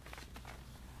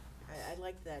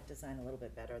liked that design a little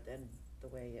bit better than the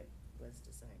way it was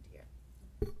designed here.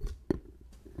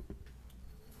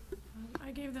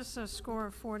 I gave this a score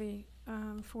of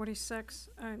 46.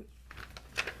 I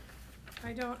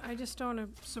just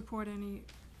don't support any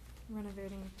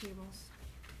renovating of Peebles.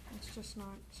 It's just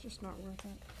not worth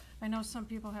it. I know some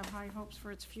people have high hopes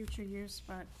for its future use,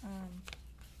 but,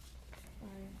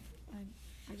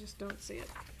 I just don't see it.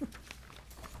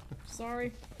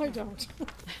 Sorry, I don't.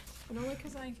 And only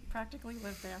 'cause I practically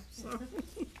live there, so.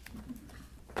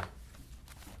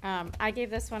 I gave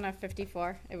this one a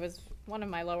 54. It was one of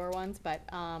my lower ones, but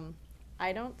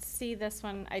I don't see this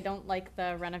one. I don't like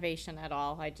the renovation at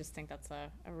all. I just think that's a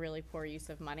really poor use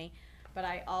of money. But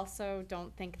I also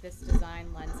don't think this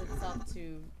design lends itself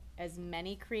to as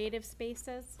many creative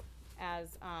spaces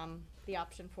as the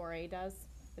option 4A does.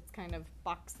 It's kind of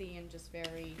boxy and just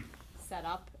very set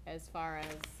up as far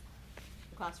as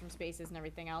classroom spaces and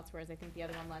everything else, whereas I think the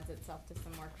other one lends itself to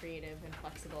some more creative and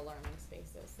flexible learning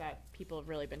spaces that people have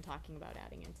really been talking about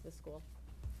adding into the school.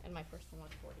 And my first one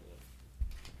was 48.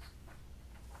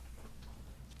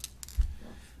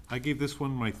 I gave this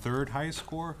one my third highest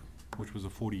score, which was a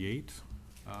 48.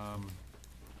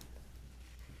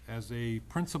 As a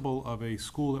principal of a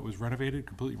school that was renovated,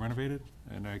 completely renovated,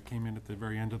 and I came in at the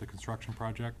very end of the construction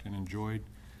project and enjoyed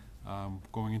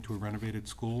going into a renovated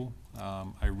school.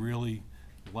 I really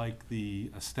like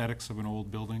the aesthetics of an old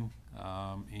building,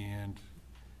 and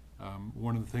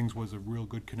one of the things was a real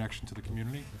good connection to the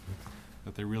community,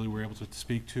 that they really were able to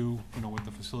speak to, what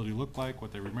the facility looked like,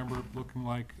 what they remember it looking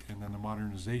like, and then the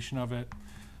modernization of it.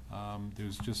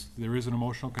 There is an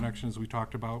emotional connection, as we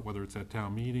talked about, whether it's at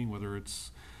town meeting, whether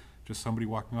it's just somebody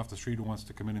walking off the street who wants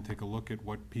to come in and take a look at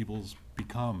what Peebles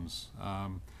becomes.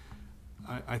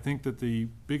 I think that the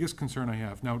biggest concern I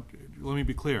have, now, let me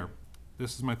be clear,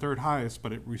 this is my third highest,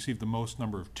 but it received the most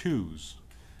number of 2s.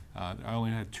 I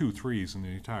only had 2 3s in the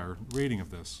entire rating of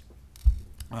this.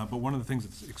 But one of the things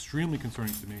that's extremely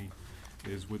concerning to me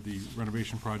is with the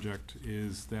renovation project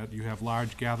is that you have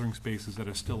large gathering spaces that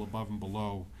are still above and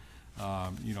below,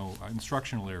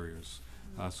 instructional areas.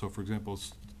 So for example,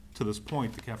 to this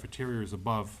point, the cafeteria is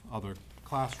above other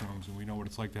classrooms, and we know what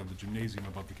it's like to have the gymnasium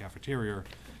above the cafeteria.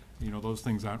 Those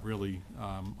things aren't really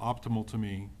optimal to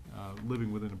me.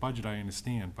 Living within a budget, I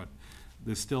understand, but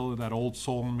there's still that old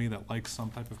soul in me that likes some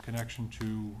type of connection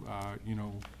to,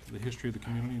 the history of the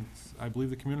community. I believe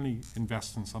the community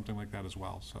invests in something like that as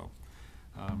well. So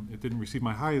it didn't receive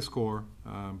my highest score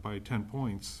by 10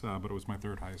 points, but it was my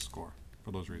third highest score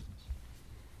for those reasons.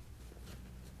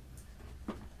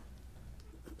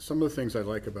 Some of the things I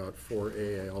like about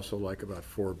 4A, I also like about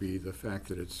 4B, the fact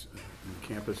that it's in a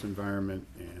campus environment,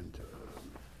 and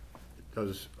it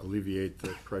does alleviate the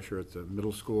pressure at the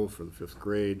middle school for the 5th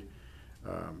grade.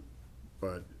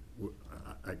 But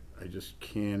I just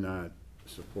cannot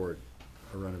support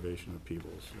a renovation of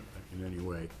Peebles in any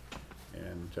way.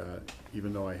 And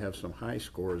even though I have some high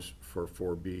scores for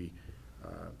 4B,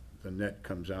 the net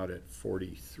comes out at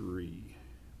 43.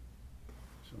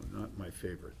 So not my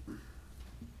favorite.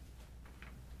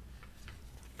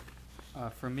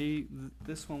 For me,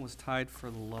 this one was tied for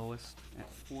the lowest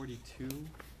at 42.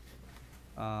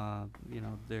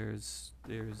 There's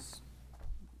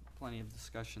plenty of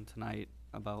discussion tonight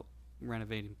about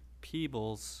renovating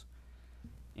Peebles,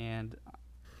 and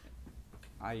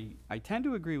I tend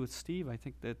to agree with Steve. I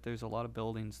think that there's a lot of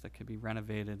buildings that could be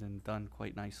renovated and done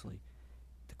quite nicely.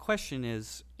 The question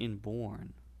is, in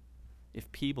Bourne, if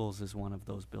Peebles is one of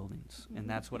those buildings, and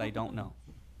that's what I don't know.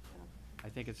 I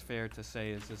think it's fair to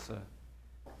say, is this a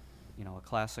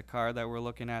classic car that we're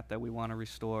looking at that we want to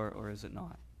restore, or is it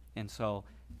not? And so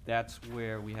that's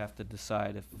where we have to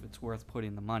decide if it's worth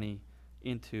putting the money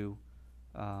into,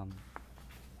 and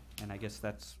I guess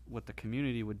that's what the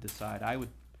community would decide. I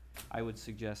would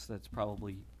suggest that's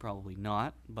probably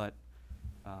not, but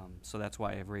so that's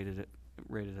why I've rated it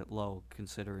low,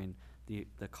 considering the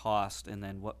cost and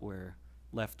then what we're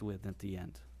left with at the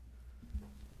end.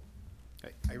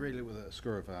 I rated it with a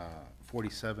score of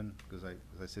 47 because, as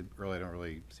I said earlier, I don't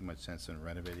really see much sense in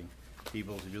renovating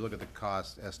Peebles. If you look at the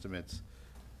cost estimates,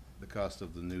 the cost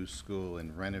of the new school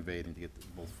and renovating to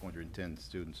get both 410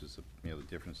 students is, the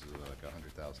difference is like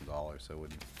 $100,000. So it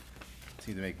wouldn't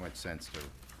seem to make much sense to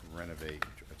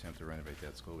attempt to renovate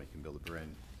that school when you can build a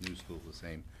brand new school with the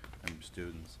same number of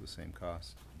students, the same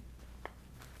cost.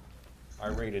 I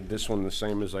rated this one the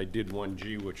same as I did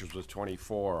 1G, which was a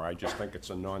 24. I just think it's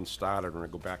a non-starter. And I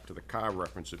go back to the car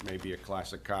reference. It may be a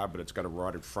classic car, but it's got a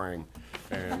rotted frame.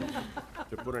 And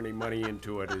to put any money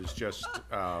into it is just,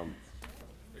 I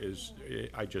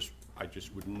just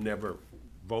would never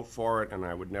vote for it, and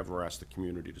I would never ask the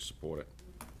community to support it.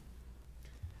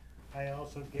 I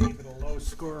also gave it a low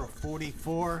score of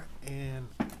 44, and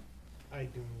I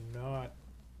do not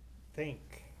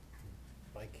think,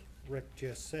 like Rick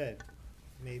just said,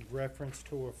 made reference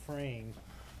to a frame.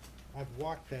 I've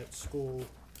walked that school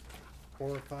 4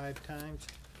 or 5 times.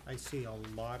 I see a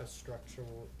lot of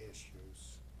structural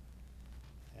issues,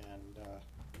 and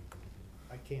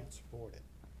I can't support it.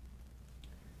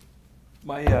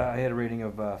 I had a rating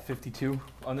of 52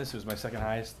 on this. It was my second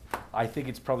highest. I think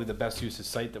it's probably the best use of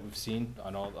site that we've seen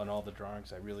on all the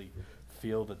drawings. I really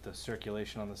feel that the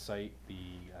circulation on the site, the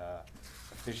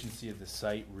efficiency of the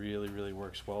site really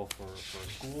works well for a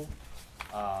school.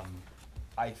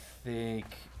 I think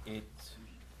it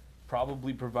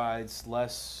probably provides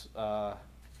less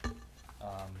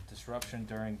disruption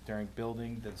during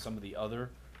building than some of the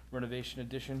other renovation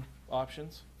addition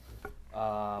options.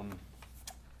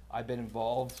 I've been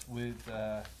involved with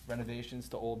renovations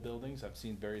to old buildings. I've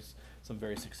seen some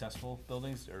very successful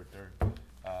buildings or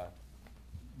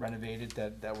renovated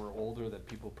that were older that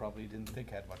people probably didn't think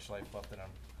had much life left in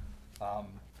them.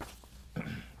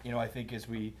 You know, I think as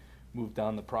we move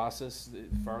down the process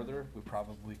farther, we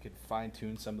probably could fine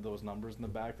tune some of those numbers in the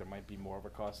back. There might be more of a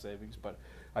cost savings, but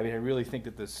I mean, I really think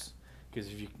that this,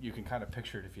 because if you can kind of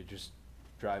picture it if you just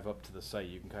drive up to the site,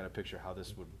 you can kind of picture how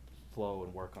this would flow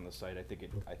and work on the site. I think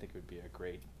it would be a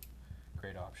great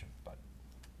option, but.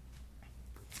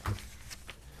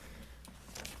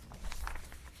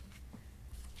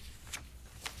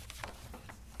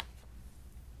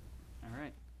 All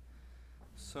right.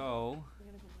 So,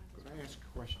 Could I ask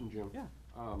a question, Jim? Yeah.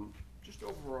 Just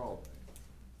overall,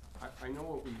 I know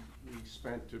what we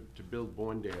spent to build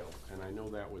Bourne-Dale, and I know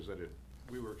that was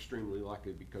we were extremely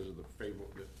lucky because of the favor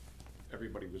that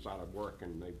everybody was out of work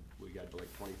and we got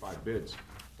like 25 bids.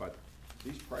 But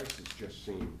these prices just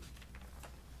seem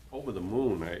over the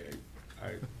moon. I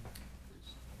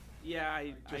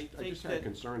just had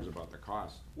concerns about the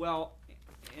cost. well,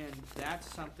 and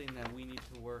that's something that we need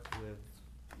to work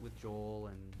with Joel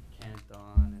and Kent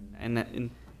on,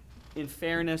 and in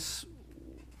fairness,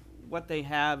 what they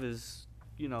have is,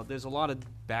 you know, there's a lot of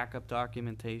backup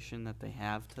documentation that they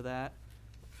have to that.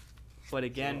 But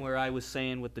again, where I was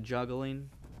saying with the juggling,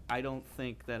 I don't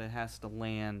think that it has to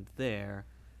land there,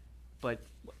 but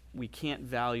we can't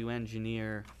value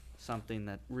engineer something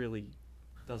that really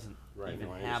doesn't even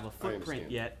have a footprint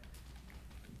yet.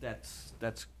 That's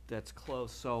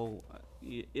close. So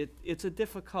it's a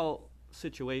difficult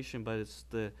situation, but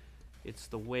it's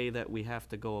the way that we have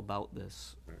to go about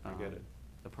this. I get it.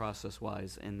 The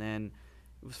process-wise, and then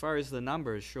as far as the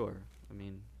numbers, sure. I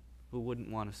mean, who wouldn't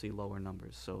want to see lower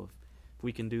numbers? So if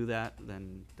we can do that,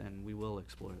 then we will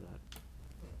explore that.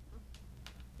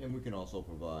 And we can also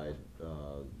provide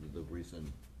the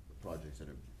recent projects that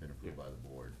have been approved by the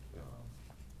board.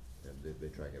 And they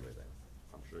track everything.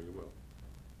 I'm sure you will.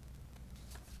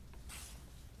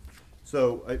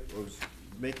 So I was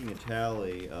making a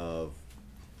tally of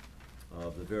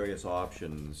the various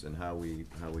options and how we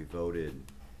voted,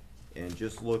 and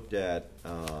just looked at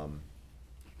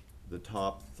the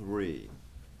top 3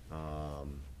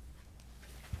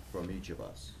 from each of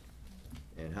us,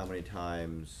 and how many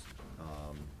times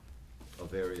a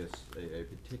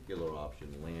particular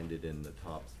option landed in the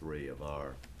top 3 of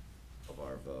our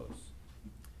votes.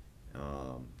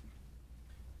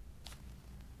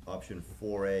 Option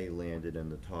 4A landed in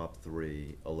the top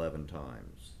 3 11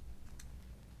 times.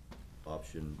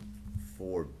 Option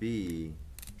 4B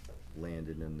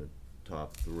landed in the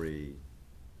top 3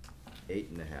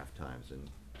 8.5 times, and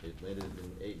it landed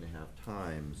in 8.5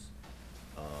 times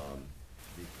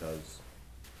because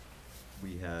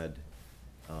we had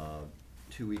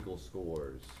 2 equal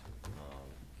scores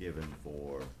given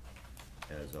for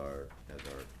as our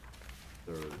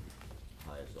third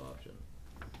highest option.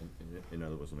 In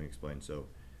other words, let me explain. So,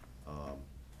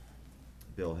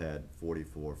 Bill had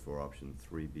 44 for option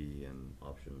 3B and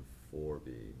option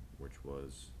 4B, which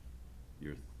was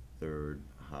your third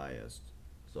highest.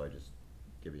 So I just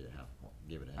give it a half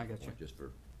point just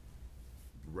for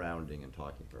rounding and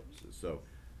talking purposes. So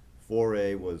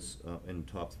 4A was in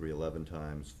top 3 11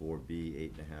 times,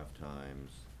 4B 8.5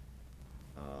 times,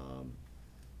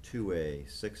 2A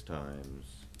 6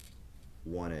 times,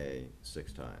 1A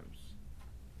 6 times.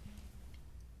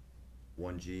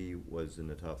 1G was in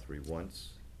the top 3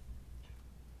 once.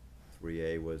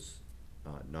 3A was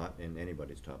not in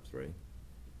anybody's top 3.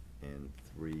 And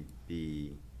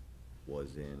 3B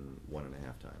was in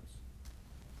 1.5 times.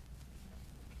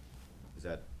 Is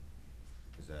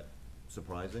that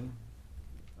surprising,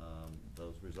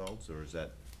 those results, or is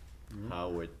that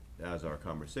how it, as our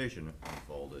conversation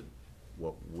unfolded,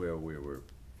 where we were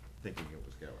thinking it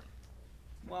was going?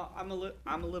 Well, I'm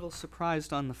a little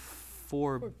surprised on the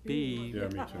 4B. Yeah, me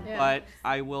too. Yeah. But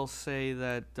I will say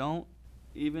that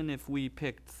even if we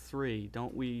picked 3,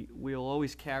 we'll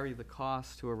always carry the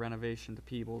cost to a renovation to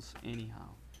Peebles anyhow.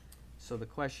 So the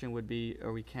question would be,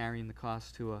 are we carrying the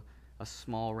cost to a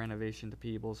small renovation to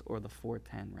Peebles or the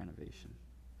 410 renovation?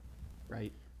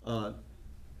 Right?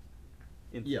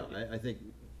 Yeah, I think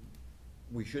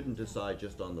we shouldn't decide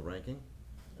just on the ranking.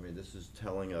 I mean, this is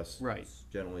telling us Right.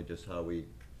 generally just how we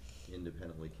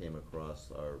independently came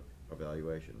across our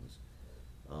evaluations.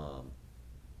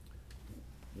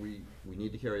 We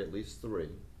need to carry at least 3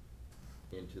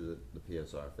 into the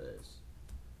PSR phase.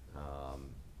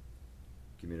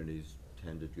 Communities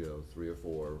tend to go 3 or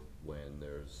 4 when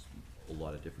there's a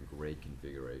lot of different grade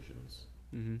configurations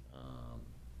Mm-hmm.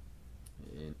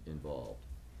 involved.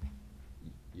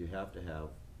 You have to have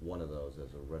one of those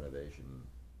as a renovation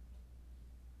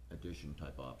addition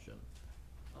type option,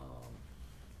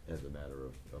 as a matter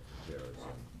of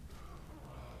comparison.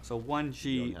 So You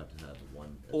 1G, don't have to have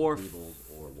one as or a Peebles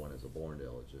or one as a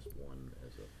Bourne-Dale, it's just one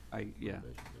as a yeah,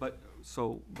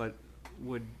 renovation. but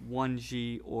would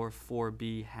 1G or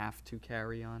 4B have to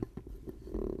carry on?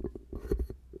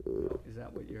 Is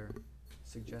that what you're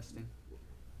suggesting?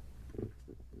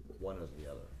 One or the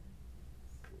other.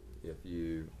 If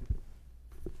you,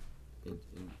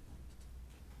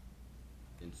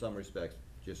 in some respects,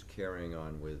 just carrying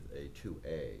on with a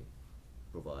 2A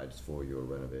provides for your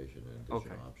renovation and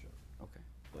addition Okay. option. Okay.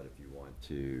 But if you want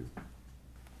to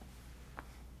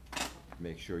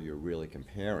make sure you're really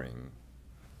comparing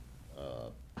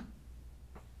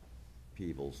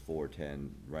Peebles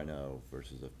 410 Reno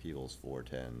versus a Peebles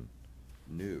 410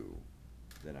 new,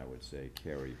 then I would say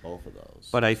carry both of those.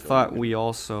 But I So thought you we can-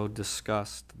 also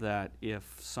discussed that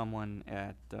if someone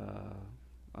at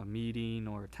a meeting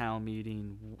or a town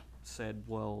meeting said,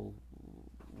 well,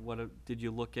 did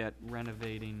you look at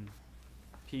renovating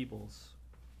Peebles?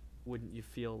 Wouldn't you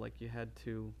feel like you had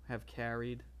to have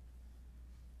carried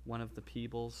one of the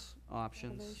Peebles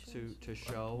options to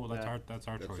show Well, that? that's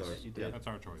our That's choice. ours. You did. That's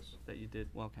our choice. That you did,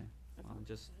 well, okay. Well, I'm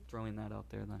just throwing that out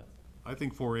there then. I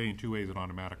think 4A and 2A is an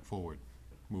automatic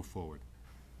move forward.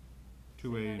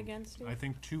 2A, that and- again, Steve? I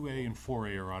think 2A and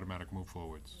 4A are automatic move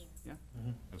forwards Yeah,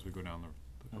 as we go down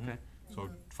the. okay. So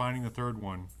finding the third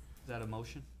one, Is that a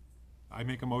motion? I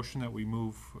make a motion that we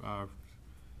move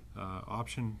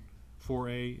option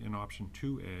 4A and option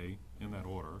 2A in that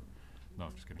order. No,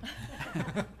 I'm just kidding.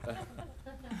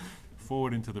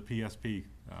 Forward into the PSP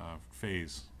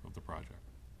phase of the project.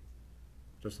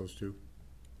 Just those 2?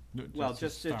 No, Well, to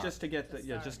just start. to get the,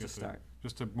 yeah, just to Get the- start.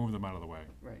 Just to move them out of the way.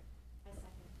 Right. I second.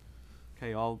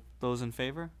 Okay, all those in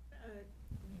favor?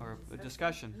 Or a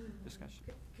discussion? Discussion.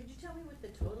 Could you tell me what the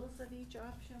totals of each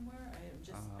option were? I am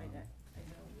just, I know.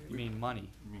 You mean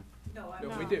money? No, I'm No,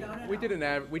 not. we did, no, no, we no.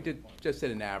 did we just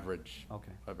did an average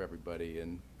Okay. of everybody,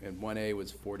 and 1A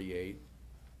was 48.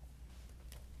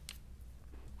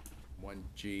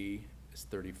 1G is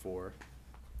 34.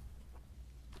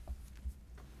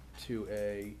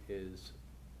 2A is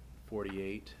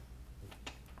 48.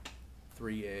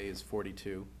 3A is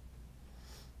 42.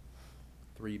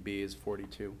 3B is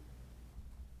 42.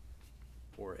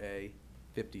 4A,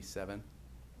 57.9.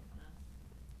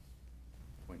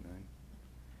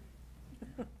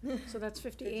 So that's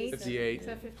 58? 58. Is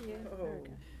that 58? Oh.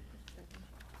 Okay.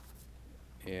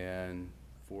 And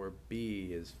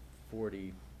 4B is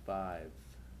 45.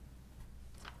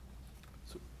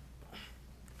 So-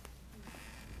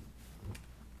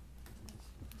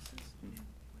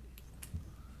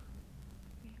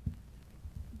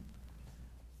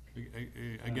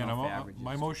 Again, know if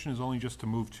my averages- motion is only just to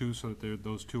move 2 so that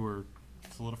those 2 are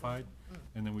solidified,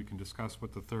 and then we can discuss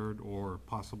what the third or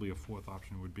possibly a fourth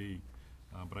option would be.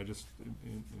 But I just,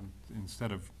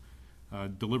 instead of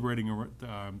deliberating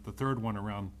the third one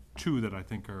around 2 that I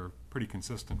think are pretty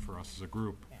consistent for us as a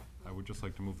group, I would just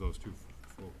like to move those 2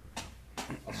 forward.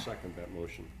 I'll second that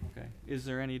motion. Okay. Is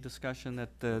there any discussion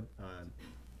that the,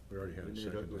 We already had We a need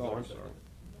second. a- Oh, I'm sorry.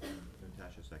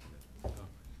 Natasha seconded.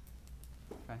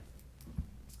 okay.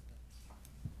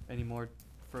 Any more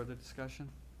further discussion?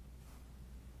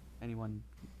 Anyone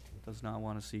does not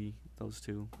want to see those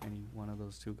 2, any one of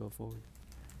those 2 go forward?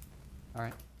 All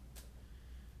right.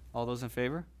 All those in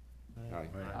favor? Aye.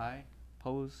 Aye.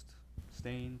 Opposed,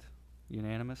 abstained,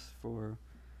 unanimous for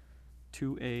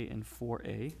 2A and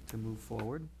 4A to move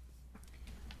forward.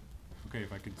 Okay,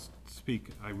 if I could speak,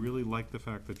 I really like the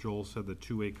fact that Joel said that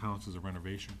 2A counts as a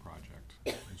renovation project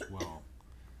as well.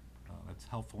 That's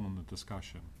helpful in the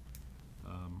discussion.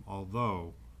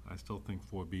 Although, I still think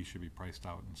 4B should be priced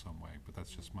out in some way, but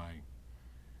that's just my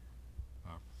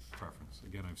preference.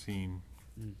 Again, I've seen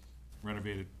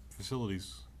renovated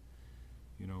facilities,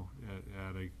 you know,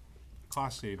 at a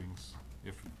cost savings,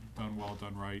 if done well,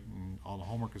 done right, and all the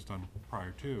homework is done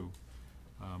prior to.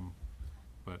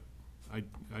 But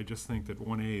I just think that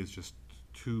 1A is just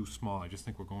too small. I just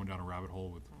think we're going down a rabbit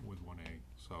hole with 1A,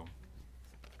 so.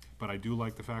 But I do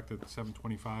like the fact that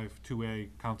 725 2A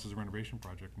counts as a renovation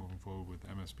project moving forward with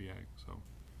MSBA, so.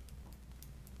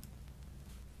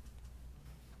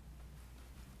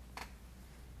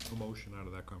 A motion out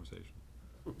of that conversation.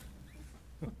 So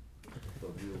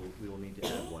we will need to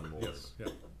add one more. Yes, yeah.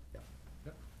 Yeah.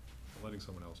 Yep. I'm letting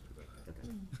someone else do that. Okay.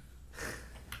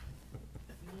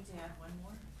 We need to add one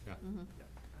more? Yeah.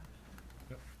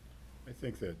 Yep. I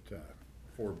think that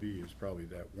 4B is probably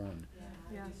that one.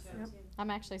 Yeah, yep. I'm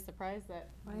actually surprised that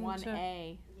I am one too.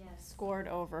 A Yes. scored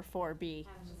over 4B.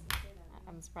 I was just gonna say that.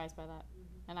 I'm surprised by that.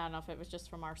 And I don't know if it was just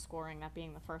from our scoring, that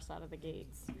being the first out of the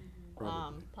gates.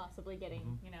 Probably. Possibly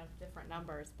getting, you know, different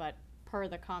numbers, but per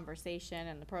the conversation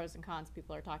and the pros and cons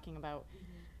people are talking about,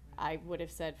 I would have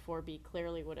said 4B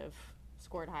clearly would have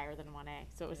scored higher than 1A.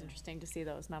 So it was interesting to see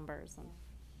those numbers. And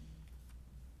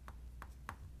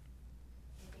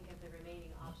I think of the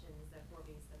remaining options, that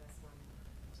 4B is the best one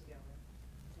to go with,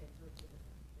 to move to the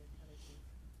other two.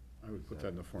 I would put that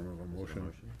in the form of a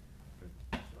motion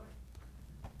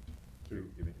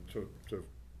Sure. to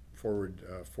forward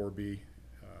 4B.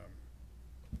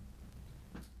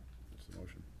 That's the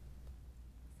motion.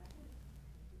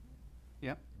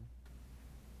 Yep.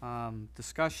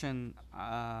 Discussion,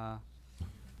 Oh.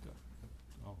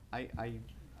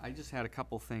 I just had a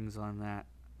couple things on that.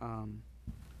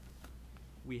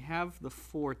 We have the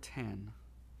 410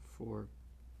 for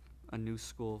a new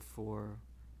school for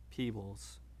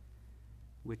Peebles,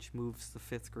 which moves the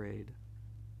 5th grade.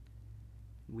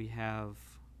 We have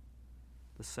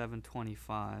the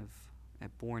 725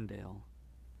 at Bourndale.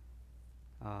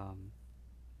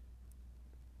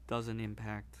 Doesn't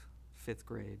impact 5th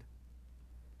grade.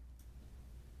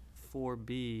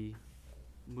 4B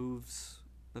moves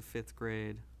the 5th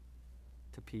grade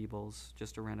to Peebles,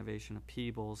 just a renovation of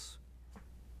Peebles.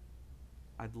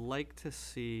 I'd like to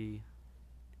see,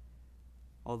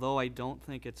 although I don't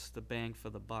think it's the bang for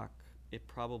the buck, it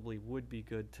probably would be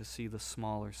good to see the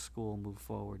smaller school move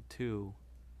forward too,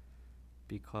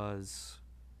 because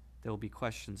there'll be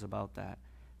questions about that.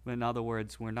 In other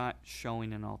words, we're not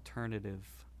showing an alternative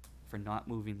for not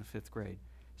moving the 5th grade.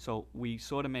 So we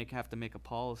sort of have to make a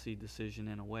policy decision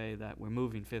in a way that we're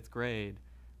moving 5th grade,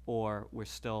 or we're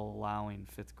still allowing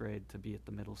 5th grade to be at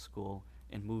the middle school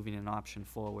and moving an option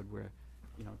forward where,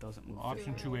 you know, it doesn't move.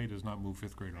 Option 2A does not move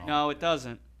 5th grade at all. No, it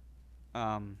doesn't.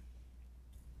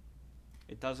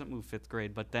 It doesn't move 5th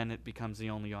grade, but then it becomes the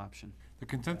only option. The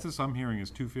consensus I'm hearing is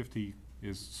 250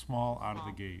 is small out of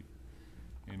the gate,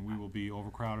 and we will be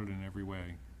overcrowded in every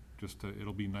way.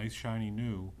 It'll be nice, shiny,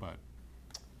 new, but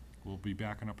we'll be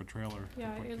backing up a trailer. to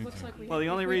Yeah, put it kids looks in. like we. Well, the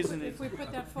if only we reason put- is- If we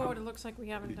put that forward, it looks like we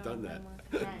haven't done that.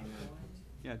 homework.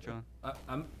 Yeah, John?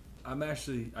 I'm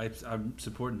actually I'm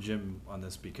supporting Jim on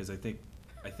this because I think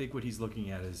what he's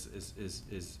looking at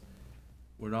is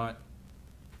we're not,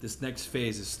 this next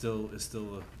phase is still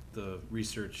the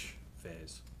research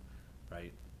phase,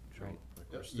 right? Right.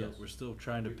 We're still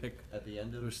trying to pick. At the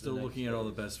end of We're still the looking next at all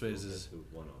the phase, best we'll get phases, to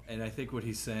one option. and I think what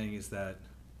he's saying is that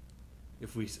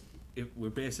if we're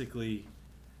basically,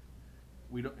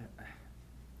 we don't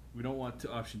want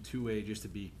to option 2A just to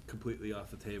be completely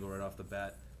off the table right off the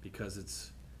bat, because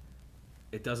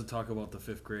it doesn't talk about the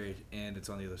 5th grade and it's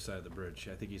on the other side of the bridge.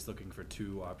 I think he's looking for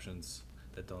two options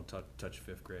that don't touch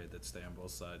 5th grade, that stay on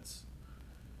both sides,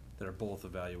 that are both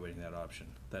evaluating that option,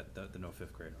 the no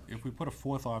 5th grade option. If we put a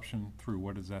 4th option through,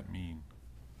 what does that mean?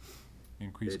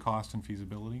 Increased cost and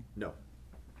feasibility? No,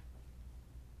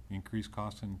 Increased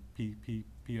cost in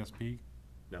PSP?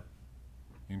 no,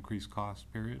 Increased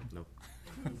cost, period? no,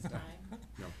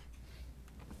 no.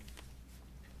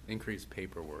 Increased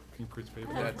paperwork. Increased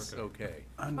paper? That's okay.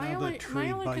 My Another only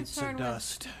tree bites the concern was-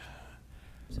 dust.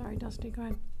 Sorry, Dusty, go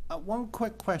ahead. One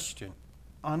quick question.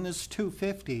 On this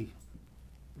 250,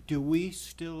 do we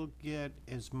still get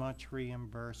as much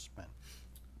reimbursement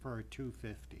for a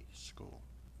 250 school?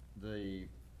 The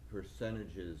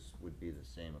percentages would be the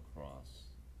same across.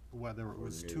 Whether it For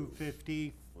was new,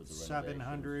 250, For the renovations,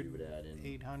 700, you would add in.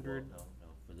 800? Well, no,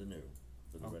 for the new.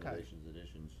 For the Okay. renovations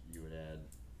additions, you would add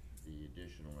the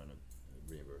additional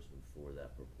reimbursement for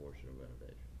that proportion of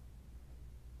renovation.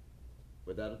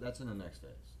 But that's in the next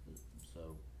phase.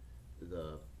 So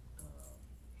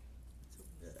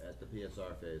at the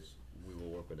PSR phase, we will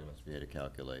work with MSBA to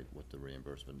calculate what the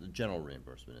reimbursement, the general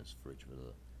reimbursement is for each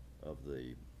of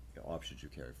the options you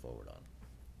carry forward on,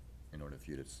 in order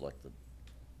for you to select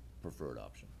preferred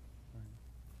option.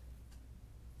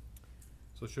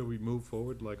 So should we move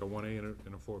forward like a 1A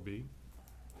and a 4B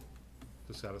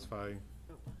to satisfy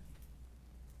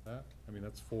that? I mean,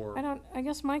 that's four. I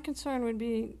guess my concern would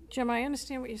be, Jim, I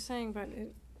understand what you're saying, but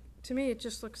to me, it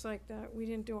just looks like that we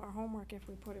didn't do our homework if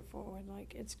we put it forward.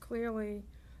 Like, it's clearly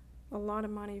a lot of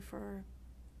money for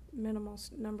minimal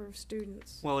number of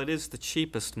students. Well, it is the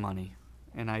cheapest money,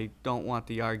 and I don't want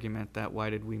the argument that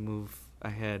why did we move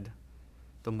ahead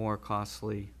the more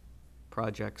costly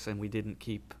projects and we didn't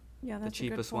keep Yeah, the that's a good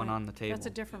cheapest one point. on the table. That's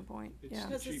a different point, It's yeah. the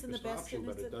Because it's in the cheapest best option,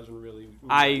 but interest it of- doesn't really move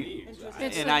I the needs.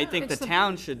 It's and the- I think the it's the-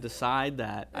 town should decide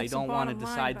that. I It's the don't want to bottom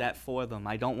line, decide but- that for them.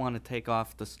 I don't want to take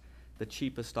off the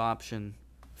cheapest option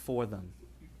for them.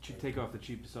 Should take off the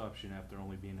cheapest option after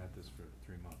only being at this for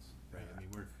 3 months, right? I mean,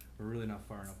 we're really not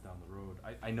far enough down the road.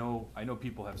 I know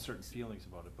people have certain feelings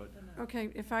about it, but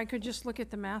Okay, if I could just look at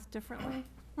the math differently.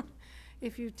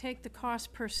 If you take the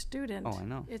cost per student. Oh, I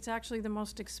know. It's actually the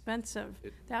most expensive.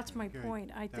 That's my Okay,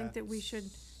 point. I think that we should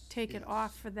take it yes.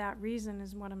 off for that reason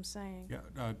is what I'm saying.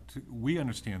 Yeah, we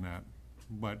understand that,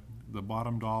 but the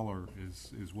bottom dollar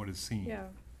is what is seen. Yeah,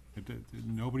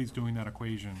 Nobody's doing that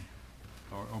equation,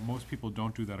 or most people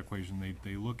don't do that equation.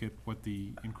 They look at what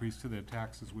the increase to their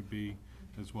taxes would be,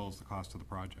 as well as the cost of the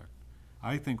project.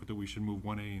 I think that we should move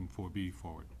 1A and 4B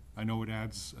forward. I know it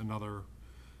adds another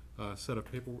set of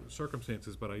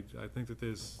circumstances, but I think that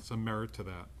there's some merit to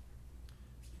that.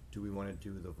 Do we want to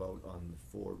do the vote on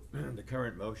the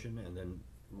current motion and then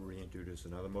reintroduce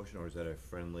another motion, or is that a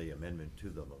friendly amendment to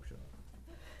the motion?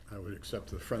 I would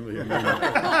accept the friendly amendment.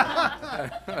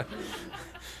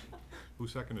 Who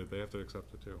seconded it? They have to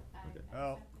accept it too.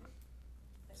 Well,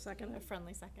 second. A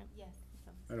friendly second. Yes.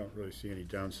 I don't really see any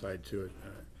downside to it.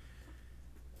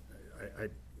 I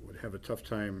would have a tough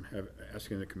time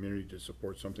asking the community to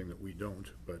support something that we don't,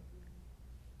 but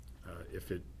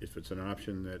if it's an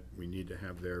option that we need to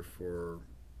have there for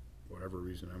whatever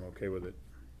reason, I'm okay with it.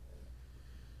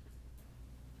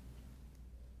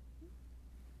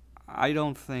 I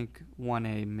don't think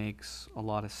 1A makes a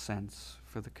lot of sense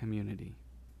for the community.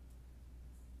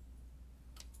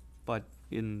 But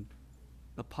in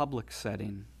the public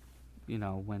setting, you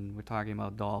know, when we're talking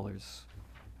about dollars,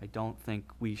 I don't think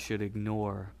we should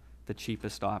ignore the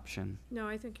cheapest option. No,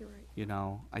 I think you're right. You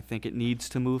know, I think it needs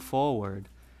to move forward.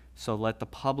 So let the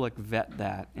public vet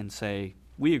that and say,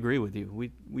 we agree with you.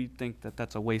 We think that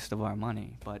that's a waste of our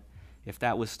money. But if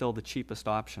that was still the cheapest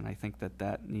option, I think that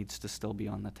that needs to still be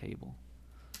on the table.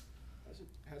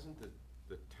 Hasn't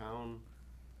the town,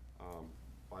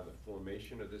 by the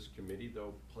formation of this committee,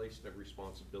 though, placed a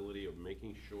responsibility of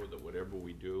making sure that whatever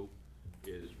we do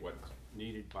is what's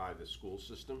needed by the school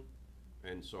system?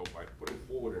 And so by putting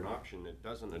forward an option that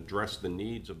doesn't address the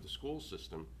needs of the school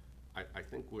system, I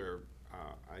think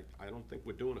I don't think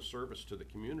we're doing a service to the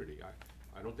community.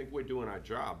 I don't think we're doing our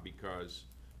job because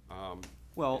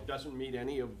Well- it doesn't meet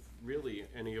any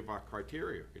of our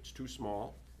criteria. It's too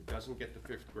small, it doesn't get the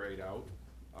 5th grade out,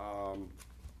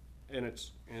 and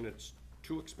it's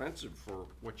too expensive for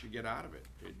what you get out of it.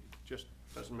 It just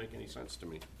doesn't make any sense to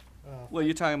me. Well,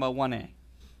 you're talking about 1A.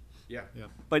 Yeah.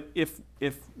 But if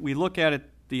we look at it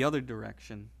the other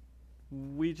direction,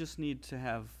 we just need to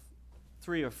have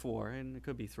 3 or 4, and it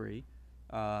could be 3,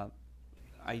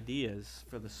 ideas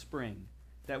for the spring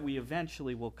that we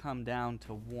eventually will come down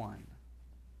to 1.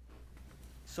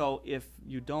 So if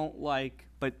you don't like,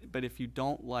 but if you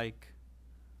don't like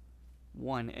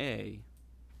 1A,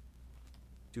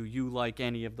 do you like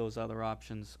any of those other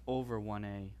options over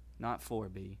 1A, not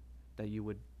 4B, that you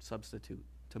would substitute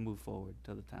to move forward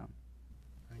to the town?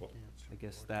 I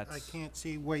guess that's. I can't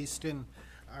see wasting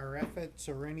our efforts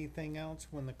or anything else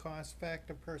when the cost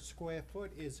factor per square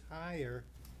foot is higher.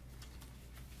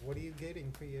 What are you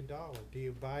getting for your dollar? Do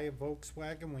you buy a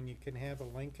Volkswagen when you can have a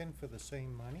Lincoln for the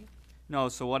same money? No,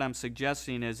 so what I'm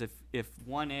suggesting is if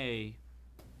 1A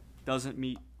doesn't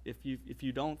meet, if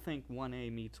you don't think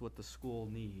 1A meets what the school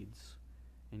needs,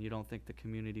 and you don't think the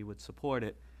community would support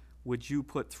it, would you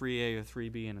put 3A or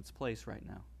 3B in its place right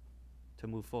now to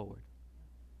move forward?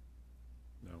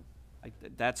 No.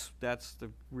 That's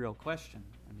the real question.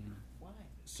 I mean,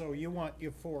 So you want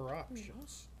your 4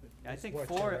 options? I is think what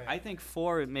 4. you're at. I think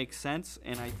 4 it makes sense,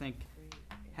 and I think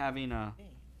having a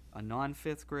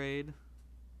non-5th grade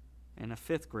and a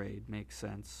 5th grade makes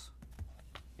sense,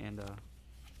 and a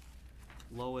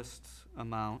lowest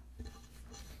amount.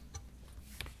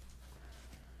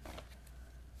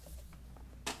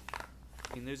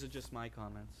 I mean, those are just my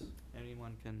comments.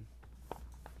 Anyone can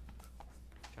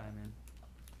chime in.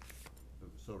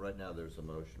 So right now, there's a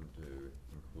motion to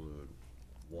include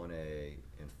 1A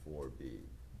and 4B.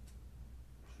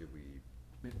 Should we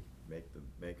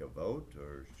make a vote,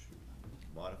 or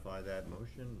modify that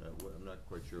motion? I'm not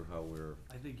quite sure how we're.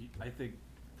 I think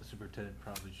the superintendent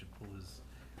probably should pull his,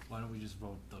 why don't we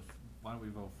vote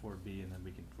 4B and then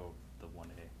we can vote the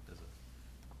 1A as a,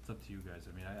 it's up to you guys.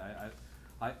 I mean,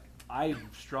 I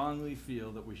strongly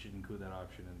feel that we should include that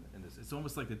option in this. It's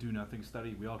almost like the do nothing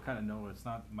study. We all kind of know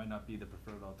might not be the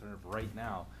preferred alternative right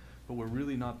now, but we're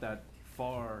really not that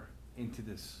far into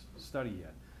this study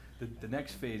yet. The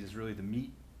next phase is really the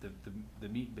meat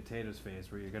and potatoes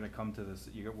phase, where you're gonna come to this,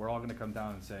 we're all gonna come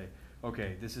down and say,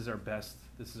 okay, this is our best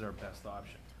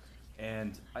option.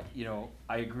 And I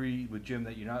agree with Jim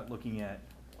that I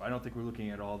don't think we're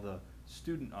looking at all the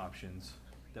student options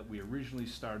that we originally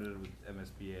started with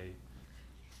MSBA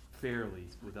fairly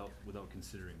without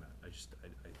considering that. I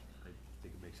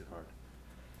think it makes it hard.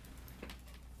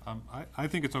 I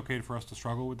think it's okay for us to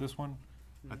struggle with this one.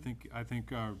 I think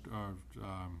a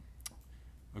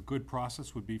good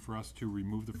process would be for us to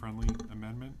remove the friendly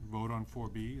amendment, vote on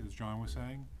 4B, as John was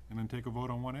saying, and then take a vote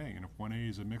on 1A. And if 1A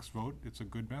is a mixed vote, it's a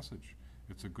good message.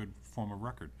 It's a good form of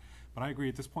record. But I agree,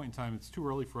 at this point in time, it's too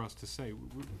early for us to say.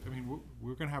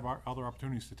 We're going to have other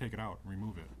opportunities to take it out and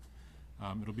remove it.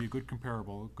 It'll be a good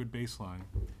comparable, a good baseline.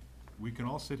 We can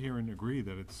all sit here and agree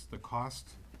that it's the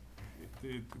cost.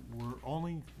 We're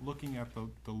only looking at the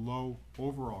low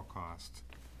overall cost.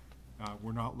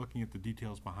 We're not looking at the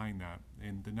details behind that.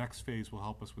 And the next phase will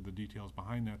help us with the details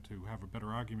behind that to have a better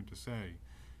argument to say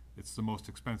it's the most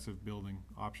expensive building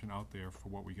option out there for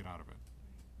what we get out of it.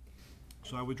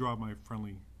 So I withdraw my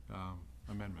friendly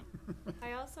amendment.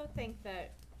 I also think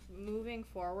that moving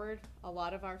forward, a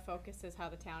lot of our focus is how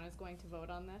the town is going to vote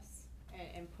on this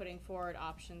and putting forward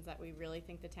options that we really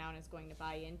think the town is going to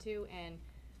buy into. And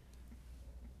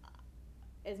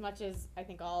as much as I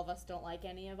think all of us don't like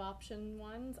any of option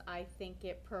ones, I think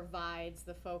it provides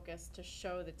the focus to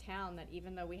show the town that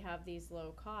even though we have these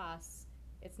low costs,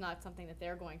 it's not something that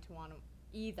they're going to want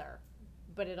either.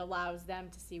 But it allows them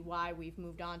to see why we've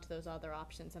moved on to those other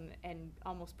options and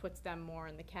almost puts them more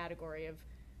in the category of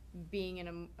being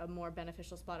in a more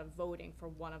beneficial spot of voting for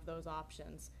one of those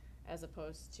options, as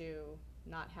opposed to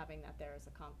not having that there as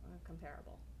a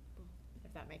comparable,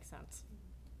 if that makes sense.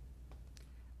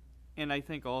 And I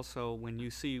think also when you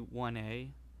see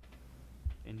 1A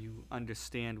and you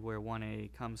understand where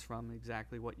 1A comes from,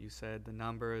 exactly what you said, the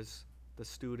numbers, the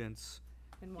students,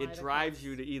 And why it the drives costs.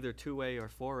 you to either 2A or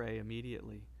 4A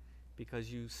immediately,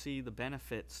 because you see the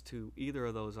benefits to either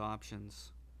of those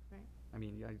options. Right. I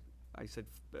mean, I said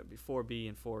 4B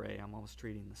and 4A, I'm almost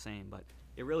treating the same, but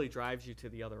it really drives you to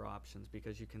the other options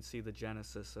because you can see the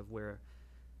genesis of where,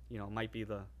 it might be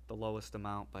the lowest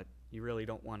amount, but you really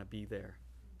don't want to be there.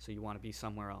 So you want to be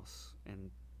somewhere else,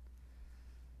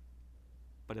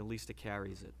 but at least it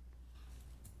carries it.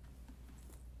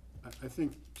 I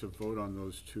think to vote on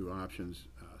those two options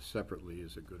separately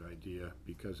is a good idea,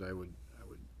 because I would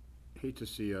hate to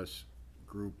see us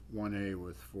group 1A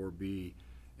with 4B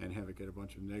and have it get a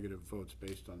bunch of negative votes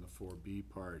based on the 4B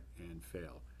part and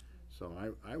fail. So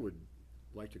I would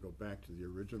like to go back to the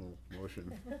original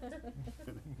motion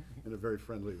in a very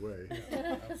friendly way.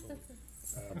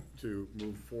 To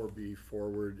move 4B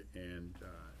forward and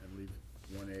leave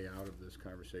 1A out of this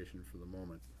conversation for the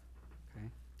moment. Okay.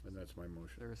 And that's my motion.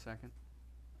 Is there a second?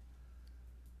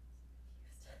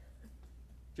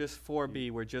 Just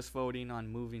 4B, we're just voting on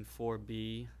moving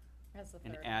 4B As the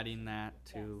and third adding that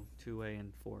to 2A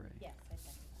and 4A. Yes, I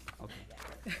second that.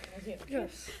 Okay. I do.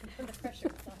 Yes. The pressure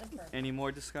is on her. Any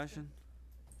more discussion?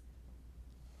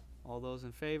 All those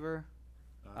in favor?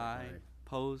 Aye.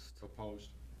 Opposed? Opposed.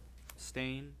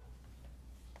 Abstain?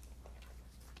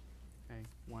 Okay,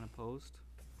 one opposed,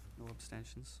 no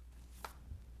abstentions.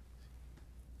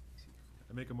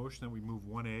 I make a motion that we move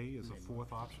 1A as a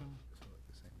fourth option,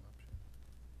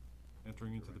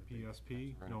 entering into the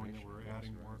PSP, knowing that we're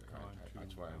adding work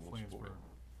That's on why to I'm most for Flansburgh it.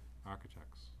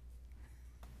 Architects.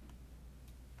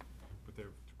 But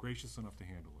they're gracious enough to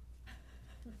handle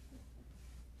it.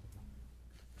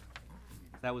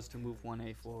 That was to move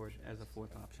 1A forward as a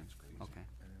fourth option. Okay. Is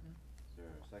there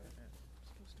a second?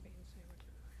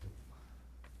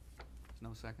 There's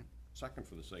no second? Second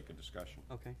for the sake of discussion.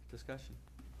 Okay, discussion.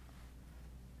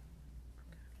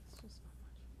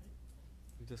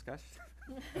 Discussion?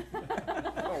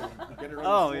 Oh, get it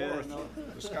Oh, on the yeah, floor,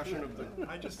 discussion of the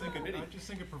I just think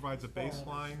it provides a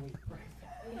baseline.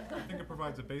 I think it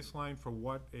provides a baseline for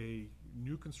what a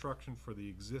new construction for the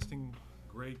existing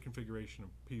grade configuration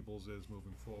of Peoples is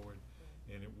moving forward.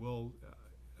 And it will,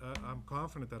 I'm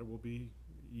confident that it will be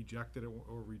ejected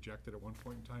or rejected at one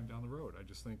point in time down the road. I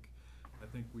just think I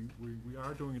think we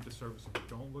are doing a disservice if we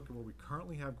don't look at what we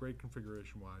currently have grade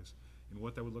configuration-wise and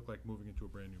what that would look like moving into a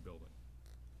brand-new building.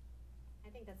 I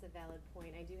think that's a valid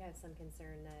point. I do have some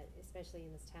concern that, especially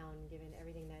in this town, given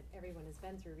everything that everyone has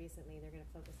been through recently, they're gonna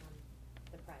focus on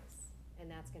the price. And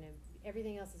that's gonna,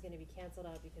 everything else is gonna be canceled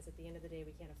out because at the end of the day,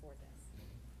 we can't afford this.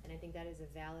 And I think that is a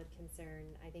valid concern.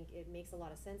 I think it makes a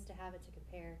lot of sense to have it to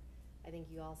compare. I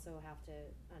think you also have to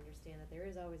understand that there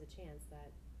is always a chance that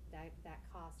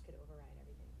cost could override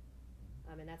everything.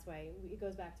 And that's why, it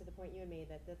goes back to the point you had made,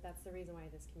 that's the reason why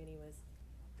this committee was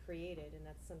created, and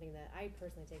that's something that I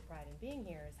personally take pride in being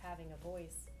here, is having a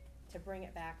voice to bring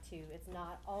it back to, it's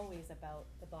not always about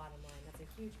the bottom line. That's a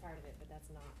huge part of it, but that's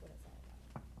not what it's all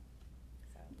about.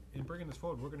 So. In bringing this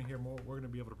forward, we're gonna hear more, we're gonna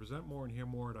be able to present more and hear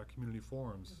more at our community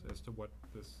forums as to what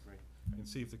this, and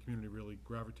see if the community really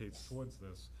gravitates towards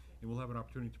this. And we'll have an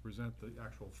opportunity to present the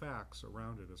actual facts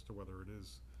around it as to whether it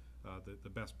is the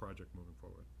best project moving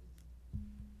forward.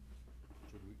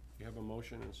 Should we have a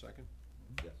motion and a second?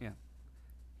 Yes. Yeah.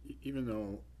 Even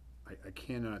though I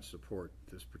cannot support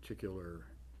this particular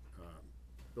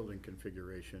building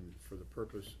configuration, for the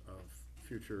purpose of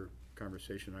future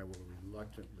conversation, I will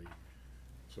reluctantly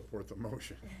support the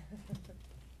motion.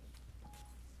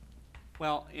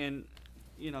 Well, and,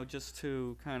 you know, just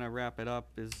to kind of wrap it up,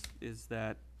 is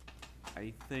that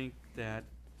I think that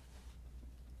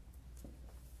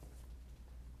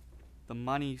the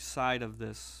money side of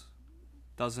this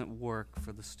doesn't work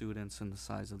for the students and the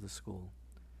size of the school.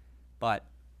 But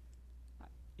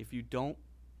if you don't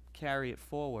carry it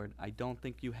forward, I don't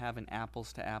think you have an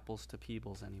apples to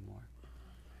Peebles anymore.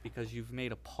 Because you've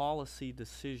made a policy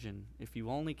decision. If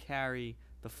you only carry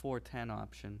the 410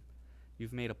 option,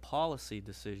 you've made a policy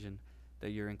decision that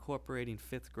you're incorporating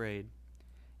 5th grade,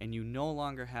 and you no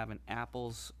longer have an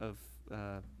apples of,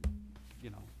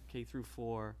 K through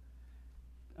 4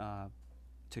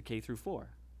 to K through 4.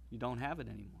 You don't have it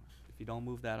anymore. If you don't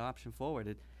move that option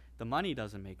forward, the money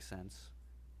doesn't make sense,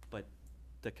 but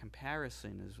the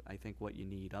comparison is, I think, what you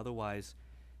need. Otherwise,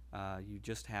 you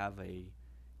just have a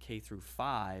K through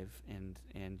 5,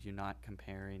 and you're not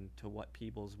comparing to what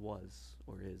Peebles was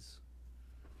or is.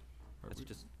 That's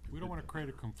just. We don't want to create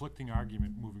a conflicting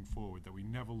argument moving forward that we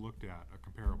never looked at a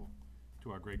comparable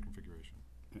to our grade configuration.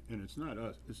 And it's not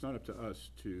up to us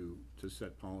to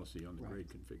set policy on the grade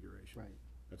configuration. Right.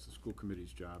 That's the school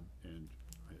committee's job, and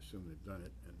I assume they've done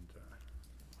it, and,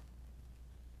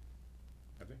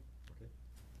 Have they? Okay.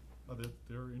 Oh,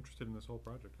 they're interested in this whole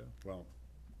project, yeah, well,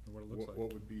 and what it looks like.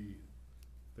 what would be,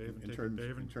 They haven't in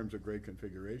taken, terms of grade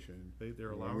configuration, they're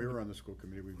when allowing. we were the- on the school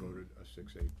committee, we voted a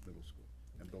 6-8 middle school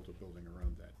and built a building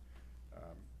around that.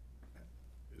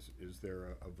 Is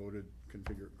there a voted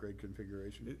grade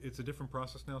configuration? It's a different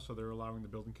process now, so they're allowing the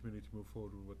building committee to move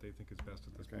forward with what they think is best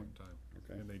at this Okay. point in time.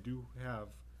 Okay. And they do have,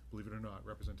 believe it or not,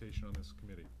 representation on this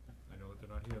committee. I know that they're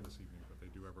not here this evening, but they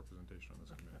do have representation on this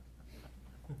committee.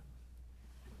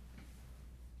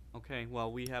 Okay,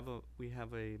 well, we have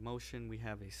a motion, we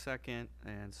have a second,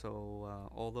 and so,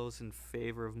 all those in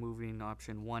favor of moving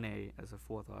option 1A as a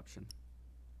 4th option?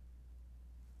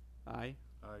 Aye?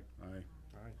 Aye. Aye.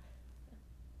 Aye.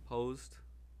 Opposed?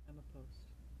 I'm opposed.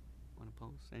 One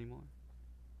opposed? Any more?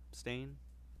 Abstain?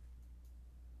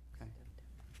 Okay.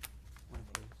 One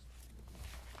opposed.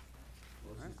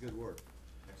 Well, this is Alright. good work,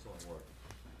 excellent work.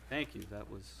 Thank you, that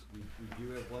was, We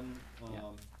do have one,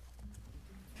 Yeah.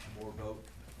 more vote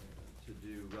to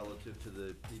do relative to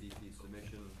the PDP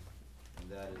submission, and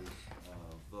that is,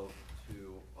 vote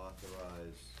to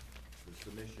authorize the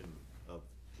submission of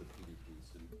the PDP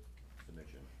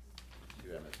submission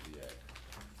to MSBA.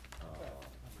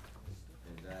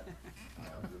 And that,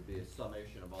 would be a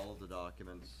summation of all of the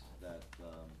documents that,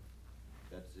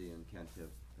 Betsy and Kent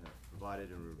have provided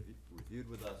and reviewed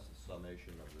with us, a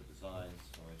summation of the designs,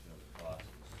 summation of the costs,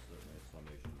 and certainly a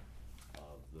summation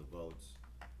of the votes,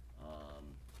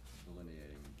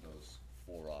 delineating those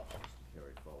 4 options to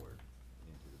carry forward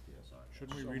into the PSI.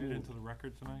 Shouldn't we read it into the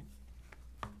record tonight?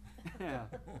 yeah.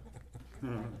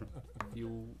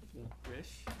 You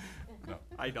wish? No.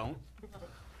 I don't.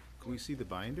 Can we see the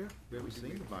binder? We haven't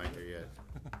seen the binder yet.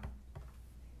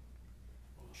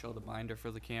 Show the binder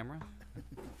for the camera.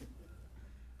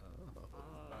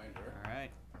 Binder. All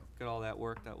right, got all that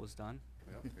work that was done.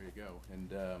 Well, there you go,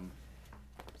 and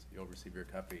you'll receive your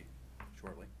copy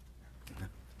shortly.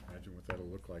 Imagine what that'll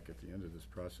look like at the end of this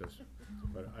process.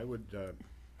 But I would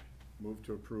move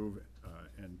to approve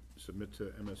and submit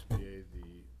to MSBA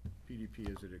the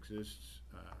PDP as it exists,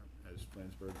 as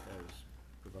Flansburgh has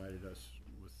provided us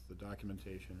with the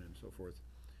documentation and so forth.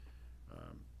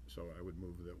 So I would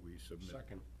move that we submit.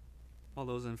 Second. All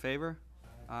those in favor?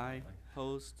 Aye.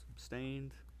 Opposed?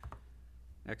 Abstained?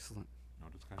 Excellent. No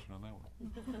discussion on that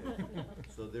one.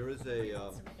 So there is a,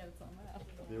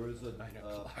 there is a,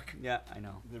 Yeah, I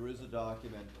know. there is a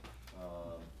document,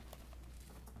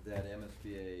 that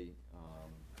MSBA,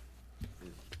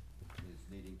 is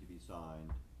needing to be signed,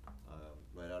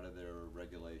 right out of their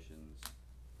regulations.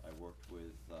 I worked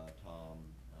with, Tom,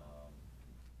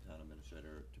 town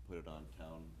administrator, to put it on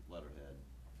town letterhead.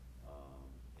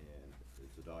 And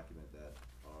it's a document that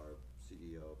our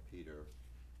CEO, Peter,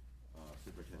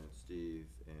 Superintendent Steve,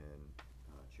 and,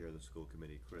 Chair of the school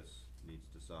committee, Chris, needs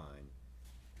to sign.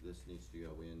 This needs to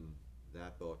go in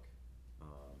that book,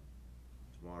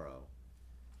 tomorrow.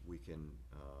 We can,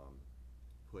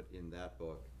 put in that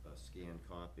book a scanned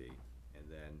copy, and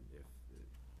then if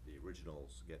the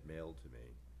originals get mailed to me,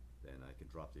 then I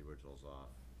can drop the originals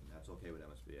off, and that's okay with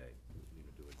MSBA. You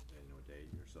know, do it, a day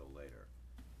or so later.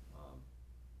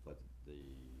 But the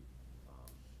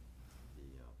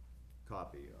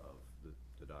copy of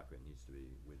the document needs to be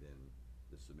within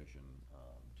the submission,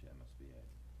 to MSBA.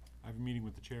 I have a meeting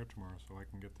with the chair tomorrow, so I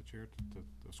can get the chair to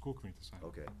the school committee to sign.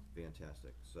 Okay,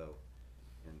 fantastic. So,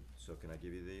 can I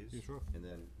give you these? Yeah, sure. And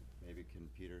then maybe can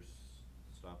Peter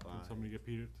stop by? Can somebody get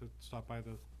Peter to stop by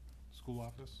the school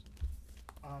office?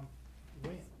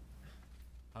 When?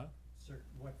 Huh? Sir,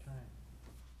 what time?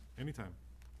 Anytime,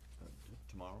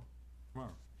 Tomorrow?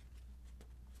 tomorrow.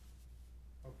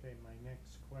 Okay, my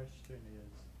next question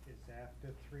is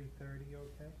after 3:30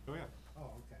 okay? Oh, yeah,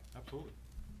 Oh, okay. absolutely.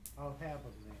 I'll have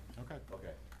them then. Okay.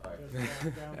 Okay, all right. Just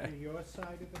walk down to your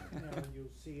side of the canal, you'll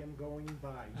see him going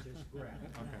by, just grab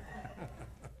it.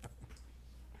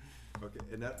 Okay. Okay,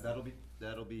 and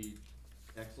that'll be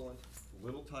excellent. A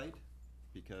little tight,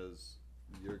 because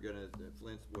you're gonna,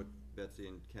 what Betsy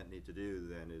and Kent need to do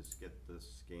then is get the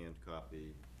scanned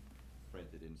copy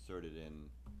printed, inserted in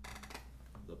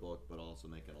the book, but also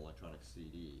make an electronic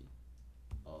CD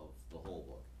of the whole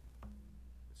book.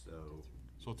 So,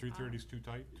 So 3:30 is too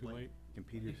tight, too Like- late? And I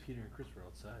think Peter's, Peter and Chris were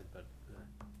outside, but,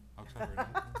 Outside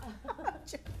right now?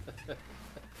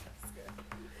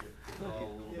 a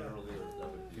little bit Yeah. earlier,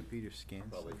 that would be can Peter scan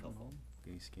probably stuff from helpful. home?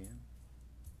 Can he scan?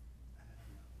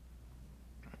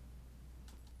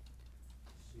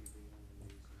 See the only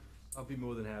reason is- I'll be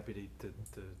more than happy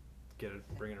to get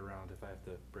it, bring it around. If I have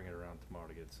to bring it around tomorrow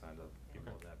to get it signed, I'll be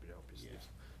more than happy to help you, Steve.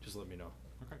 Just let me know.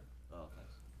 Okay. Oh,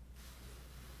 thanks.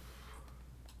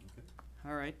 Okay.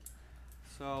 All right.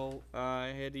 So, I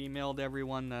had emailed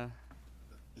everyone the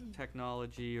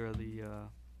technology or the,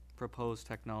 proposed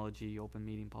technology open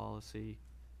meeting policy.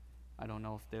 I don't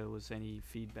know if there was any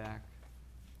feedback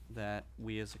that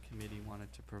we as a committee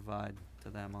wanted to provide to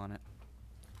them on it.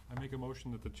 I make a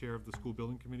motion that the chair of the school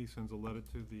building committee sends a letter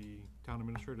to the town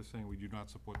administrator saying we do not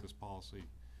support this policy,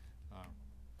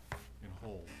 in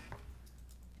whole.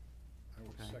 I will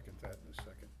Okay. second that in a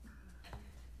second.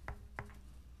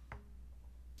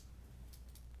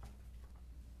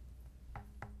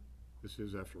 This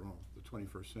is, after all, the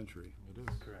 21st century. It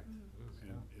is. Correct. It is,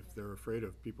 And if they're afraid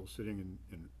of people sitting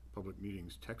in public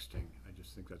meetings texting, I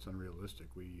just think that's unrealistic.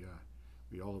 We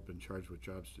all have been charged with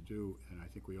jobs to do, and I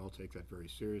think we all take that very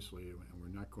seriously, and we're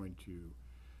not going to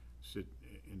sit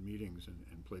in meetings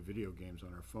and play video games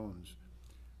on our phones.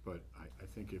 But I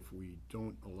think if we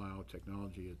don't allow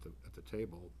technology at the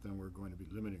table, then we're going to be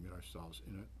limiting ourselves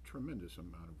in a tremendous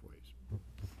amount of ways.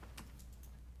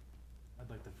 I'd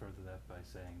like to further that by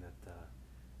saying that,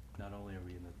 not only are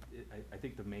we in the, I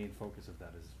think the main focus of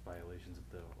that is violations of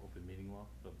the open meeting law,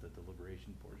 of the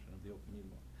deliberation portion of the open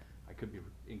meeting law. I could be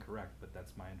incorrect, but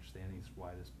that's my understanding is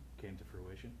why this came to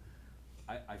fruition.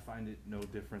 I find it no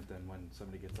different than when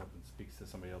somebody gets up and speaks to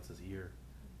somebody else's ear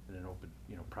in an open,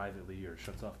 privately, or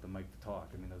shuts off the mic to talk.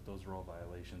 I mean, those are all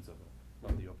violations of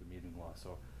the open meeting law.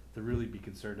 So to really be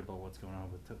concerned about what's going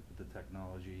on with the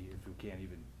technology, if we can't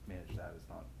even manage that, is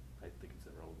not, I think it's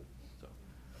irrelevant, so.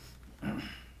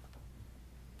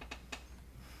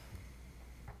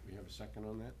 We have a second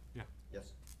on that? Yeah.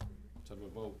 Yes. Let's have a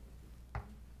vote.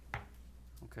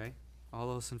 Okay. All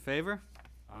those in favor?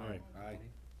 Aye. Aye.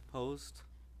 Opposed?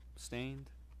 Abstained?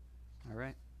 All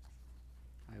right.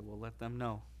 I will let them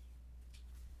know.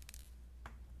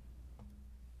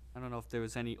 I don't know if there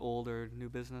was any old or new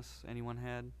business anyone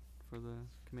had for the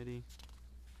committee.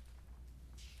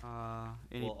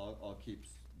 Any, Well, I'll keep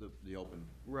the open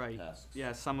right, tasks.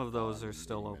 yeah, some of those on are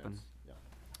still meeting open. minutes.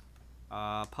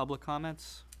 Yeah. Public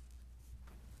comments?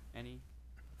 Any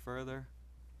further?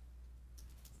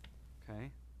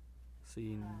 Okay,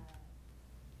 seeing.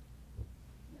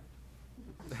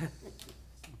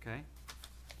 Okay.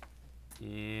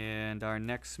 And our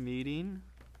next meeting,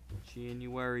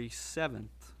 January 7th,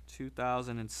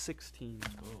 2016.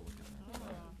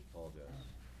 Apologize.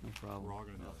 No problem. We're all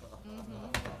gonna know.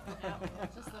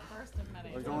 Just the first of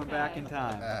many. We're going back in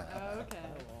time. Okay.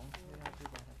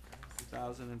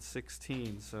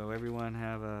 2016, so everyone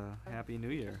have a happy new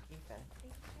year.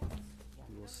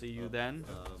 We will see you then.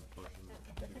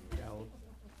 Yeah, we'll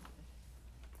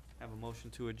have a motion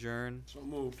to adjourn. So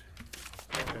moved.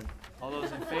 All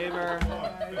those in favor?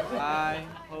 Aye.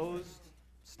 Opposed?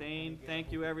 Abstained?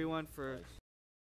 Thank you, everyone, for